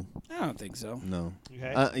 No, I don't think so. no.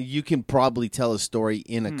 Okay. You can probably tell a story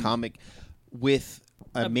in a comic with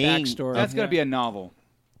a main backstory. That's gonna Yeah. be a novel.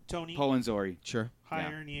 Tony, Poe and Zori. Sure. hi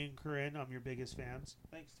yeah. Ernie and Corinne. I'm your biggest fans.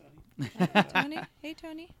 Thanks, Tony. Tony. Hey,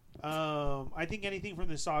 Tony. I think anything from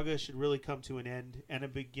the saga should really come to an end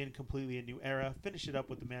and begin completely a new era. Finish it up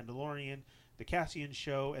with the Mandalorian, the Cassian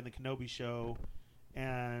show, and the Kenobi show,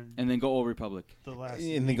 and And then go Old Republic. the last.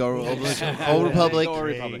 And they go Old Yeah. Republic Old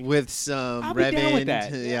Republic. with some I'll be down with Revan,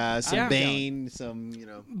 that. yeah, some Yeah. Bane, some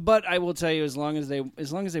But I will tell you, as long as they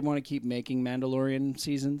want to keep making Mandalorian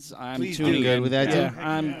seasons, I'm Please tuning do. Good in. with that, Yeah, too?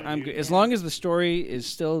 I'm good. As long as the story is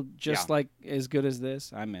still just Yeah. like as good as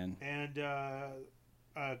this, I'm in. And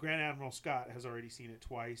Grand Admiral Scott has already seen it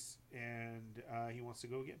twice, and he wants to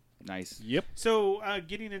go again. Nice. Yep. So,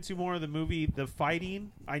 getting into more of the movie, the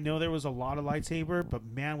fighting, I know there was a lot of lightsaber, but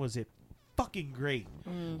man, was it fucking great.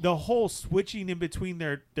 The whole switching in between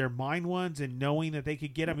their mind ones and knowing that they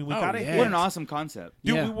could get, I mean, we got a yeah. hint. What an awesome concept.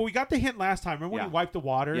 Dude, Yeah. we got the hint last time. Remember when Yeah. he wiped the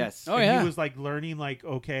water? Yes. Oh, and yeah. he was like learning, like,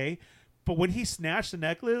 okay. But when he snatched the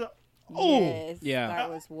necklace, oh, Yes, Yeah. That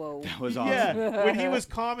was whoa. That was awesome. yeah. When he was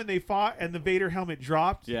calm and they fought and the Vader helmet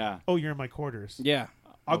dropped, Yeah. oh, you're in my quarters. Yeah.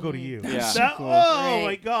 I'll go to you. Yeah. That- cool. Oh, Right.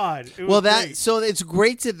 my God. It was Well, that great. so it's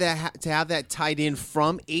great to have that tied in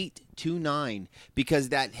from 8 to 9 because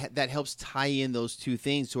that helps tie in those two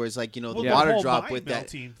things. Where it's like the Well, water whole drop mind with that,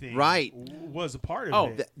 melting thing right? was a part of Oh,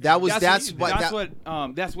 it. That was that's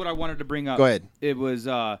what I wanted to bring up. Go ahead. It was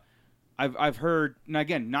I've heard, and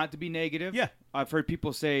again, not to be negative. Yeah. I've heard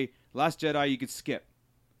people say Last Jedi you could skip,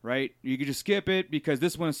 right? You could just skip it because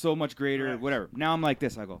this one is so much greater, Correct. whatever. Now I'm like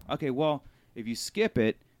this. I go, okay, well, if you skip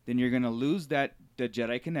it, then you're gonna lose the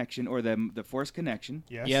Jedi connection or the Force connection.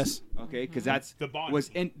 Yes. Yes. Okay, because that's The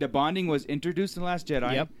bonding. the bonding was introduced in the Last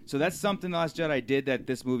Jedi. Yep. So that's something the Last Jedi did that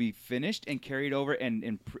this movie finished and carried over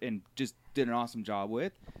and just did an awesome job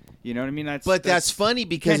with. You know what I mean? That's funny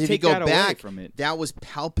because can't if you take go that away back, from it. that was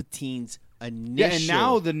Palpatine's initial. Yeah, and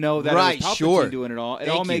now the know that right, it was Palpatine sure. doing it all, it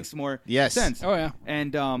Thank all you. makes more Yes. sense. Oh yeah.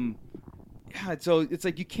 And yeah, so it's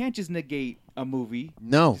like you can't just negate a movie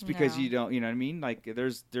No, just because No. you don't. You know what I mean? Like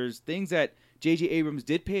there's things that J.J. Abrams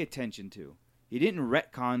did pay attention to. He didn't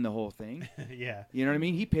retcon the whole thing. Yeah. You know what I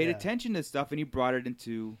mean? He paid Yeah. attention to stuff and he brought it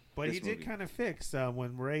into. But this he did movie. kind of fix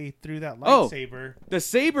when Rey threw that Oh. lightsaber. The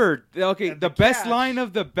saber. Okay, And the the best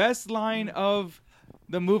catch. line of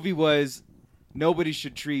the movie was, "Nobody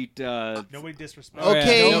should treat." Nobody disrespected. Oh, yeah.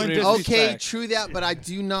 okay, Nobody okay, disrespect. true that, but I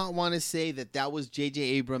do not want to say that was J.J.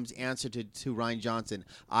 Abrams' answer to Ryan Johnson.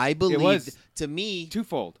 I believe, was to me,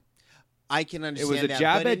 twofold. I can understand a that,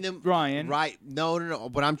 jab but at in the, Ryan. Right? No.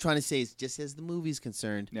 What I'm trying to say is, just as the movie's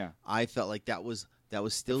concerned, Yeah. I felt like that was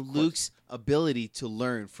still Luke's ability to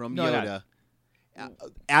learn from No, Yoda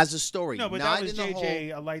as a story. No, but not that was in the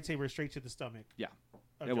JJ whole. a lightsaber straight to the stomach. Yeah,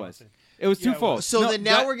 of it was. Johnson. It was Yeah, it twofold. was. So No, then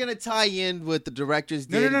now that- we're gonna tie in what the directors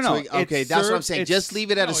No, did. no, no. So- okay, It that's what I'm served- saying. it's- Just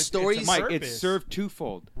leave it at no, a it's a story. Mike, Mike, it purpose. served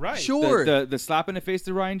twofold. Right. Sure. The slap in the face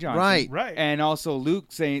to Ryan Johnson. Right. Right. And also Luke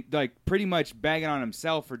saying, like, pretty much bagging on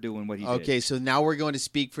himself for doing what he did. Okay, so now we're going to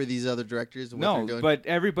speak for these other directors. And what No, they're doing. but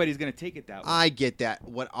everybody's going to take it that way. I get that.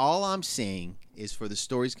 What all I'm saying is, for the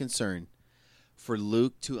story's concerned, for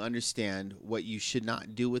Luke to understand what you should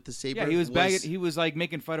not do with the saber. yeah, he was bagging. He was like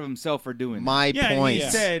making fun of himself for doing. my Yeah, and point. he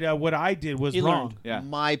said what I did was He wrong. learned. Yeah.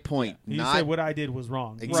 My point. He Not said what I did was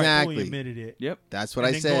wrong. He Exactly. fully admitted it. Yep. that's what and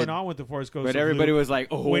I then said. going on with the Force Ghost. But of everybody Luke, was like,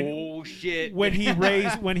 "Oh When- shit!" when he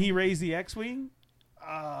raised the X-wing.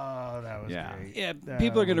 Oh, that was great. Yeah, That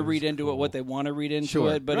people are going to was read into it what they want to read into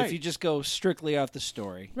Sure. it, but Right. if you just go strictly off the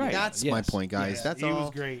story, Right. That's yes. my point, guys. Yeah, That's it all. was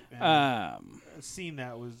great, man. Seeing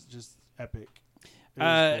that was just epic. It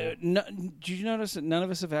was cool. No, did you notice that none of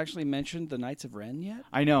us have actually mentioned the Knights of Ren yet?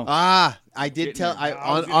 I know. I did Getting tell. there.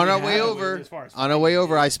 I was On gonna our get way ahead of it over. as far as On our way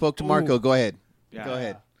over, I spoke to Marco. Ooh. Go ahead. Yeah. Go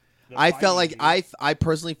ahead. The I felt fighting, like dude. I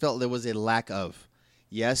personally felt there was a lack of.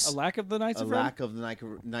 Yes. A lack of the Knights a of Ren? lack of the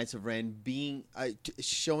Knights of Ren being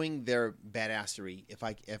showing their badassery. If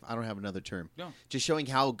I don't have another term, No. just showing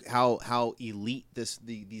how elite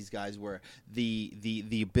these guys were,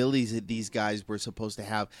 the abilities that these guys were supposed to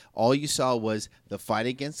have. All you saw was the fight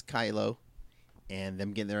against Kylo, and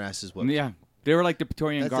them getting their asses whooped. Yeah. They were like the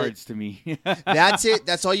Praetorian That's Guards to me. That's it.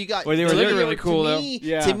 That's all you got. Well, they were To me, really cool, to though. me,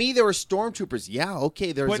 Yeah. To me, they were stormtroopers. Yeah,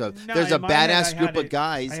 okay. There's But no, a in my head, badass I group had of it-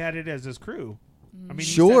 guys. I had it as his crew. I mean,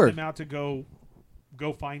 Sure. he sent them out to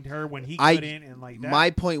go find her when he I- couldn't, and like that.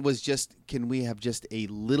 My point was just, can we have just a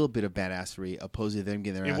little bit of badassery opposed to them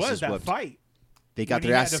getting their it asses was that whooped? fight. They got When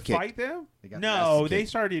their he asses had to kicked. fight them. They got their No, asses they kicked.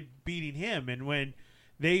 started beating him, and when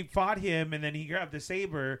they fought him, and then he grabbed the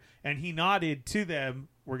saber and he nodded to them,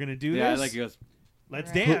 "We're gonna do yeah, this. like he goes, Let's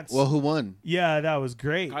Right. dance." Who won? Yeah, that was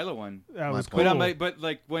great. Kylo won. That was point. cool. But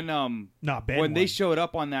like when Not Ben when they won. showed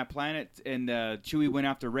up on that planet and Chewie went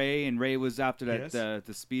after Rey and Rey was after that Yes.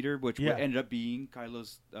 the speeder, which Yeah. ended up being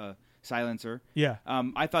Kylo's silencer. Yeah.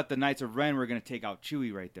 I thought the Knights of Ren were going to take out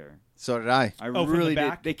Chewie right there. So did I. I from the really did.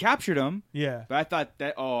 back? They captured him, Yeah. but I thought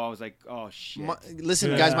that. Oh, I was like, oh shit. Listen,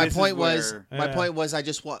 Yeah. guys. My This is point was, where- my Yeah. point was,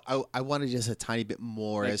 I wanted just a tiny bit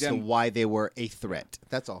more Like as to them- why they were a threat.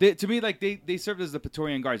 That's all. To me, like they served as the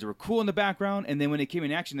Praetorian Guards. They were cool in the background, and then when they came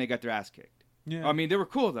in action, they got their ass kicked. Yeah. I mean, they were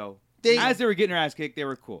cool though. They- As they were getting their ass kicked, they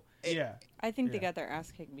were cool. Yeah. I think they Yeah. got their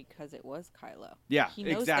ass kicked because it was Kylo. Yeah, He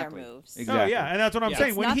knows exactly. their moves. Exactly. Oh yeah, and that's what I'm Yeah. saying.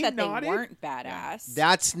 It's When not he that nodded, they weren't badass.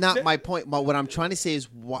 That's not my point. What I'm trying to say is,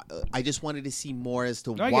 I just wanted to see more as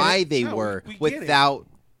to No, I get why it. they No, were we get it. without.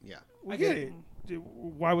 Yeah. we get it.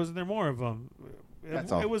 Why wasn't there more of them?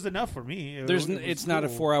 That's all. It was enough for me. It's not a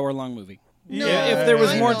 4-hour 4-hour-long movie. No, If there was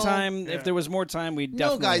I more know. time, Yeah. if there was more time, we'd No,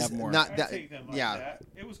 definitely guys, have more. not I'd that. take them like Yeah. that.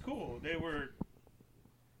 It was cool. They were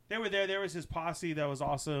there. There was his posse that was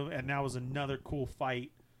awesome, and that was another cool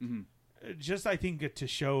fight. Mhm. Just I think to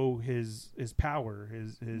show his power.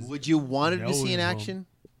 His Would you wanted to see in knowing action?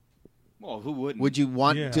 Well, who wouldn't? Would you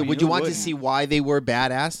want Yeah. to? I mean, Would you who want to wouldn't? see why they were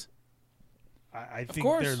badass? I think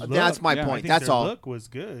course. their look, That's my Yeah, I point. think That's their all. Look was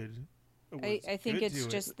good. It was I think good it's to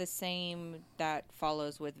just it. the same that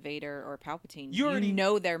follows with Vader or Palpatine. You already-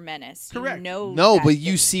 know their menace. Correct. You know No, that but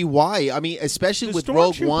you they- see why. I mean, especially The with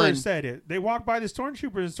Rogue stormtrooper One, said it. They walked by the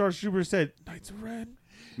stormtrooper, and the stormtrooper said, "Knights of Ren."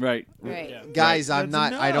 Right. Right. guys. Right. I'm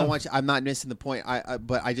That's not. I don't enough. want. I'm not missing the point.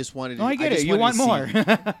 But I just wanted. No, I get just it. You want wanted more.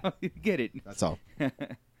 to see- You get it. That's all.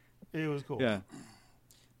 It was cool. Yeah.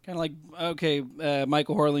 Kind of like, okay,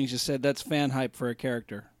 Michael Horlings just said that's fan hype for a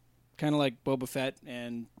character. Kind of like Boba Fett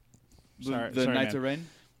and The sorry, Knights man. of Ren.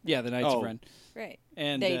 Yeah, the Knights of Oh. Ren. Right.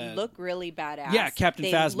 And They look really badass. yeah, Captain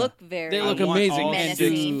they Phasma. look very. They look I want amazing. all And six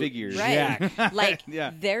menacing. figures. Right. Yeah. Like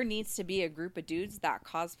Yeah. there needs to be a group of dudes that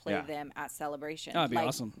cosplay Yeah. them at Celebration. That'd be Like,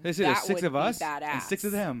 awesome. They say there's that 6 would of be us badass. and 6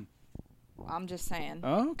 of them. I'm just saying.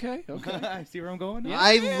 Oh, okay, okay. I see where I'm going.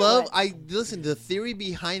 I love. but- I listen. The theory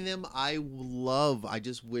behind them, I love. I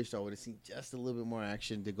just wish I would have seen just a little bit more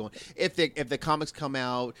action to go. If the comics come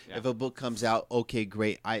out, if a book comes out, okay,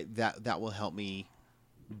 great. That will help me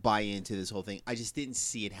buy into this whole thing. I just didn't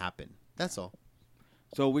see it happen. That's all.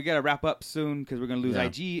 So we got to wrap up soon because we're going to lose Yeah.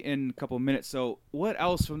 IG in a couple of minutes. So what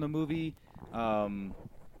else from the movie?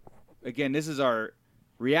 Again, this is our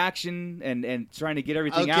reaction and trying to get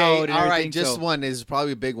everything Okay, out. And all right. everything, Just so- one is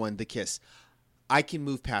probably a big one. The kiss. I can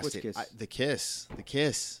move past Which it. kiss? The kiss. The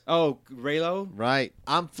kiss. Oh, Raylo. Right.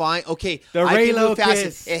 I'm fine. Okay. The I can Raylo move past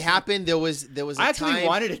kiss. It happened. There was a I actually time.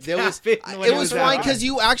 wanted it to there was, happen when It it was was fine out. because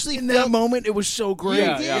you actually In felt that moment, it was so great. You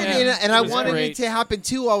Yeah, did, yeah. and I It was wanted great. it to happen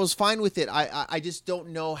too. I was fine with it. I just don't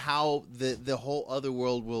know how the whole other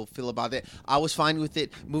world will feel about it. I was fine with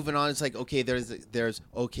it. Moving on, it's like okay, there's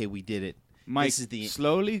okay, we did it. Mike, This is the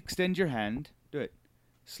slowly extend your hand. Do it.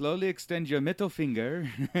 Slowly extend your middle finger.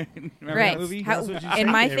 Remember Right. that movie? How- That's what you and say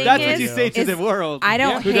my there. thing That's is, what you say to is the world. I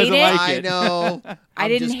don't Who doesn't hate it. like I it? know. I I'm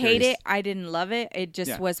didn't just hate curious. it. I didn't love it. It just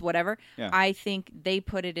Yeah. was whatever. Yeah. I think they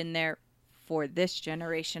put it in there for this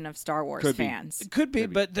generation of Star Wars Could be. fans. It could be,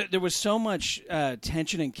 but there was so much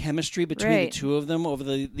tension and chemistry between the Right. two of them over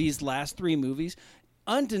these last 3 movies.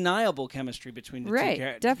 undeniable chemistry between the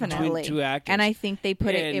Right, definitely. between two actors. And I think they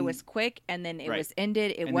put it And- was quick, and then it Right. was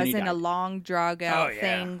ended. It And then he wasn't a died. long, drag out Oh, yeah.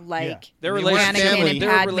 thing like Yeah. their They were relationship, family. their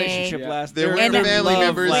Padme. relationship Yeah. lasted. They were their family love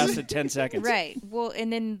members. lasted 10 seconds. Right. Well,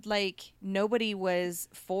 and then like nobody was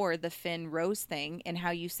for the Finn Rose thing, and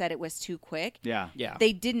how you said it was too quick. Yeah. Yeah.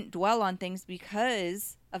 They didn't dwell on things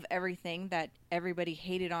because of everything that everybody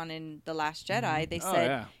hated on in The Last Jedi. They Oh,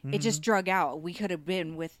 said yeah. it just drug out. We could have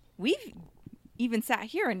been with. We've even sat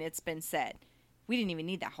here and it's been said we didn't even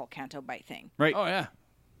need that whole Canto Bite thing. Right. Oh yeah.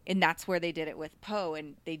 And that's where they did it with Poe,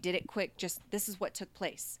 and they did it quick. Just this is what took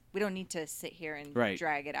place. We don't need to sit here and Right.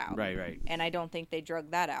 drag it out. Right. And I don't think they drug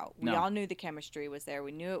that out. We No. all knew the chemistry was there.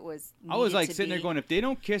 We knew it was. I was needed like to sitting there be. going, if they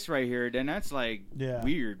don't kiss right here, then that's like Yeah.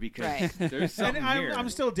 weird because Right. there's And something here. I'm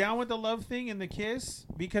still down with the love thing and the kiss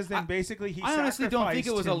because then basically he I honestly don't think it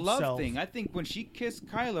sacrificed was a love himself. thing. I think when she kissed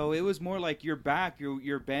Kylo, it was more like you're back,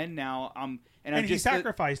 you're Ben now. And I And he just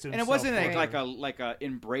sacrificed himself. and it wasn't for like her. like a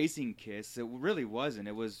embracing kiss. It really wasn't.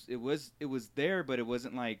 It was there, but it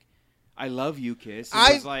wasn't like I love you kiss.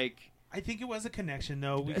 It was like I think it was a connection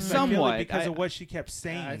though. Because Somewhat. I feel it because I- of what she kept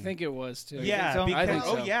saying. I think it was too. Yeah, so? I because think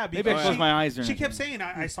so. yeah, maybe I because closed she, my eyes during she it. kept saying,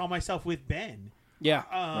 I saw myself with Ben. Yeah.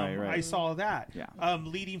 Right. I saw that. Yeah.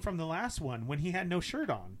 Leading from the last one when he had no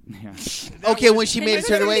shirt on. yeah. Okay, when she Can made you it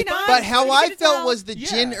turn turn away, it on? but how You I can felt tell. was the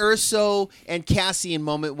Jyn Yeah. Erso and Cassian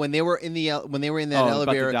moment when they were in the when they were in that Oh,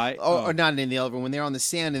 about to elevator, die? or not in the elevator, when they were on the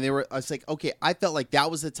sand and they were. I was like, okay, I felt like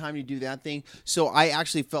that was the time to do that thing. So I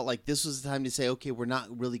actually felt like this was the time to say, okay, we're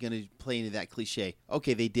not really going to play into that cliche.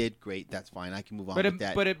 Okay, they did great. That's fine. I can move on But with it,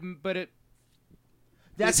 that. but it.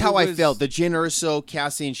 That's it how I was- felt. The Jyn Erso,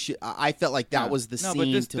 Cassian. I felt like that Yeah. was the No, but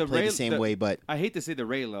scene this- to the play Ray- the same way. But I hate to say the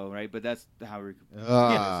Raylo, right? But that's how we.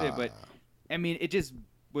 Ah. Yeah, but I mean, it just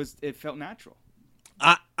was. It felt natural.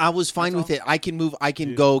 I was fine That's with it. I can move. I can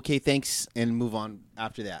Dude. go. Okay, thanks, and move on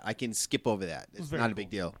after that. I can skip over that. It's very not a cool. big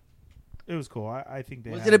deal. It was cool. I think they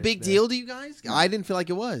Was had it a big there. deal to you guys? I didn't feel like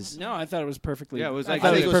it was. No, I thought it was perfectly. Yeah, it was I like-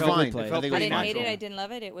 thought I think it was perfectly fine. played. It felt I think I it was didn't fine. hate it. I didn't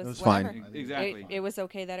love it. It was, It was whatever. fine. Exactly. It was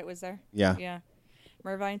okay that it was there. Yeah. Yeah.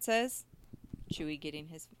 Mervine says, Chewie getting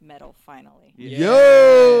his medal finally.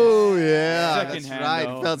 Yo, yeah, Second that's hand, right.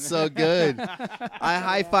 though. It felt so good. I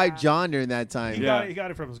high fived John during that time. Yeah. He got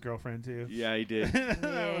it from his girlfriend too. Yeah, he did. that was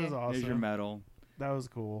There's your awesome. medal. That was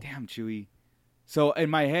cool. Damn, Chewie. So in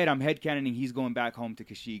my head, I'm headcanoning he's going back home to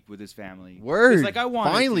Kashyyyk with his family. Word. It's like I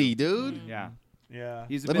wanted Finally, to. dude. Yeah. Yeah.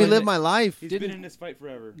 He's Let been me in live it- my life. He's Didn't- been in this fight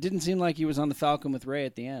forever. Didn't seem like he was on the Falcon with Ray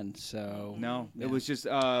at the end. So No, Yeah. it was just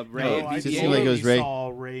Ray No, and I BB-8. just seemed like it was we Ray.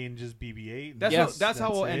 saw Ray and just BB-8. That's Yes. how, that's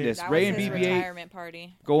how we'll it. end this. That Ray was and his BB-8 retirement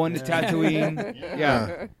party. going to Yeah. Tatooine.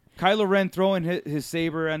 Yeah. Kylo Ren throwing his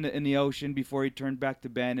saber in the ocean before he turned back to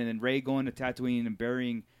Ben, and then Ray going to Tatooine and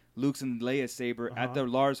burying Luke's and Leia's saber at the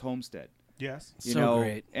Lars homestead. Yes. You So know,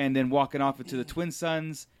 great. and then walking off into the Twin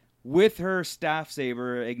Suns with her staff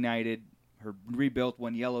saber ignited, her rebuilt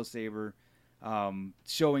one yellow saber,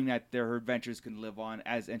 showing that her adventures can live on.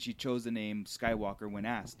 And she chose the name Skywalker when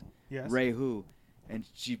asked. Yes. Ray who, and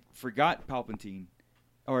she forgot Palpatine,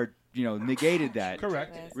 or negated that.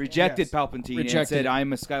 Correct. Yes. Rejected Yes. Palpatine and Rejected said, it.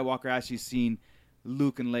 "I'm a Skywalker." As she's seen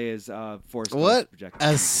Luke and Leia's Force Ghost What projected.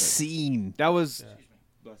 a scene! That was.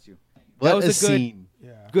 Bless you. What that was a a good, scene!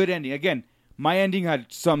 Yeah. good ending. Again, my ending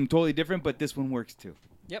had something totally different, but this one works too.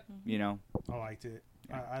 Yep. You know. I liked it.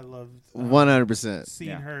 I loved 100%. seeing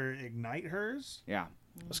Yeah. her ignite hers. Yeah.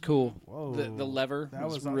 It was cool. Whoa. The lever That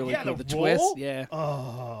was was really yeah, cool. the The roll? twist, yeah.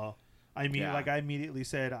 Oh. I mean, Yeah. like I immediately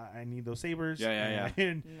said, I need those sabers. Yeah.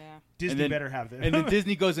 And Yeah. Disney And then- better have them. And then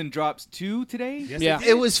Disney goes and drops 2 today. Yes, Yeah. they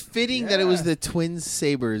did. It was fitting that it was Yeah. the twin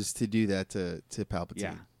sabers to do that to Palpatine.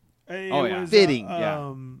 Yeah. It Oh, yeah. was, Fitting.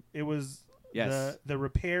 Yeah. It was Yes. the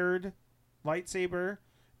repaired lightsaber,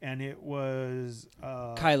 and it was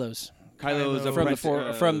Kylo's. Kylo's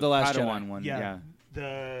Kylo- From the Last Padawan Jedi. one. yeah,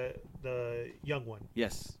 the young one.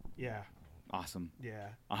 Yes. Yeah, Awesome. yeah.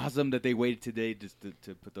 Awesome that they waited today just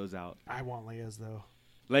to put those out. I want Leia's though.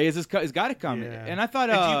 Leia's has got to come. Yeah. And I thought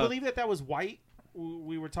And do you believe that was white?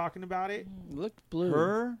 We were talking about it. Looked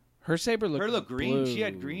blue. her saber looked green. blue. She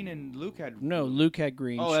had green and Luke had No, Luke had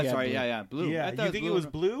green. Oh, she that's had right. blue. Yeah, blue. Yeah, I thought you think it was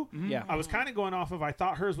blue? Yeah. I was kind of going off of I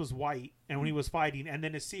thought hers was white, and when he was fighting, and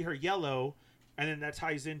then to see her yellow, and then that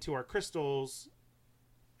ties into our crystals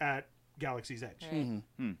at Galaxy's Edge. Right.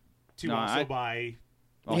 To No, also I- buy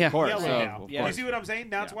Oh, Yeah. Of course. yellow so, now. of Yeah. You course. see what I'm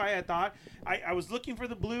saying? That's Yeah. why I thought I was looking for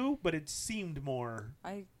the blue, but it seemed more.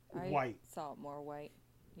 I White. saw it more white.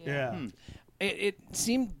 Yeah. It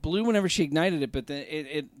seemed blue whenever she ignited it, but then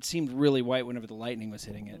it seemed really white whenever the lightning was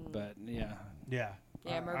hitting it. But yeah. Yeah.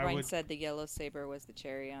 Yeah, I Mervine would- said the yellow saber was the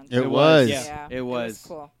cherry on It top. was. Yeah. Yeah, It was.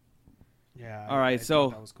 cool. Yeah. All right, I so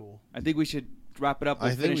thought that was cool. I think we should wrap it up.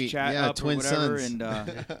 We'll I think finish chat up or twin whatever, sons.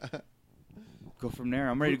 and go from there.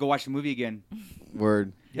 I'm ready to go watch the movie again.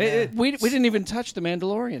 Word. Yeah. We didn't even touch the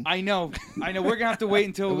Mandalorian. I know. We're gonna have to wait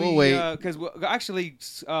until We'll wait. because actually,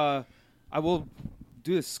 I will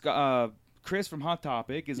do this. Chris from Hot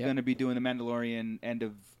Topic is Yep. going to be doing the Mandalorian end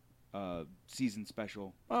of season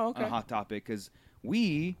special Oh, okay. on Hot Topic because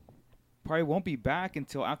we probably won't be back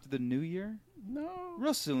until after the new year. No.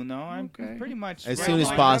 Real soon, though. I'm Okay. pretty much As right soon in as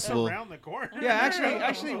line. possible. That's around the corner. Yeah,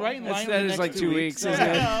 actually, right in line. That with is the like next 2 weeks, isn't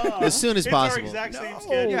it? As soon as It's our possible. exact same No.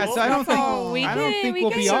 schedule. Yeah, so I don't think Oh, we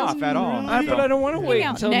we'll be can- off at all. But I don't want to Hang wait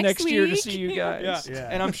out until next next year to week. see you guys. Yeah. Yeah.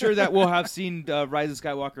 And I'm sure that we'll have seen Rise of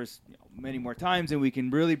Skywalker many more times, and we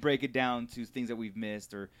can really break it down to things that we've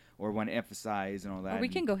missed or want to emphasize and all that. Or we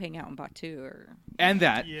can go hang out in Batu or and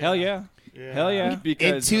that Yeah. Hell yeah. Yeah. Hell yeah. In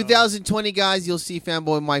because 2020, guys, you'll see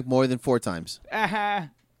Fanboy Mike more than 4 times. No,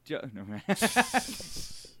 man.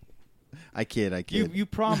 I kid. you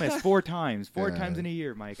promised 4 times, 4 Yeah. times in a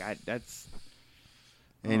year, Mike. That's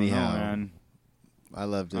Anyhow, man. I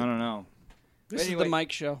loved it. I don't know. This Anyway. is the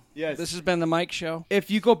Mike Show. Yes. This has been the Mike Show. If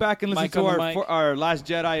you go back and listen Mike to on the mic. our Last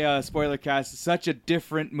Jedi spoiler cast, such a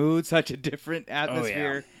different mood, such a different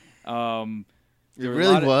atmosphere. It There were a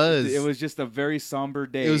really lot of- was. It was just a very somber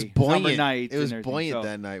day. It was somber buoyant. night It was and everything. buoyant So,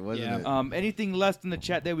 that night, wasn't Yeah. it? Anything left in the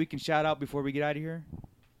chat that we can shout out before we get out of here?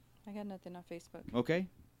 I got nothing on Facebook. Okay.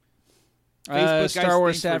 Facebook, guys, Star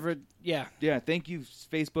Wars thanks for- Savage. Yeah. Yeah, thank you,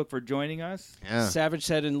 Facebook, for joining us. Yeah. Savage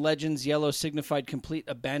said in Legends, yellow signified complete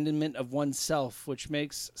abandonment of oneself, which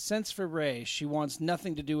makes sense for Rey. She wants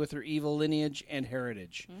nothing to do with her evil lineage and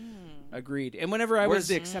heritage. Agreed. And whenever I Where's was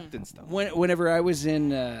the acceptance, though? whenever I was in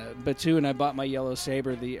Batu and I bought my yellow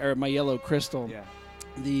saber, my yellow crystal, Yeah.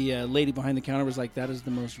 the lady behind the counter was like, "That is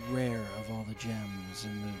the most rare of all the gems."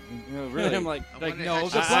 No, And really? I'm like, no, the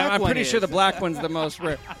black I'm one pretty sure is. the black one's the most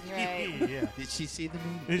rare. Right. Yeah. Did she see the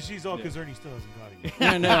movie? And she's all concerned he still hasn't got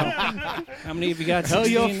it I know. How many of you got? Tell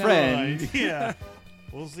your 16? friend. yet. Yeah.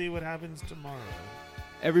 We'll see what happens tomorrow.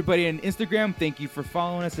 Everybody on Instagram, thank you for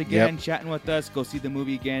following us again, chatting with us. Go see the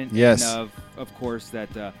movie again. Yes. And of course, that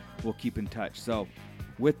we'll keep in touch. So,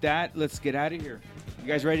 with that, let's get out of here. You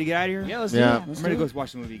guys ready to get out of here? Yeah, let's Yeah. do it. Let's I'm ready do to go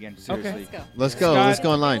watch the movie again. Seriously. Let's go. Let's go. Scott- Let's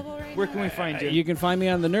go online. Available right Where now. can we find you? You can find me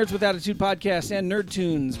on the Nerds with Attitude podcast and Nerd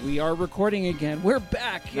Tunes. We are recording again. We're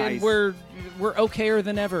back, Nice. and we're okayer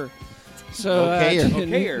than ever. So Okayer.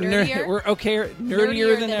 Okayer. Nerdier? we're okayer,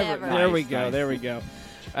 nerdier than ever. There we Nice, go. nice. There we go.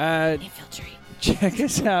 Infiltrate. Check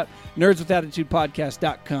us out,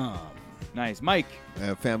 nerdswithattitudepodcast.com. Nice. Mike.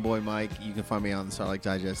 Fanboy Mike. You can find me on the Starlight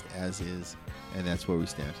Digest as is, and that's where we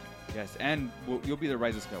stand. Yes, and you'll be the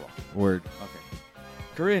Rise of Skywalker. Word. Okay.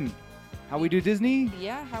 Corinne, how we do Disney?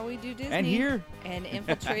 Yeah, how we do Disney. And here. And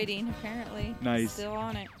infiltrating, apparently. Nice. Still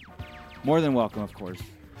on it. More than welcome, of course.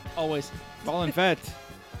 Always. Fallen Fett.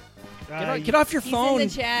 Get off your He's in phone, the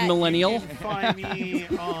chat. millennial. You can find me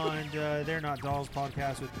on They're Not Dolls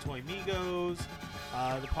podcast with the Toy Migos.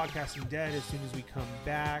 The Podcasting Dead as soon as we come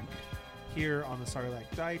back here on the Sarlacc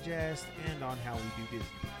Digest and on How We Do Disney.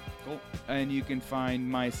 Cool. And you can find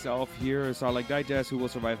myself here at Starlight Digest, Who Will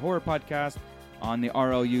Survive Horror Podcast on the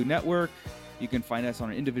RLU network. You can find us on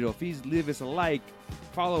our individual feeds. Leave us a like,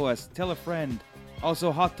 follow us, tell a friend.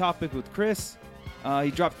 Also, Hot Topic with Chris.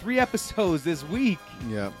 He dropped 3 episodes this week.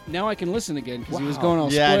 Yeah. Now I can listen again because he was Wow. going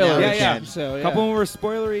all Yeah, now spoiler. we Yeah. can. So, A yeah. couple more were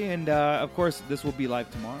spoilery, and of course, this will be live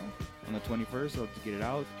tomorrow on the 21st, so to get it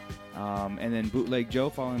out. And then Bootleg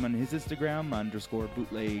Joe, follow him on his Instagram,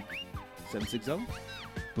 _bootleg760.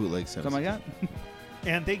 Bootleg Something like that.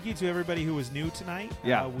 And thank you to everybody who was new tonight.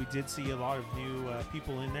 Yeah. We did see a lot of new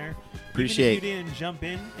people in there. Appreciate. Even if you didn't jump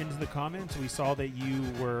into the comments, we saw that you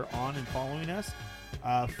were on and following us.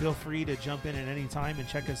 Feel free to jump in at any time and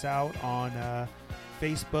check us out on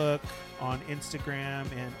Facebook, on Instagram,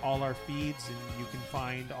 and all our feeds. And you can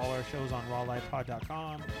find all our shows on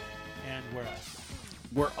rawlifepod.com and where else?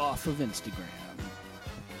 We're off of Instagram.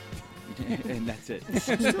 And that's it.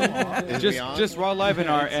 Is we on? just Raw Live in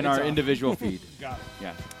our It's off. individual feed. Got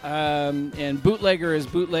it. Yeah, And bootlegger is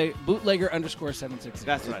bootlegger _760.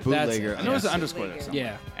 that's right. Bootlegger. I know it's an Yes. underscore there. somewhere.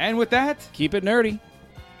 Yeah. And with that, Keep it nerdy.